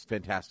was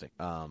fantastic.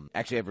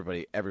 Actually,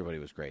 everybody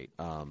was great.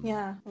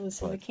 Alyssa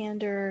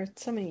Vikander,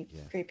 so many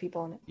great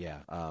people in it. Yeah.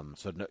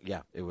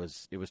 It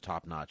was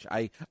top notch.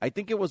 I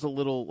think it was a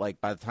little, like,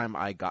 by the time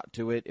I got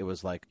to it, it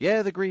was like,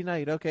 yeah, The Green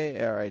Knight,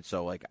 okay, all right.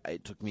 So, like,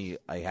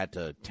 I had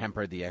to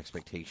temper the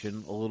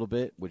expectation a little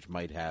bit, which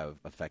might have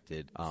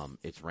affected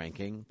its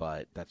ranking,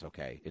 but that's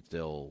okay. It's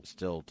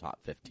still top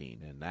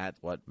 15, and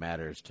that's what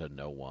matters to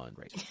no one.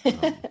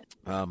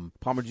 Right.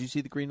 Palmer, did you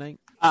see The Green Knight?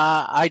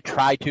 I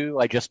tried to.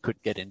 I just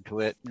couldn't get into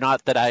it.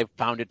 Not that I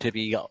found it to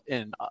be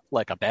in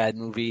like a bad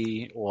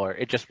movie, or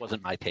it just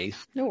wasn't my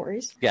taste. No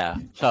worries. Yeah.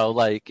 So,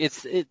 like,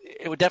 it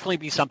would definitely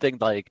be something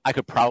like I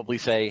could probably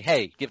say,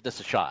 hey, give this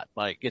a shot.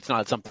 Like, it's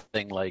not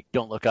something like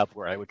Don't Look Up,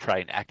 where I would try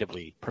and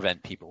actively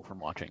prevent people from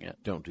watching it.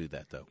 Don't do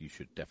that, though. You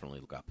should definitely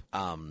look up.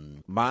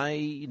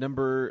 My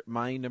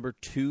number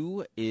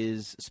two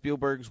is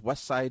Spielberg's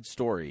West Side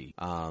Story,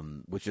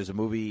 which is a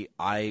movie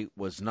I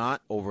was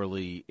not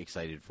overly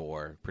excited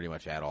for pretty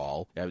much at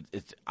all.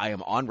 I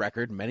am on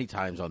record many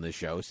times on this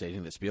show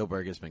stating that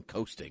Spielberg has been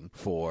coasting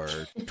for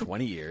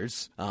 20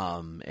 years,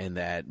 and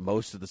that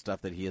most of the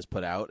stuff that he has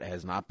put out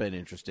has not been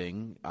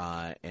interesting,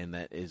 and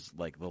that is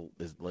like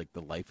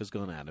the life has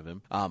gone out of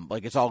him.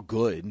 Like, it's all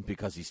good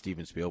because he's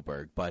Steven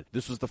Spielberg, but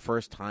this was the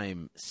first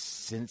time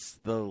since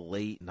the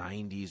late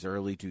 90s,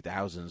 early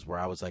 2000s where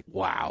I was like,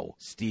 wow,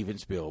 Steven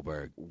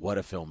Spielberg, what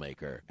a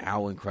filmmaker.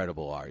 How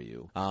incredible are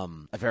you?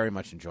 I very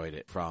much enjoyed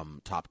it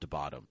from top to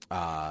bottom.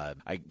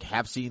 I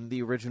have seen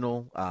the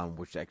original,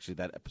 which actually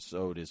that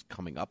episode is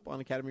coming up on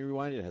Academy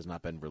Rewind. It has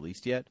not been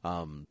released yet.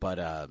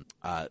 But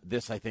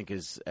this I think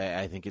it's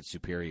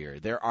superior.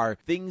 There are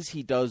things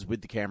he does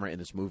with the camera in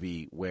this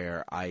movie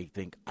where I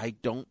think I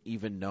don't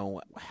even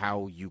know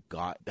how you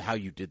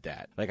did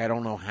that. Like, I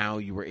don't know how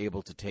you were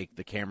able to take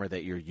the camera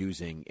that you're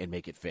using and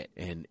make it fit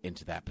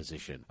into that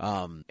position.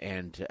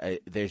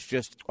 There's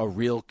just a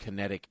real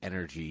kinetic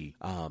energy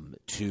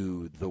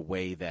to the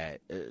way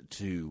that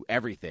to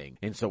everything.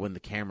 And so when the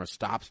camera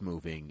stops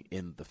moving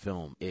in the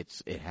film,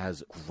 it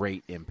has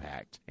great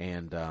impact.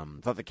 And I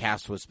thought the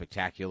cast was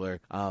spectacular.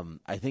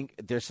 I think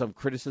there's some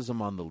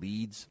criticism on the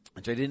leads,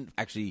 which I didn't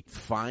actually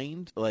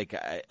find.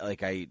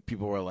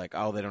 People were like,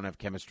 oh, they don't have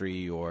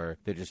chemistry, or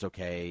they're just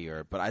okay,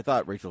 but I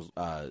thought Rachel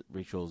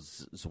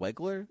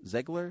Zegler.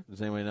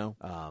 Does anyone know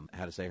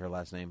how to say her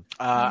last name?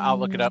 I'll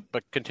look it up,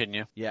 but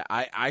continue. Yeah,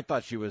 I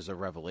thought she was a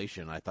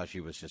revelation. I thought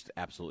she was just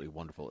absolutely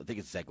wonderful. I think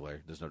it's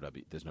Zegler. There's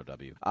no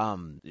W.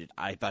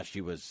 I thought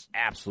she was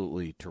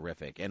absolutely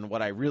terrific. And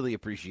what I really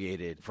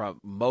appreciated from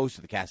most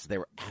of the cast is they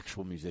were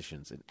actual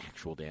musicians and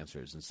actual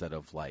dancers instead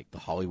of like the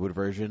Hollywood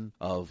version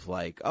of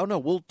like, oh no,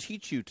 we'll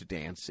teach you to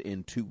dance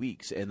in 2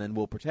 weeks and then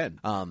we'll pretend.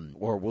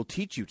 Or we'll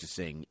teach you to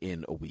sing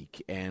in a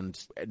week and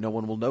no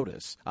one will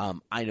notice.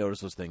 I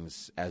notice those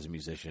things as a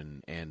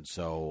musician, and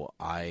so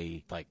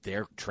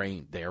they're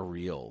trained, they're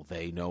real,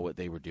 they know what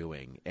they were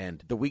doing.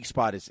 And the weak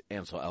spot is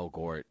Ansel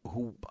Elgort,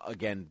 who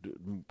again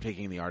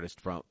taking the artist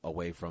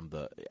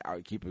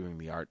keeping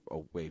the art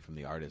away from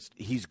the artist.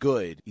 He's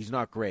good. He's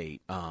not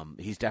great.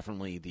 He's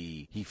definitely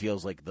he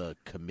feels like the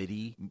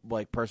committee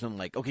like person.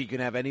 Like, okay, you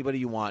can have anybody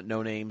you want,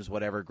 no names,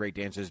 whatever, great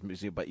dancers,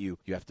 but you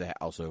have to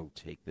also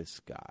take this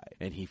guy,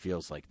 and he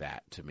feels like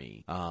that to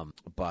me.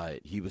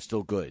 But he was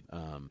still good.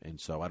 And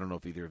so I don't know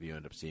if either of you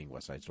end up seeing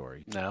West Side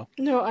Story. No,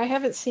 I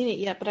haven't seen it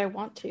yet, but I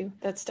want to.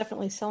 That's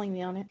definitely selling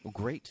me on it. Well,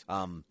 great.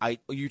 I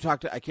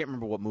can't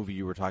remember what movie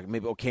you were talking.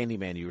 Maybe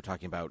Candyman. You were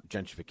talking about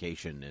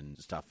gentrification and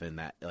stuff in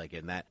that.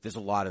 There's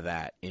a lot of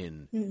that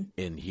in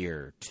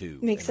here too.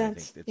 Makes and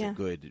sense. I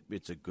think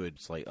it's a good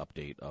slight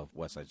update of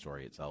West Side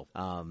Story itself.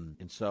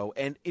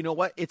 And you know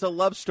what? It's a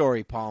love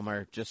story,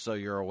 Palmer. Just so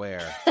you're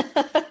aware.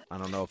 I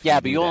don't know if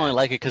but you only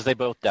like it because they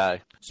both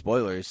die.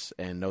 Spoilers,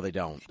 and no, they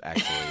don't.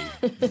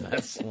 Actually,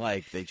 that's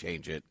like they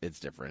change it. It's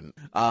different.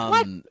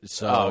 What?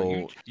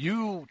 So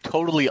you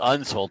totally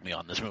unsold me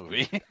on this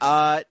movie.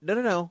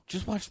 No.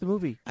 Just watch the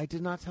movie. I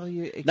did not tell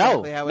you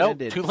exactly how it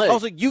ended. Too late. I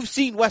was like, you've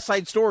seen West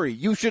Side Story.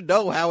 You should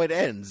know how it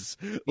ends.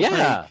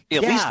 Yeah,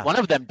 at least one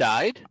of them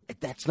died.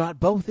 That's not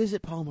both, is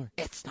it, Palmer?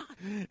 It's not.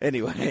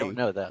 Anyway, I don't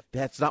know that.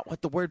 That's not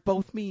what the word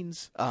both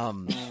means.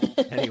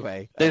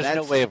 Anyway, there's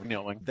no way of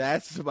knowing.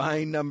 That's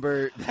my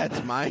number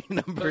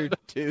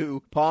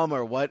 2.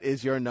 Palmer, what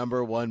is your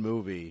number 1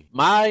 movie?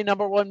 My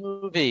number 1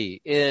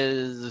 movie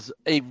is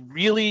a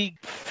really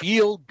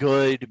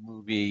feel-good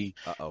movie.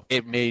 Uh-oh.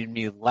 It made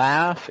me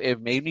laugh. It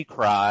made me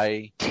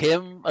cry.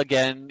 Tim,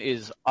 again,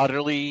 is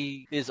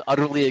utterly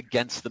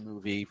against the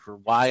movie for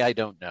why I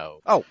don't know.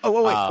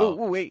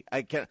 Wait.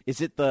 I can't.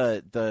 Is it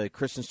the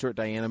Kristen Stewart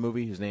Diana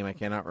movie whose name I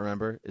cannot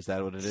remember? Is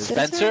that what it is?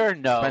 Spencer?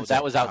 No, Spencer?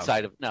 that was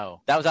outside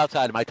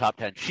of my top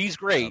 10. She's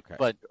great, okay.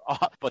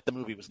 but the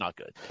movie was not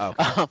good.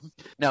 Okay.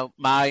 No,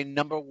 my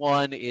number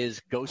 1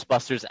 is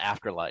Ghostbusters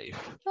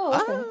Afterlife.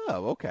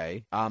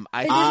 Okay. I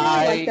didn't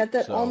really like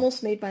that.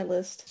 Almost made my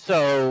list.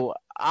 So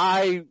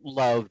I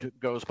loved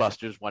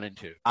Ghostbusters 1 and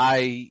 2.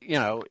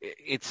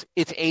 It's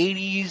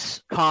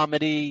 80s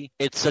comedy.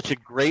 It's such a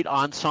great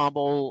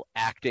ensemble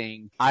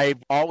acting. I've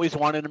always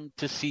wanted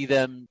to see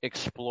them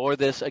explore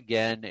this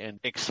again and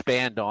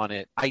expand on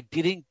it. I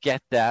didn't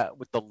get that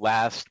with the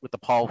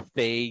Paul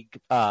Feig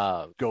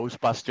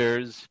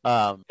Ghostbusters.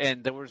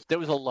 And there was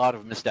a lot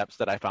of missteps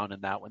that I found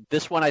in that one.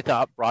 This one I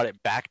thought brought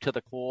it back to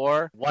the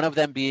core. One of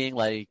them being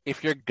like,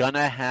 if you're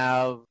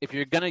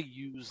gonna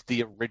use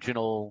the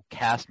original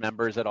cast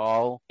members at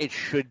all, it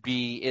should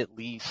be at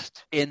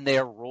least in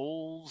their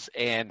roles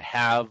and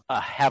have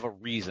a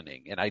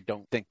reasoning. And I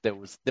don't think there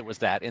was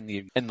that in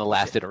the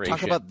last iteration.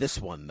 Talk about this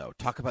one though.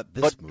 Talk about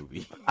this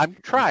movie. I'm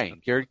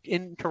trying. You're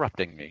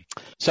interrupting me.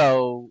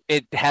 So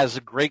it has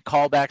great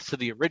callbacks to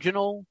the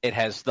original. It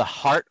has the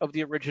heart of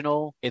the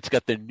original. It's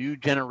got the new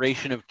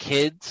generation of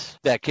kids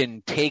that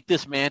can take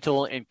this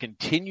mantle and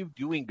continue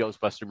doing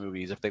Ghostbuster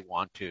movies if they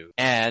want to.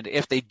 And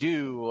if they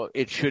do,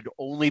 it should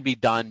only be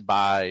done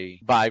by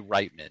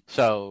Reitman.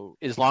 So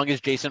as long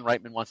as Jason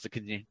Reitman wants to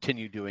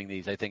continue doing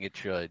these, I think it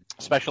should.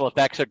 Special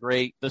effects are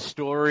great. The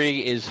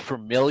story is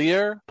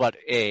familiar, but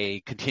a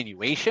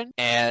continuation,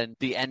 and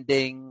the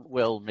ending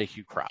will make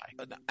you cry.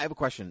 I have a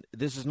question.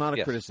 This is not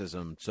a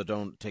criticism, so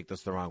don't take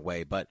this the wrong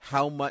way, but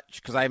how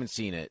much, because I haven't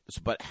seen it,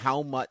 but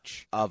how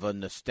much of a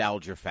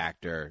nostalgia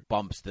factor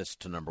bumps this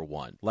to number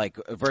 1? Like,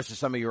 versus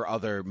some of your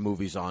other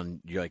movies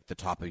on like the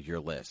top of your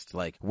list?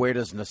 Like, where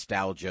does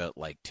nostalgia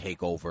like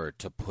take over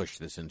to push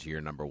this into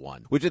your number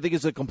 1? Which I think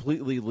is a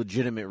completely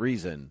legitimate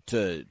reason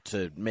to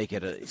make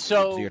it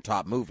your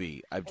top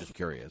movie. I'm just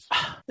curious.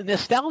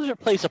 Nostalgia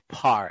plays a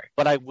part,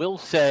 but I will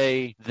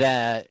say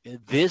that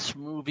this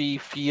movie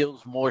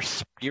feels more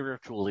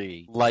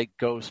spiritually like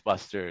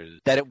Ghostbusters.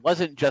 That it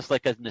wasn't just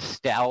like a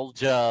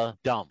nostalgia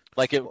dump.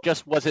 Like it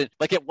just wasn't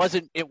like it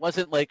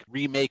wasn't like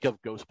remake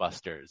of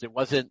Ghostbusters. It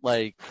wasn't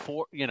like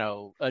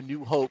A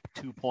New Hope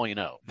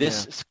 2.0.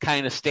 This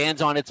kind of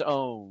stands on its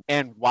own,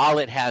 and while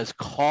it has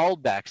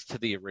callbacks to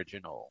the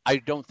original, I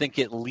don't think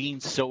it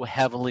leans so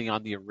heavily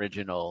on the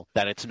original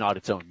that it's not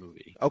its own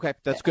movie. Okay,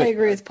 that's good. I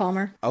agree with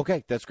Palmer.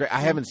 Okay, that's great.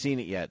 I haven't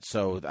seen it yet,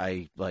 so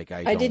I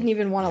didn't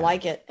even want to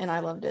like it, and I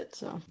loved it.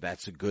 So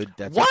that's a great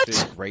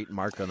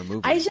mark on the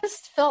movie. I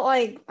just felt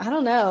like, I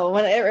don't know.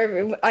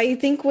 I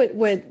think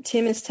what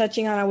Tim is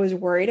touching on, I was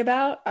worried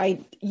about.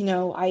 I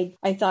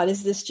thought,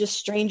 is this just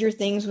Stranger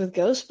Things with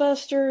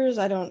Ghostbusters?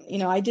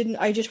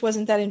 I just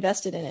wasn't that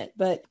invested in it,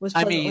 but was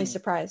pleasantly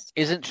surprised.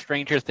 Isn't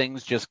Stranger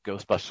Things just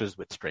Ghostbusters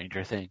with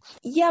Stranger Things?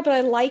 Yeah, but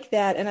I like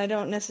that, and I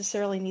don't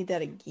necessarily need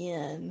that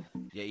again.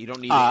 Yeah, you don't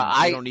need it.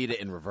 You don't need it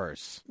in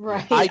reverse.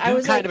 Right. I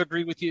do kind of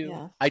agree with you.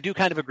 Yeah. I do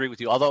kind of agree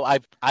with you. Although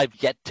I've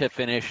yet to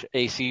finish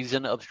a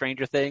season of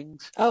Stranger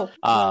Things. Oh,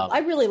 well, I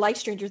really like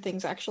Stranger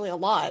Things actually a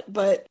lot,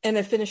 and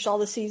I finished all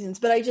the seasons.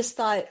 But I just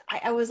thought,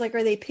 I was like,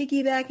 are they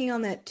piggybacking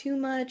on that too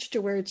much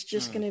to where it's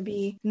just going to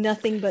be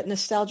nothing but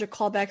nostalgia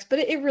callbacks? But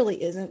it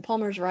really isn't.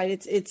 Palmer's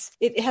right.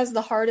 It has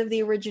the heart of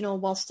the original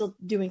while still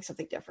doing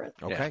something different.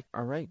 Okay. Yeah.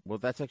 All right. Well,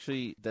 that's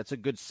a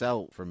good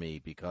sell for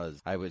me,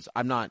 because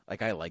I'm not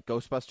like, I like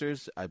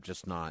Ghostbusters. I'm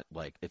just not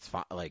like, it's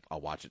fine. Like,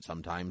 I'll watch it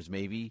sometimes,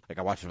 maybe. Like,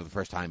 I watched it for the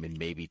first time in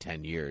maybe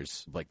 10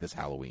 years, like this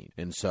Halloween.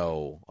 And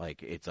so,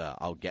 like, it's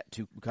I'll get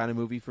to kind of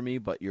movie for me,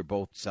 but you're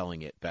both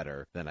selling it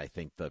better than I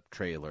think the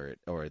trailer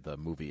or the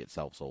movie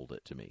itself sold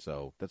it to me.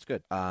 So that's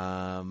good.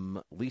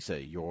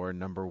 Lisa, your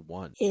number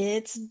one.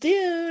 It's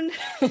Dune.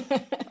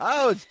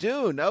 Oh, it's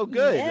Dune. Oh,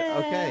 good. Yeah.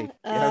 Okay.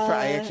 Yeah,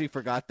 I actually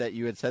forgot that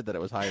you had said that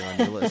it was higher on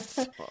your list.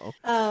 So.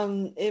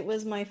 It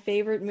was my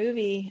favorite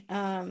movie.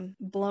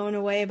 Blown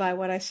away by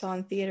what I saw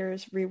in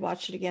theaters.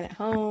 Rewatched it again at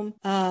home.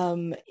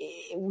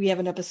 We have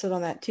an episode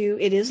on that too.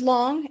 It is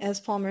long, as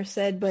Palmer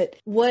said, but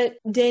what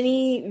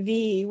Denis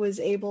V was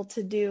able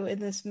to do in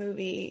this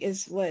movie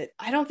is what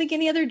I don't think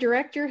any other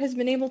director has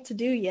been able to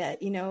do yet.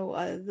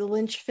 The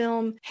Lynch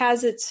film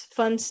has its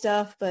fun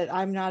stuff, but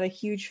I'm not a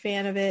huge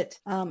fan of it.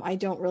 I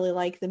don't really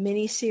like the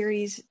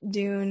miniseries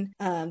Dune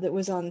that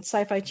was on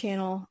Sci-Fi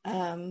Channel.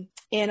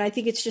 And I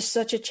think it's just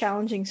such a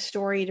challenging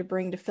story to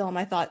bring to film.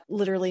 I thought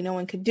literally no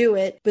one could do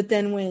it. But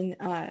then when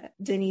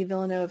Denis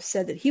Villeneuve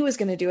said that he was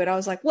going to do it, I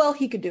was like, well,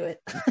 he could do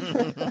it.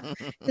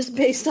 Just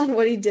based on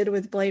what he did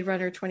with Blade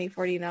Runner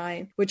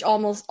 2049, which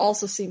almost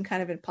also seemed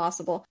kind of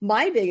impossible.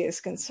 My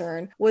biggest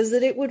concern was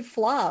that it would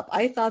flop.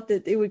 I thought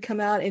that it would come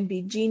out and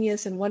be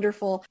genius and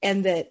wonderful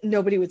and that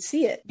nobody would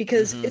see it,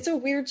 because it's a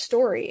weird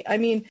story. I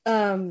mean,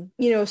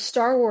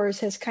 Star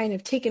Wars has kind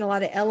of taken a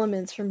lot of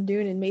elements from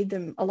Dune and made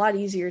them a lot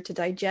easier to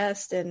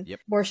digest and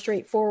more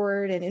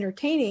straightforward and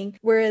entertaining,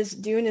 whereas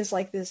Dune is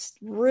like this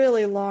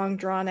really long,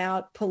 drawn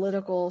out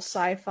political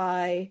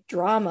sci-fi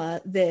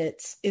drama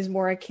that is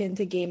more akin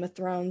to Game of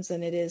Thrones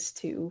than it is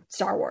to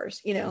Star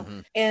Wars,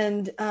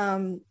 and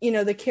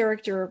the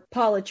character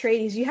Paul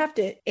Atreides, you have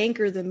to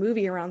anchor the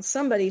movie around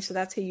somebody, so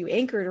that's who you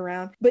anchor it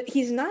around, but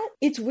he's not,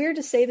 it's weird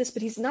to say this,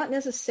 but he's not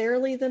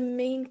necessarily the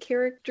main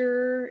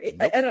character.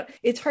 Nope.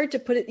 It's hard to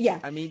put it. Yeah,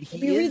 I mean, if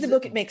you read the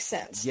book, it makes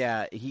sense.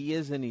 Yeah, he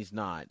is and he's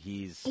not.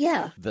 He's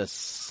the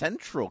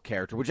central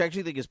character, which I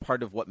actually think is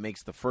part of what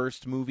makes the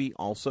first movie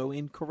also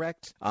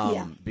incorrect,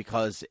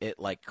 because it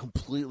like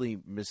completely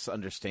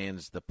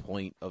misunderstands the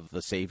point of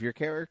the savior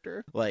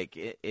character, like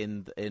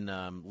in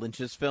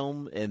Lynch's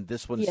film, and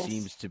this one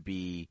seems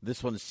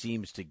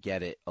to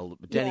get it.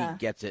 Denny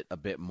gets it a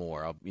bit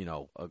more.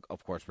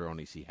 Of course, we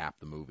only see half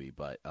the movie,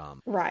 but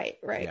right,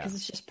 because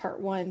it's just part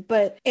one.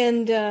 But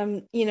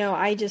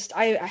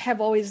I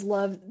have always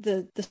loved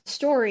the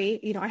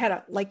story. I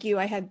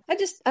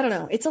don't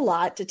know. It's a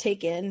lot to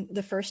take in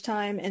the first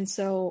time, and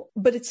so,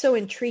 but it's so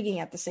intriguing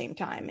at the same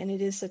time, and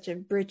it is such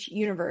a rich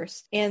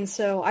universe. And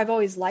so I've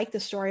always liked the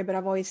story, but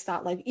I've always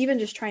thought like even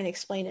just trying to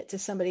explain it to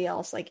somebody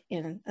else, like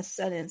in a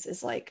sentence,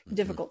 is like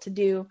difficult to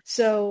do.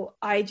 So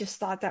I just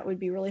thought that would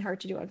be really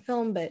hard to do on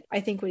film, but I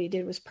think what he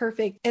did was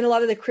perfect. And a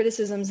lot of the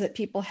criticisms that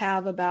people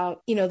have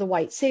about, the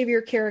white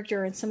savior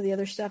character and some of the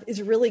other stuff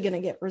is really going to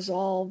get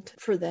resolved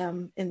for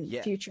them in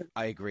the future.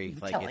 I agree.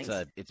 Like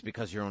it's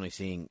because you're only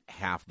seeing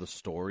half the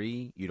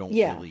story. You don't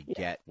really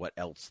get what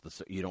else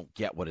you don't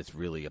get what it's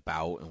really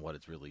about and what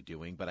it's really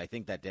doing. But I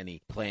think that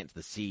Denny plants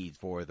the seeds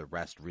for the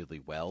rest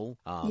really well.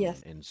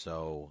 Yes. And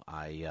so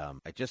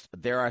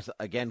there are,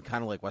 again,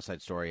 kind of like West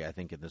Side Story. I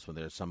think in this one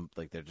there's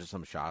just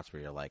some shots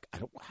where you're like,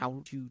 how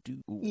did you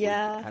do?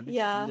 How did you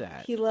do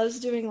that? He loves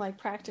doing like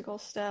practical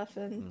stuff,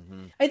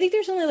 and I think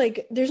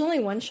there's only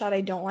one shot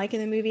I don't like in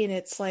the movie, and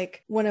it's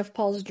like one of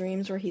Paul's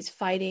dreams where he's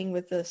fighting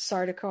with the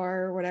Sardaukar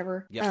or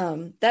whatever.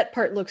 Yep. That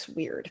part looks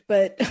weird,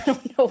 but I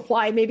don't know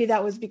why. Maybe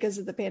that was because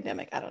of the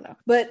pandemic. I don't know.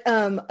 But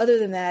other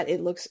than that,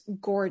 it looks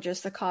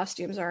gorgeous. The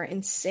costumes are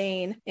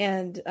insane,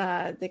 and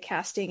the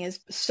casting is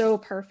so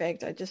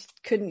perfect. I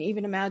just couldn't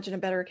even imagine a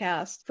better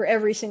cast for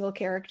every single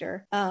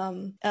character.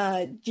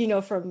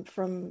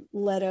 From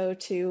Leto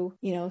to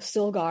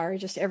Stilgar,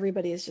 just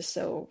everybody is just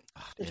so.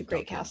 It's a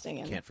great casting.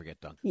 And can't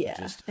forget Duncan.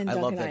 Yeah, I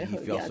love that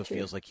Idaho, he also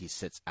feels like he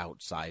sits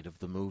outside of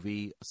the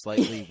movie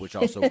slightly, which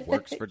also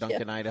works for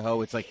Duncan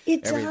Idaho. It's like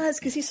it does,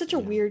 because he's such a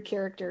weird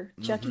character,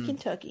 Chucky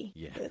Kentucky.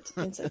 Yeah, that's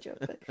an inside joke.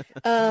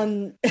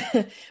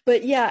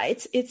 But yeah,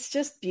 it's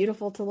just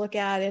beautiful to look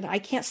at, and I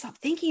can't stop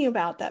thinking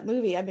about that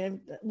movie. I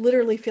mean, I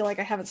literally feel like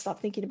I haven't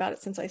stopped thinking about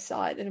it since I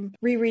saw it, and I'm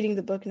rereading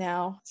the book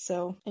now.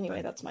 So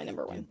anyway, that's my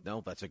number one.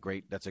 No, that's a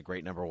great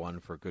number one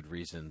for good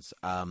reasons.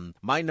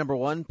 My number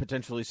one,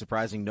 potentially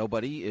surprising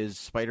nobody, is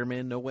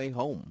Spider-Man: No Way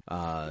Home.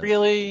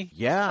 Really?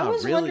 Yeah, I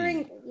was really.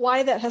 wondering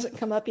why that hasn't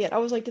come up yet. I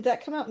was like, did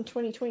that come out in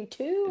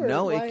 2022? Or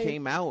No, why? it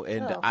came out,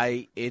 and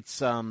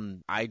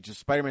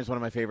Spider-Man's one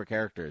of my favorite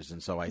characters,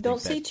 and so I Don't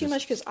think say too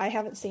much because I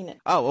haven't seen it.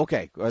 Oh,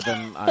 okay. Well,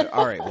 then,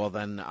 all right. Well,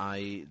 then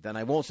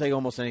I won't say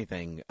almost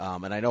anything.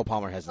 And I know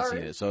Palmer hasn't seen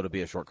it, so it'll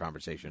be a short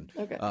conversation.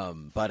 Okay.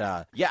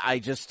 Yeah, I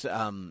just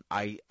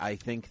I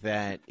think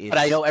that it's... But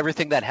I know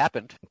everything that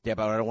happened. Yeah,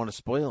 but I don't want to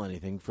spoil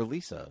anything for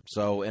Lisa.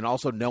 So, and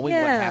also knowing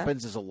what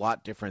happens is a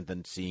lot different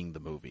than seeing the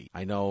movie.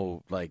 I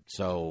know,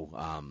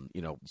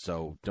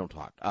 so don't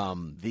talk.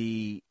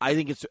 I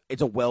think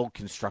it's a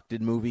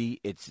well-constructed movie.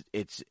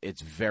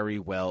 It's very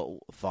well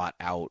thought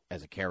out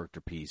as a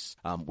character piece,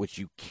 which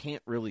you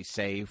can't really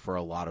say for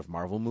a lot of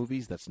Marvel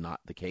movies. That's not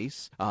the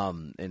case.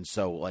 And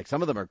so,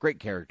 some of them are great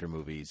character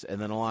movies, and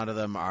then a lot of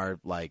them are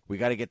we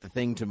got to get the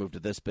thing to move to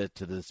this bit,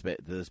 to this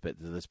bit, to this bit,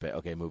 to this bit.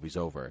 Okay, movie's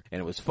over.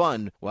 And it was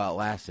fun while it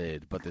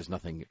lasted, but there's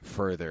nothing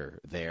further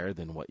there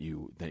than what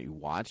you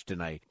watched.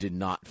 And I did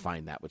not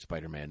find that with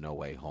Spider-Man: No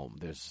Way Home.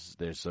 There's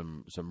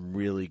some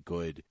really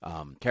good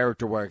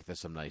character work.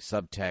 There's some nice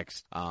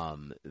subtext.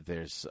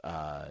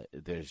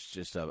 There's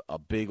just a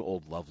big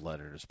old love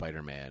letter to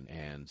Spider-Man,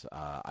 and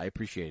I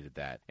appreciated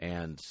that.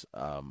 And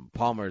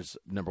Palmer's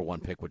number one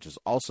pick, which is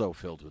also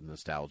filled with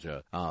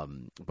nostalgia,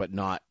 but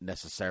not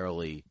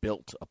necessarily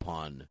built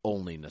upon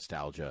only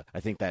nostalgia. I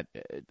think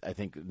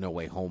No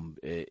Way Home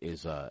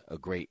is a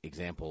great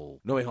example.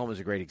 No Way Home is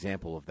a great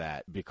example of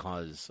that,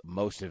 because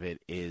most of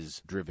it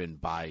is driven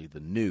by the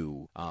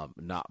new,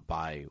 not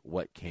by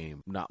what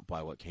came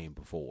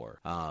before.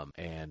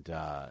 And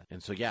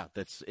so yeah,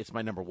 it's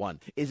my number one.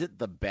 Is it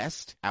the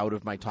best out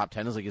of my top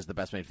 10? Is the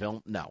best made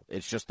film? No,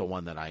 it's just the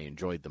one that I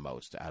enjoyed the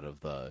most out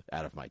of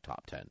my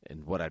top 10,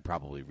 and what I'd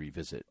probably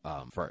revisit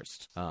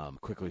first.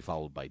 Quickly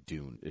followed by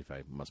Dune, if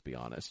I must be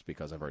honest,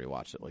 because I've already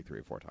watched it 3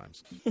 or 4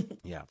 times.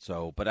 Yeah.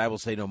 So, but I will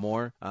say no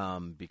more,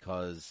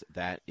 because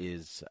that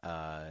is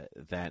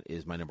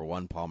my number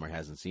one. Palmer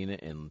hasn't seen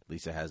it, and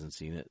Lisa hasn't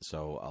seen it,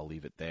 so I'll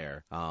leave it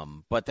there.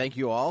 But thank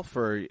you all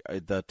for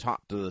the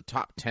top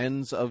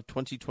 10s of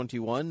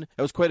 2021.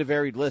 It was quite a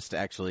varied list,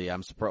 actually.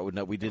 I'm surprised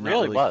we did not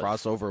really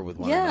cross over with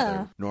one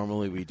another.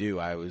 Normally we do.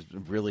 I was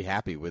really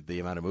happy with the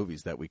amount of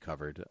movies that we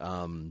covered.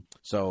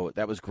 So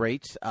that was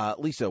great.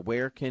 Lisa,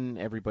 where can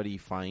everybody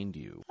find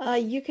you?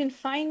 You can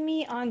find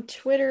me on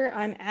Twitter.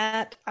 I'm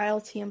at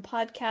ILTM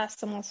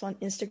Podcast. I'm also on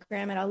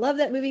Instagram at I Love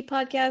That Movie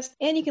Podcast.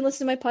 And you can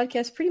listen to my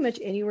podcast pretty much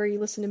anywhere you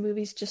listen to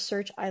movies. Just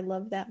search I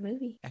Love That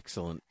Movie.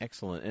 Excellent.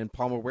 And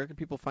Palmer, where can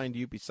people find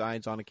you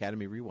besides on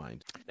Academy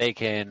Rewind? They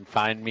can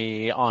find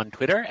me on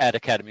Twitter at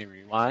Academy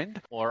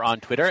Rewind, or on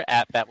Twitter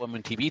at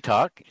Batwoman TV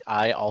Talk.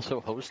 I also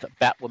host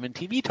Batwoman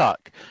TV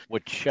Talk,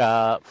 which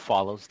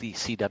follows the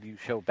CW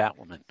show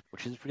Batwoman,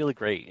 which is really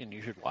great, and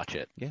you should watch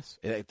it. Yes,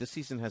 this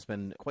season has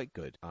been quite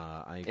good.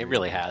 It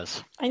really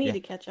has. I need to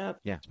catch up.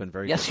 Yeah, it's been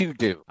very Yes, good. you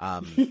do.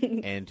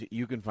 And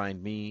you can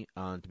find me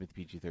on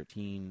Timothy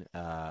PG-13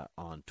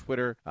 on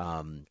Twitter,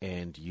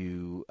 and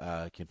you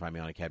can find me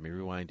on Academy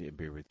Rewind and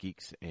Beer with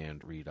Geeks,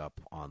 and read up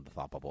on the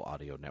Thought Bubble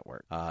Audio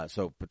Network.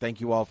 But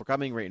thank you all for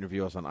coming. Rate and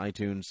review us on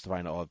iTunes. To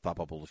find all of Thought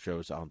Bubble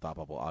shows on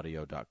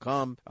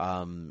thoughtbubbleaudio.com,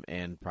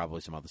 and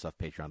probably some other stuff,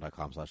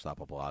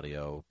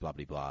 patreon.com/thoughtbubbleaudio, blah,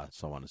 blah, blah,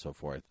 so on and so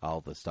forth.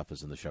 All the stuff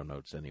is in the show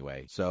notes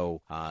anyway.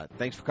 So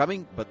thanks for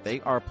coming, but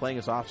they are playing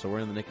us off, so we're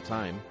in the nick of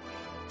time.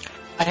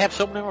 I have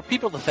so many more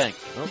people to thank.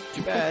 Oh,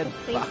 too bad.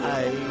 Bye.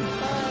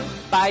 Bye.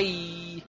 Bye.